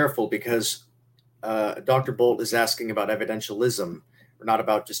very careful because Dr. Bolt is asking about evidentialism, not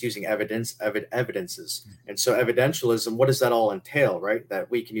about just using evidences. And so evidentialism, what does that all entail, right? That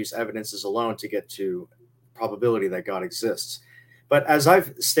we can use evidences alone to get to probability that God exists. But as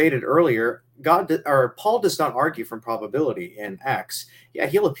I've stated earlier, Paul does not argue from probability in Acts. Yeah,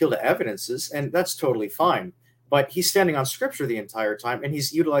 he'll appeal to evidences, and that's totally fine. But he's standing on Scripture the entire time, and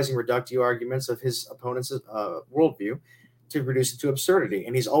he's utilizing reductio arguments of his opponent's worldview to reduce it to absurdity.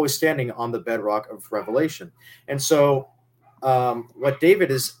 And he's always standing on the bedrock of revelation. And so what David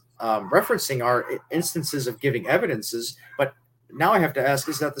is referencing are instances of giving evidences, but now I have to ask,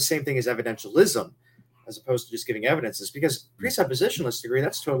 is that the same thing as evidentialism as opposed to just giving evidences? Because presuppositionalists agree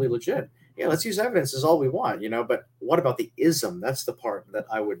that's totally legit. Yeah, let's use evidences all we want, but what about the ism? That's the part that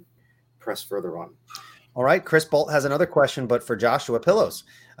I would press further on. All right, Chris Bolt has another question, but for Joshua Pillows.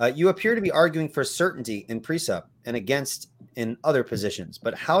 You appear to be arguing for certainty in precept and against in other positions,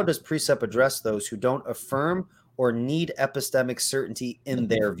 but how does precept address those who don't affirm or need epistemic certainty in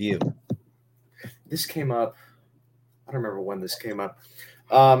their view? This came up. I don't remember when this came up.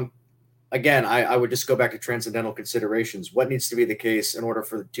 Again, I would just go back to transcendental considerations. What needs to be the case in order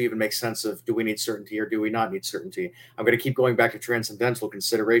to even make sense of, do we need certainty or do we not need certainty? I'm going to keep going back to transcendental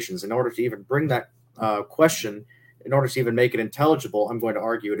considerations. In order to even bring that question, in order to even make it intelligible, I'm going to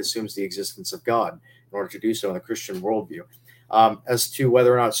argue it assumes the existence of God in order to do so in the Christian worldview. As to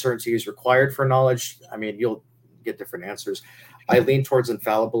whether or not certainty is required for knowledge, I mean, you'll get different answers. I lean towards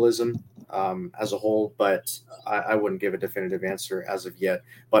infallibilism as a whole, but I wouldn't give a definitive answer as of yet.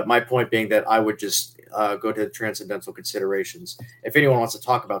 But my point being that I would just go to transcendental considerations. If anyone wants to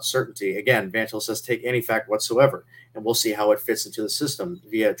talk about certainty, again, Van Til says take any fact whatsoever, and we'll see how it fits into the system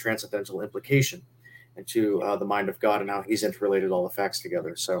via transcendental implication into the mind of God and how he's interrelated all the facts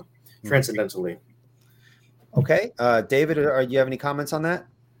together. So transcendentally. Okay. David, do you have any comments on that?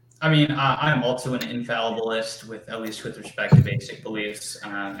 I mean, I'm also an infallibilist, at least with respect to basic beliefs.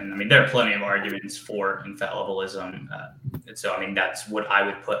 And I mean, there are plenty of arguments for infallibilism. And so, I mean, that's what I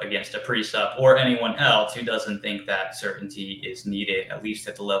would put against a precept or anyone else who doesn't think that certainty is needed, at least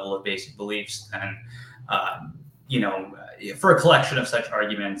at the level of basic beliefs. And, for a collection of such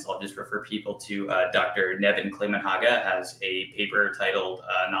arguments, I'll just refer people to Dr. Nevin Klimenhaga has a paper titled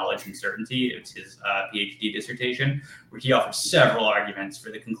Knowledge and Certainty. It's his PhD dissertation, where he offers several arguments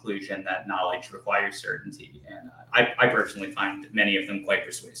for the conclusion that knowledge requires certainty. And I personally find many of them quite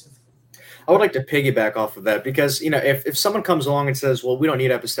persuasive. I would like to piggyback off of that because, if someone comes along and says, well, we don't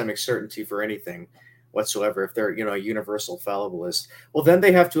need epistemic certainty for anything whatsoever, if they're, a universal fallibilist, well, then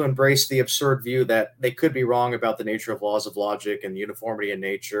they have to embrace the absurd view that they could be wrong about the nature of laws of logic and uniformity in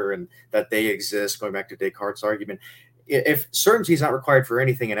nature and that they exist, going back to Descartes' argument. If certainty is not required for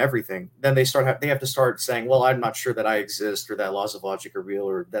anything and everything, then they have to start saying, well, I'm not sure that I exist or that laws of logic are real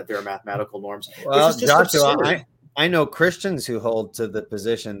or that there are mathematical norms. Well, Joshua, I know Christians who hold to the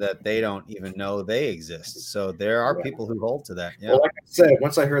position that they don't even know they exist. So there are people who hold to that. Yeah. Well, like I said,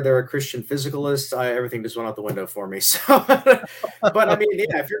 once I heard they're a Christian physicalist, everything just went out the window for me. So, but I mean,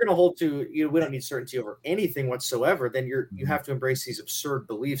 if you're going to hold to, we don't need certainty over anything whatsoever, then you have to embrace these absurd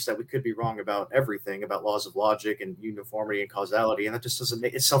beliefs that we could be wrong about everything, about laws of logic and uniformity and causality, and that just doesn't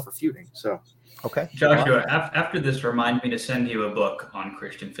make it's self-refuting. So, okay, Joshua, after this, remind me to send you a book on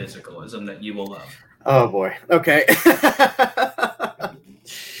Christian physicalism that you will love. Oh boy. Okay.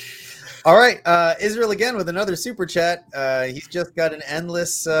 All right. Israel again with another super chat. He's just got an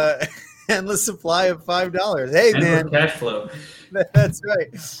endless supply of $5. Hey, man. Cash flow. That's right.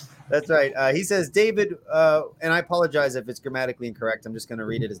 That's right. He says, David, and I apologize if it's grammatically incorrect. I'm just going to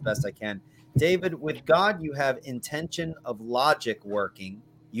read it as best I can. David, with God, you have intention of logic working.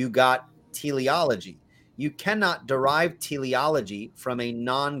 You got teleology. You cannot derive teleology from a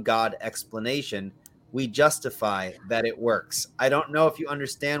non-God explanation. We justify that it works. I don't know if you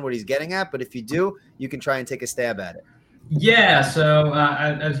understand what he's getting at, but if you do, you can try and take a stab at it. Yeah, so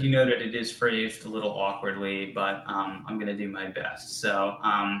as you noted, it is phrased a little awkwardly, but I'm going to do my best. So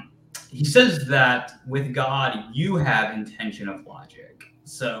he says that with God, you have intention of logic.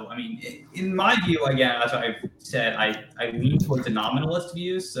 So, I mean, in my view, again, as I've said, I lean towards the nominalist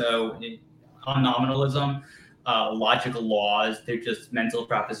view. So on nominalism, logical laws, they're just mental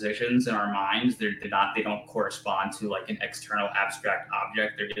propositions in our minds. They don't correspond to like an external abstract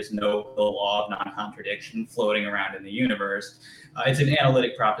object. There is no law of non-contradiction floating around in the universe. It's an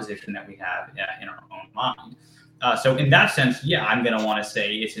analytic proposition that we have in our own mind. So in that sense, yeah, I'm going to want to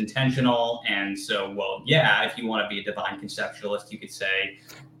say it's intentional. And so, well, yeah, if you want to be a divine conceptualist, you could say,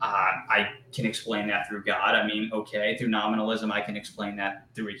 I can explain that through God. I mean, okay, through nominalism, I can explain that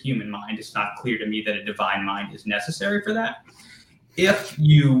through a human mind. It's not clear to me that a divine mind is necessary for that. If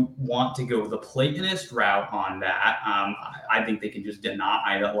you want to go the Platonist route on that, I think they can just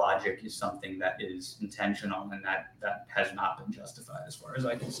deny that logic is something that is intentional and that has not been justified as far as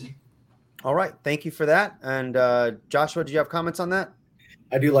I can see. All right. Thank you for that. And Joshua, do you have comments on that?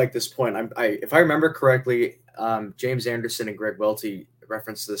 I do like this point. If I remember correctly, James Anderson and Greg Welty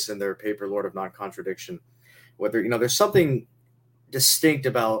referenced this in their paper, Lord of Non-Contradiction, whether, there's something distinct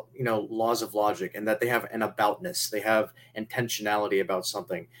about, laws of logic and that they have an aboutness. They have intentionality about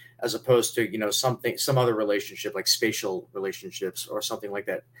something as opposed to, some other relationship like spatial relationships or something like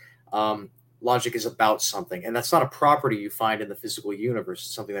that. Logic is about something, and that's not a property you find in the physical universe.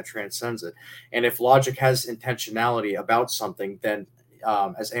 It's something that transcends it. And if logic has intentionality about something, then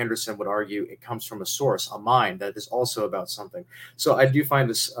as Anderson would argue, it comes from a source, a mind that is also about something. So I do find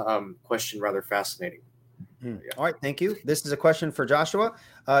this question rather fascinating. Yeah. All right. Thank you. This is a question for Joshua.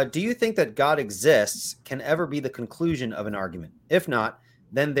 Do you think that God exists can ever be the conclusion of an argument? If not,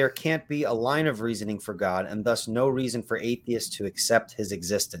 then there can't be a line of reasoning for God and thus no reason for atheists to accept his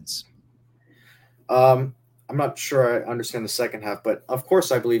existence. I'm not sure I understand the second half, but of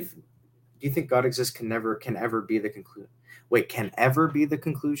course I believe. Do you think God exists can ever be the conclusion? Wait, can ever be the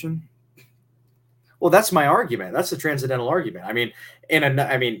conclusion? Well, that's my argument. That's the transcendental argument. I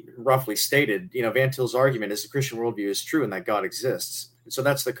mean, roughly stated, Van Til's argument is the Christian worldview is true and that God exists. So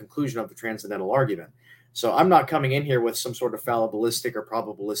that's the conclusion of the transcendental argument. So I'm not coming in here with some sort of fallibilistic or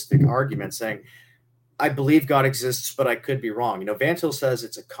probabilistic argument saying, I believe God exists, but I could be wrong. Van Til says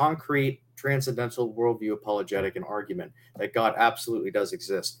it's a concrete transcendental worldview apologetic and argument that God absolutely does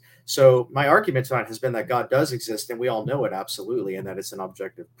exist. So my argument tonight has been that God does exist, and we all know it absolutely, and that it's an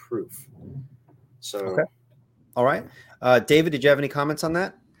objective proof. So, okay. All right. David, did you have any comments on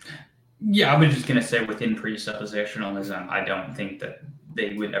that? Yeah, I was just going to say within presuppositionalism, I don't think that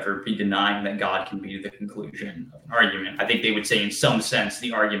they would ever be denying that God can be the conclusion of an argument. I think they would say in some sense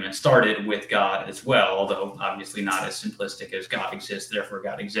the argument started with God as well, although obviously not as simplistic as God exists, therefore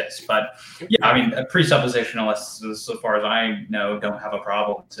God exists. But yeah, I mean, presuppositionalists, so far as I know, don't have a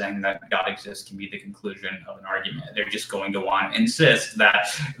problem saying that God exists can be the conclusion of an argument. They're just going to want to insist that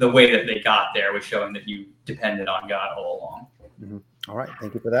the way that they got there was showing that you depended on God all along. Mm-hmm. All right.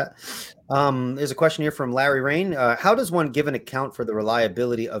 Thank you for that. There's a question here from Larry Rain. How does one give an account for the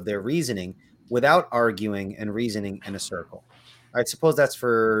reliability of their reasoning without arguing and reasoning in a circle? I suppose that's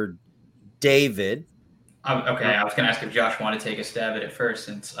for David. Okay. I was going to ask if Josh wanted to take a stab at it first,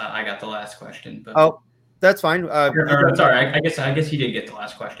 since I got the last question. But... Oh, that's fine. Sorry. I guess he did get the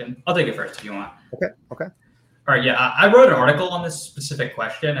last question. I'll take it first if you want. Okay. All right, yeah, I wrote an article on this specific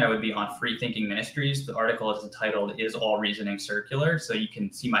question. I would be on Free Thinking Ministries. The article is entitled, "Is All Reasoning Circular?" So you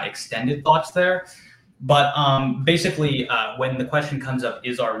can see my extended thoughts there. But basically, when the question comes up,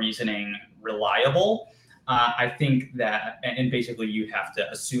 is our reasoning reliable? I think that, and basically you have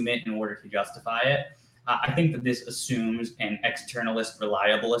to assume it in order to justify it. I think that this assumes an externalist,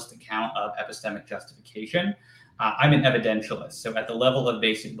 reliabilist account of epistemic justification. I'm an evidentialist, so at the level of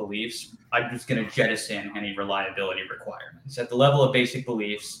basic beliefs, I'm just going to jettison any reliability requirements. At the level of basic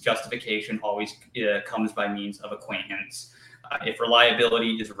beliefs, justification always comes by means of acquaintance. If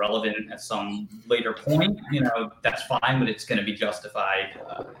reliability is relevant at some later point, that's fine, but it's going to be justified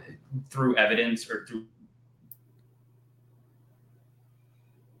through evidence or through.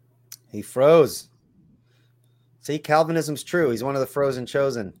 He froze. See, Calvinism's true. He's one of the frozen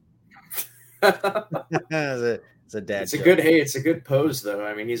chosen. It's a dad. It's a good pose though.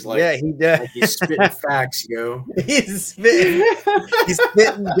 I mean, he's like, yeah, he does. Like he's spitting facts, yo. He's spitting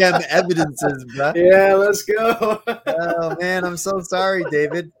them evidences, bro. Yeah, let's go. Oh man, I'm so sorry,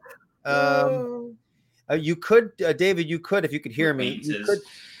 David. You could, David, if you could hear me. You could.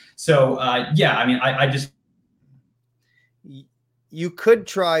 So yeah, I mean, I just. You could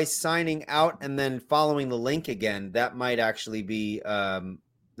try signing out and then following the link again. That might actually be.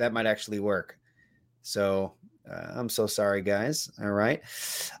 That might actually work. So I'm so sorry, guys. All right.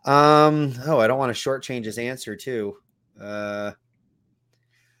 Oh, I don't want to shortchange his answer too.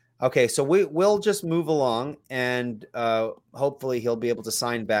 Okay, so we'll just move along and hopefully he'll be able to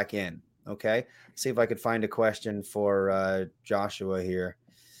sign back in. Okay. See if I could find a question for Joshua here.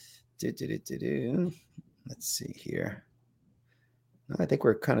 Let's see here. I think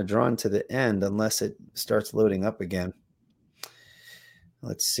we're kind of drawn to the end unless it starts loading up again.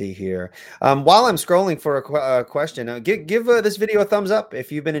 Let's see here. While I'm scrolling for a question, give this video a thumbs up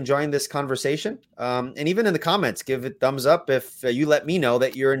if you've been enjoying this conversation. And even in the comments, give it thumbs up if you let me know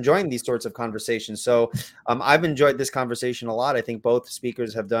that you're enjoying these sorts of conversations. So I've enjoyed this conversation a lot. I think both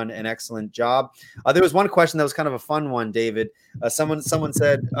speakers have done an excellent job. There was one question that was kind of a fun one, David. Someone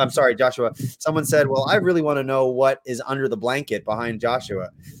said, I'm sorry, Joshua. Someone said, well, I really want to know what is under the blanket behind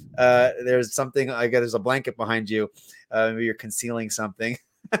Joshua. There's something, I guess there's a blanket behind you. Maybe you're concealing something.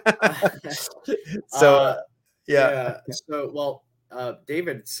 So, yeah. So,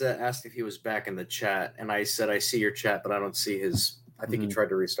 David asked if he was back in the chat, and I said, I see your chat, but I don't see his. I think he tried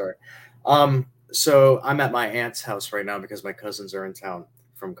to restart. So I'm at my aunt's house right now because my cousins are in town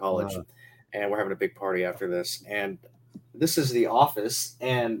from college, and we're having a big party after this. And this is the office,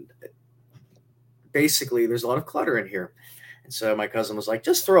 and basically, there's a lot of clutter in here. And so my cousin was like,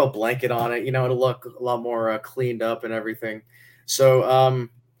 just throw a blanket on it. It'll look a lot more cleaned up and everything. So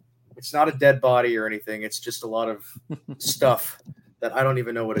it's not a dead body or anything. It's just a lot of stuff that I don't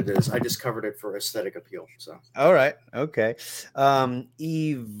even know what it is. I just covered it for aesthetic appeal. So. All right. Okay.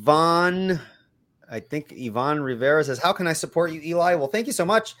 Yvonne Rivera says, how can I support you, Eli? Well, thank you so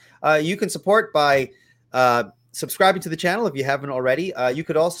much. You can support by subscribing to the channel if you haven't already. You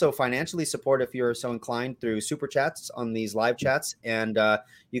could also financially support if you're so inclined through super chats on these live chats. And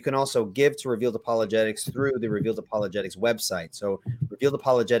you can also give to Revealed Apologetics through the Revealed Apologetics website. So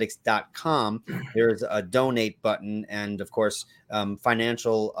revealedapologetics.com, there's a donate button. And of course,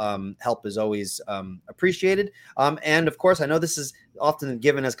 financial help is always appreciated. And of course, I know this is often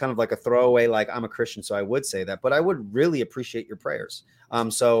given as kind of like a throwaway, like I'm a Christian, so I would say that, but I would really appreciate your prayers.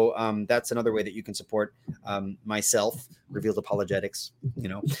 So that's another way that you can support myself, Revealed Apologetics,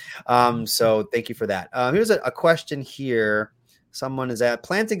 so thank you for that. Here's a question here. Someone is at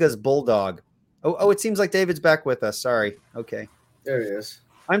Plantinga's Bulldog. Oh, it seems like David's back with us. Sorry. Okay. There he is.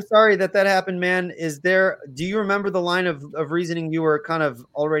 I'm sorry that happened, man. Do you remember the line of reasoning you were kind of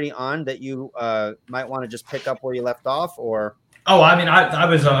already on that you might want to just pick up where you left off, or? Oh, I mean, I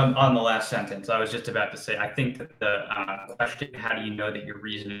was on the last sentence. I was just about to say, I think that the question, how do you know that your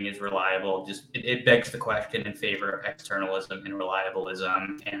reasoning is reliable, just it begs the question in favor of externalism and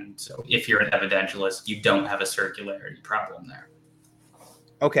reliabilism. And so if you're an evidentialist, you don't have a circularity problem there.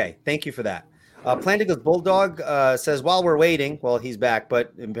 Okay, thank you for that. Plantigus Bulldog says, while we're waiting, well, he's back,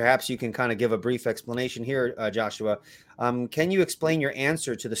 but perhaps you can kind of give a brief explanation here, Joshua. Can you explain your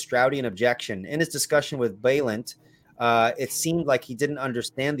answer to the Stroudian objection? In his discussion with Balint, it seemed like he didn't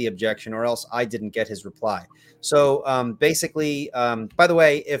understand the objection, or else I didn't get his reply. So basically, by the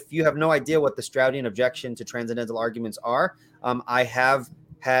way, if you have no idea what the Stroudian objection to transcendental arguments are, I have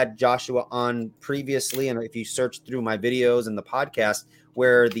had Joshua on previously, and if you search through my videos and the podcast,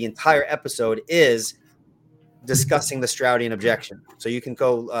 where the entire episode is discussing the Stroudian objection. So you can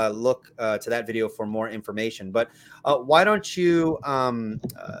go look to that video for more information. But why don't you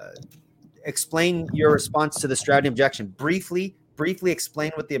explain your response to the Stroudian objection? Briefly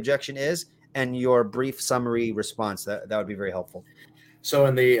explain what the objection is and your brief summary response. That would be very helpful. So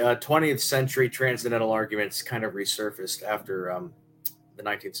in the 20th century, transcendental arguments kind of resurfaced after the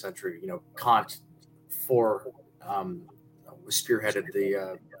 19th century. Kant spearheaded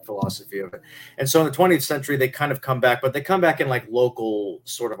the philosophy of it. And so in the 20th century, they kind of come back, but they come back in like local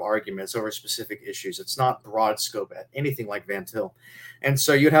sort of arguments over specific issues. It's not broad scope at anything like Van Til. And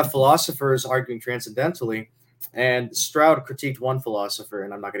so you'd have philosophers arguing transcendentally, and Stroud critiqued one philosopher,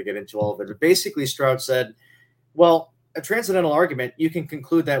 and I'm not going to get into all of it, but basically Stroud said, well, a transcendental argument, you can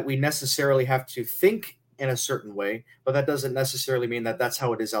conclude that we necessarily have to think in a certain way, but that doesn't necessarily mean that that's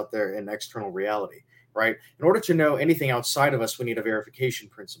how it is out there in external reality. Right? In order to know anything outside of us, we need a verification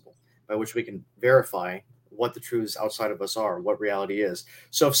principle by which we can verify what the truths outside of us are, what reality is.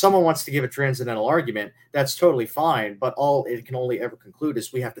 So if someone wants to give a transcendental argument, that's totally fine, but all it can only ever conclude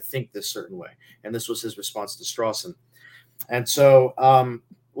is we have to think this certain way. And this was his response to Strawson. And so,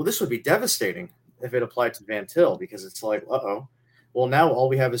 well, this would be devastating if it applied to Van Til, because it's like, well, now all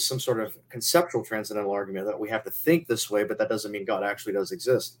we have is some sort of conceptual transcendental argument that we have to think this way, but that doesn't mean God actually does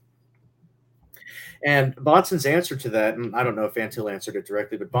exist. And Bahnsen's answer to that, and I don't know if Van Til answered it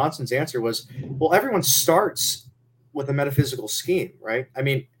directly, but Bahnsen's answer was, well, everyone starts with a metaphysical scheme, right? I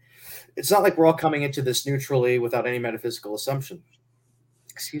mean, it's not like we're all coming into this neutrally without any metaphysical assumption.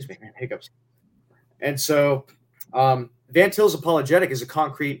 Excuse me, man, hiccups. And so Van Til's apologetic is a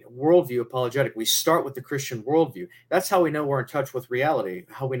concrete worldview apologetic. We start with the Christian worldview. That's how we know we're in touch with reality,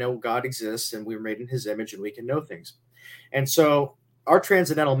 how we know God exists and we're made in his image and we can know things. And so our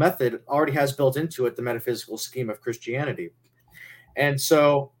transcendental method already has built into it the metaphysical scheme of Christianity. And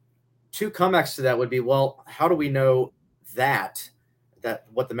so two comebacks to that would be, well, how do we know that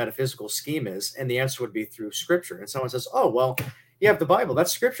what the metaphysical scheme is? And the answer would be through scripture. And someone says, oh, well, you have the Bible.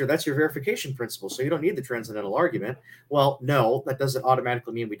 That's scripture. That's your verification principle. So you don't need the transcendental argument. Well, no, that doesn't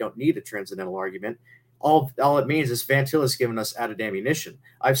automatically mean we don't need the transcendental argument. All it means is Van Til has given us added ammunition.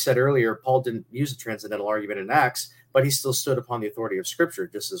 I've said earlier, Paul didn't use the transcendental argument in Acts, but he still stood upon the authority of Scripture,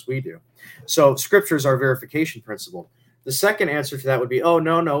 just as we do. So Scripture is our verification principle. The second answer to that would be, oh,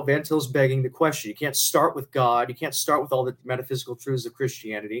 no, Van Til's begging the question. You can't start with God. You can't start with all the metaphysical truths of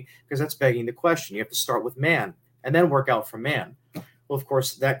Christianity, because that's begging the question. You have to start with man and then work out from man. Well, of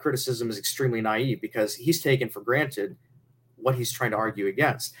course, that criticism is extremely naive, because he's taken for granted what he's trying to argue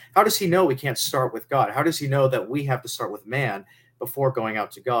against. How does he know we can't start with God? How does he know that we have to start with man before going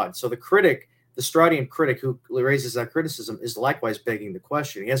out to God? So the Stroudian critic who raises that criticism is likewise begging the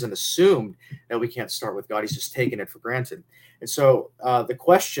question. He hasn't assumed that we can't start with God. He's just taken it for granted. And so the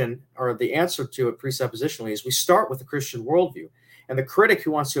question, or the answer to it presuppositionally, is we start with the Christian worldview. And the critic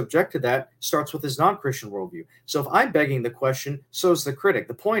who wants to object to that starts with his non-Christian worldview. So if I'm begging the question, so is the critic.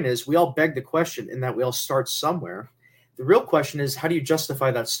 The point is, we all beg the question in that we all start somewhere. The real question is, how do you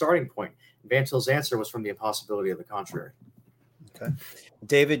justify that starting point? Van Til's answer was from the impossibility of the contrary. Okay.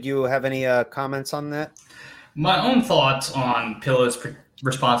 David, you have any comments on that? My own thoughts on Pillow's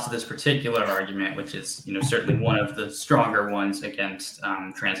response to this particular argument, which is, certainly one of the stronger ones against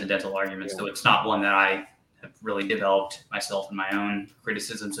transcendental arguments, though it's not one that I have really developed myself in my own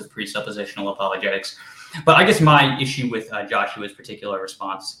criticisms of presuppositional apologetics. But I guess my issue with Joshua's particular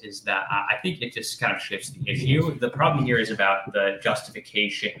response is that I think it just kind of shifts the issue. The problem here is about the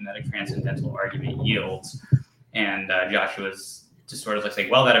justification that a transcendental argument yields. And Joshua's just sort of like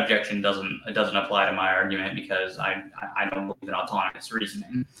saying, well, that objection doesn't apply to my argument because I don't believe in autonomous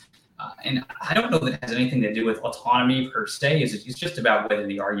reasoning. And I don't know that it has anything to do with autonomy per se. It's just about whether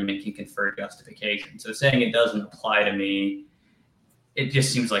the argument can confer justification. So saying it doesn't apply to me, it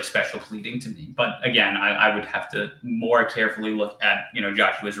just seems like special pleading to me. But again, I would have to more carefully look at,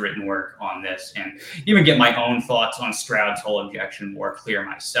 Joshua's written work on this and even get my own thoughts on Stroud's whole objection more clear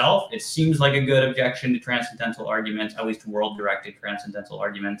myself. It seems like a good objection to transcendental arguments, at least world-directed transcendental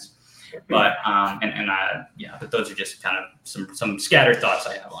arguments. But but those are just kind of some scattered thoughts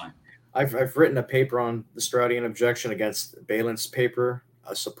I have on it. I've written a paper on the Stroudian objection against Bailyn's paper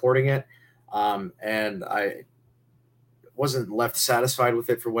supporting it, and I wasn't left satisfied with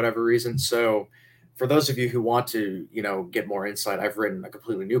it for whatever reason. So for those of you who want to, get more insight, I've written a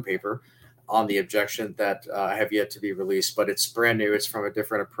completely new paper on the objection that I have yet to be released, but it's brand new. It's from a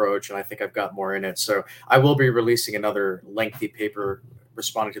different approach, and I think I've got more in it. So I will be releasing another lengthy paper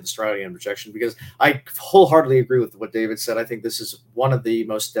responding to the Stroudian objection, because I wholeheartedly agree with what David said. I think this is one of the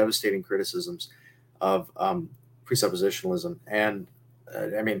most devastating criticisms of presuppositionalism. And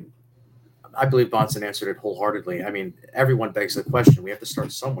I believe Bahnsen answered it wholeheartedly. Everyone begs the question. We have to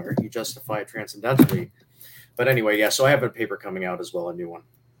start somewhere. You justify it transcendentally. But anyway, yeah, so I have a paper coming out as well, a new one.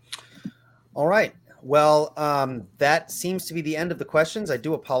 All right. Well, that seems to be the end of the questions. I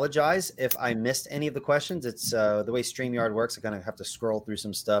do apologize if I missed any of the questions. It's the way StreamYard works. I kind of have to scroll through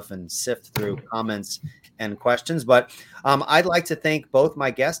some stuff and sift through comments and questions. But I'd like to thank both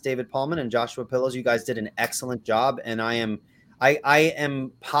my guests, David Paulman and Joshua Pillows. You guys did an excellent job, and I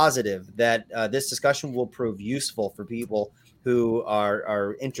am positive that this discussion will prove useful for people who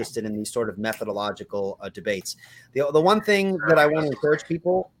are interested in these sort of methodological debates. The one thing that I want to encourage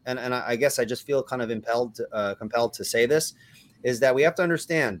people, and I guess I just feel kind of compelled to say this, is that we have to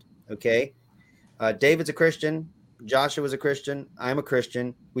understand, okay, David's a Christian, Joshua's a Christian, I'm a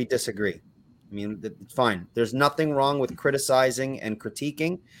Christian, we disagree. It's fine. There's nothing wrong with criticizing and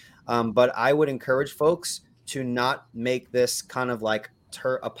critiquing, but I would encourage folks to not make this kind of like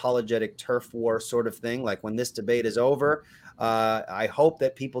apologetic turf war sort of thing. Like when this debate is over, I hope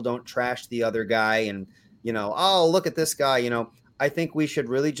that people don't trash the other guy and, oh, look at this guy. I think we should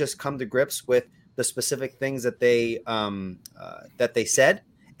really just come to grips with the specific things that they said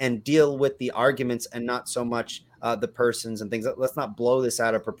and deal with the arguments and not so much the persons and things. Let's not blow this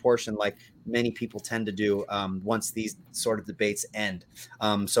out of proportion like many people tend to do once these sort of debates end.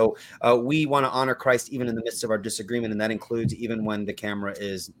 So we want to honor Christ even in the midst of our disagreement, and that includes even when the camera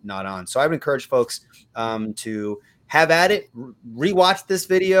is not on. So I would encourage folks to have at it, rewatch this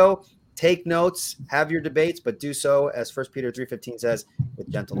video, take notes, have your debates, but do so, as 1 Peter 3:15 says, with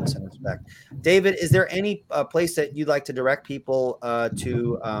gentleness and respect. David, is there any place that you'd like to direct people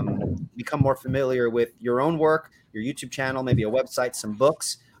to become more familiar with your own work, your YouTube channel, maybe a website, some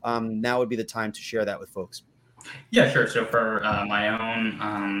books? Now would be the time to share that with folks. Yeah, sure. So for my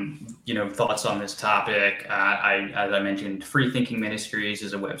own, thoughts on this topic, as I mentioned, Free Thinking Ministries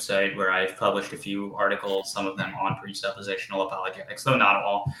is a website where I've published a few articles, some of them on presuppositional apologetics, though not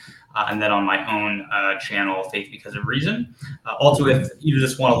all. And then on my own channel, Faith Because of Reason. Also, if you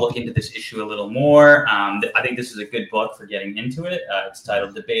just want to look into this issue a little more, I think this is a good book for getting into it. It's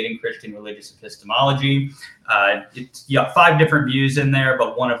titled Debating Christian Religious Epistemology. It's 5 different views in there,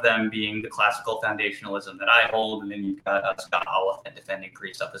 but one of them being the classical foundationalism that I hold, and then you've got Scott Oliphant defending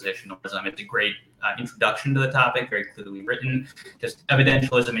presuppositionalism. It's a great introduction to the topic, very clearly written. Just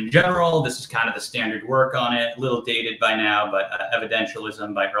evidentialism in general. This is kind of the standard work on it, a little dated by now, but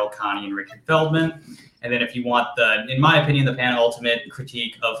evidentialism by Earl Connie and Richard Feldman. And then if you want in my opinion, the penultimate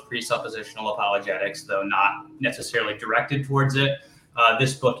critique of presuppositional apologetics, though not necessarily directed towards it,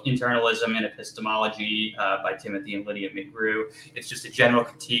 this book, Internalism and Epistemology by Timothy and Lydia McGrew. It's just a general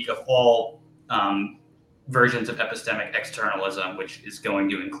critique of all versions of epistemic externalism, which is going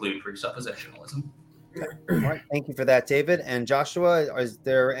to include presuppositionalism. All right. Thank you for that, David. And Joshua, is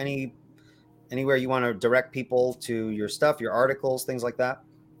there anywhere you want to direct people to your stuff, your articles, things like that?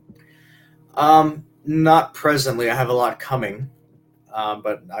 Not presently. I have a lot coming,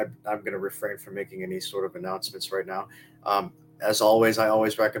 but I'm going to refrain from making any sort of announcements right now. As always, I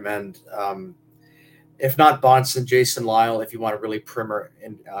always recommend, if not Bahnsen, Jason Lisle, if you want a really primer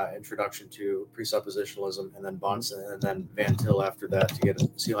introduction to presuppositionalism, and then Bahnsen, and then Van Til after that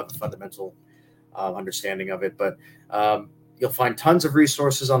so you'll have a fundamental understanding of it. But you'll find tons of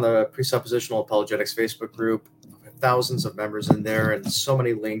resources on the Presuppositional Apologetics Facebook group, thousands of members in there, and so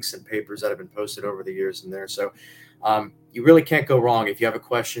many links and papers that have been posted over the years in there. So you really can't go wrong. If you have a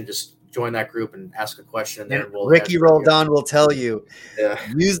question, just join that group and ask a question. And then Ricky Roldan will tell you. Yeah.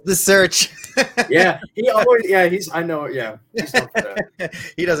 Use the search. Yeah, he always. Yeah, I know. Yeah, he's known for that.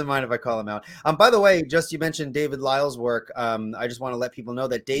 He doesn't mind if I call him out. By the way, you mentioned David Lisle's work. I just want to let people know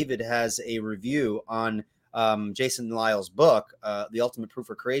that David has a review on Jason Lyle's book, The Ultimate Proof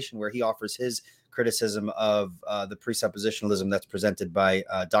for Creation, where he offers his criticism of the presuppositionalism that's presented by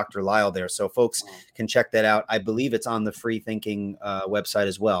Dr. Lyle there. So folks can check that out. I believe it's on the Free Thinking website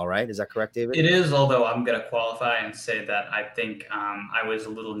as well, right? Is that correct, David? It is, although I'm going to qualify and say that I think I was a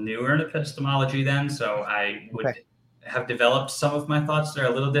little newer in epistemology then, so I would have developed some of my thoughts there a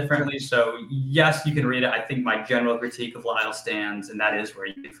little differently. So yes, you can read it. I think my general critique of Lyle stands, and that is where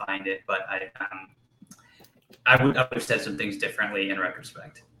you can find it. But I would have said some things differently in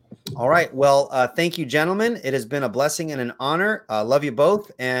retrospect. All right. Well, thank you, gentlemen. It has been a blessing and an honor. Love you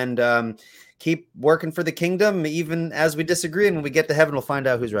both, and keep working for the kingdom, even as we disagree. And when we get to heaven, we'll find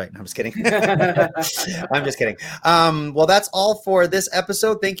out who's right. No, I'm just kidding. I'm just kidding. Well, that's all for this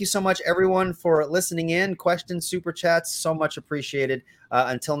episode. Thank you so much, everyone, for listening in. Questions, super chats, so much appreciated.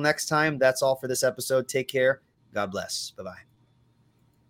 Until next time, that's all for this episode. Take care. God bless. Bye-bye.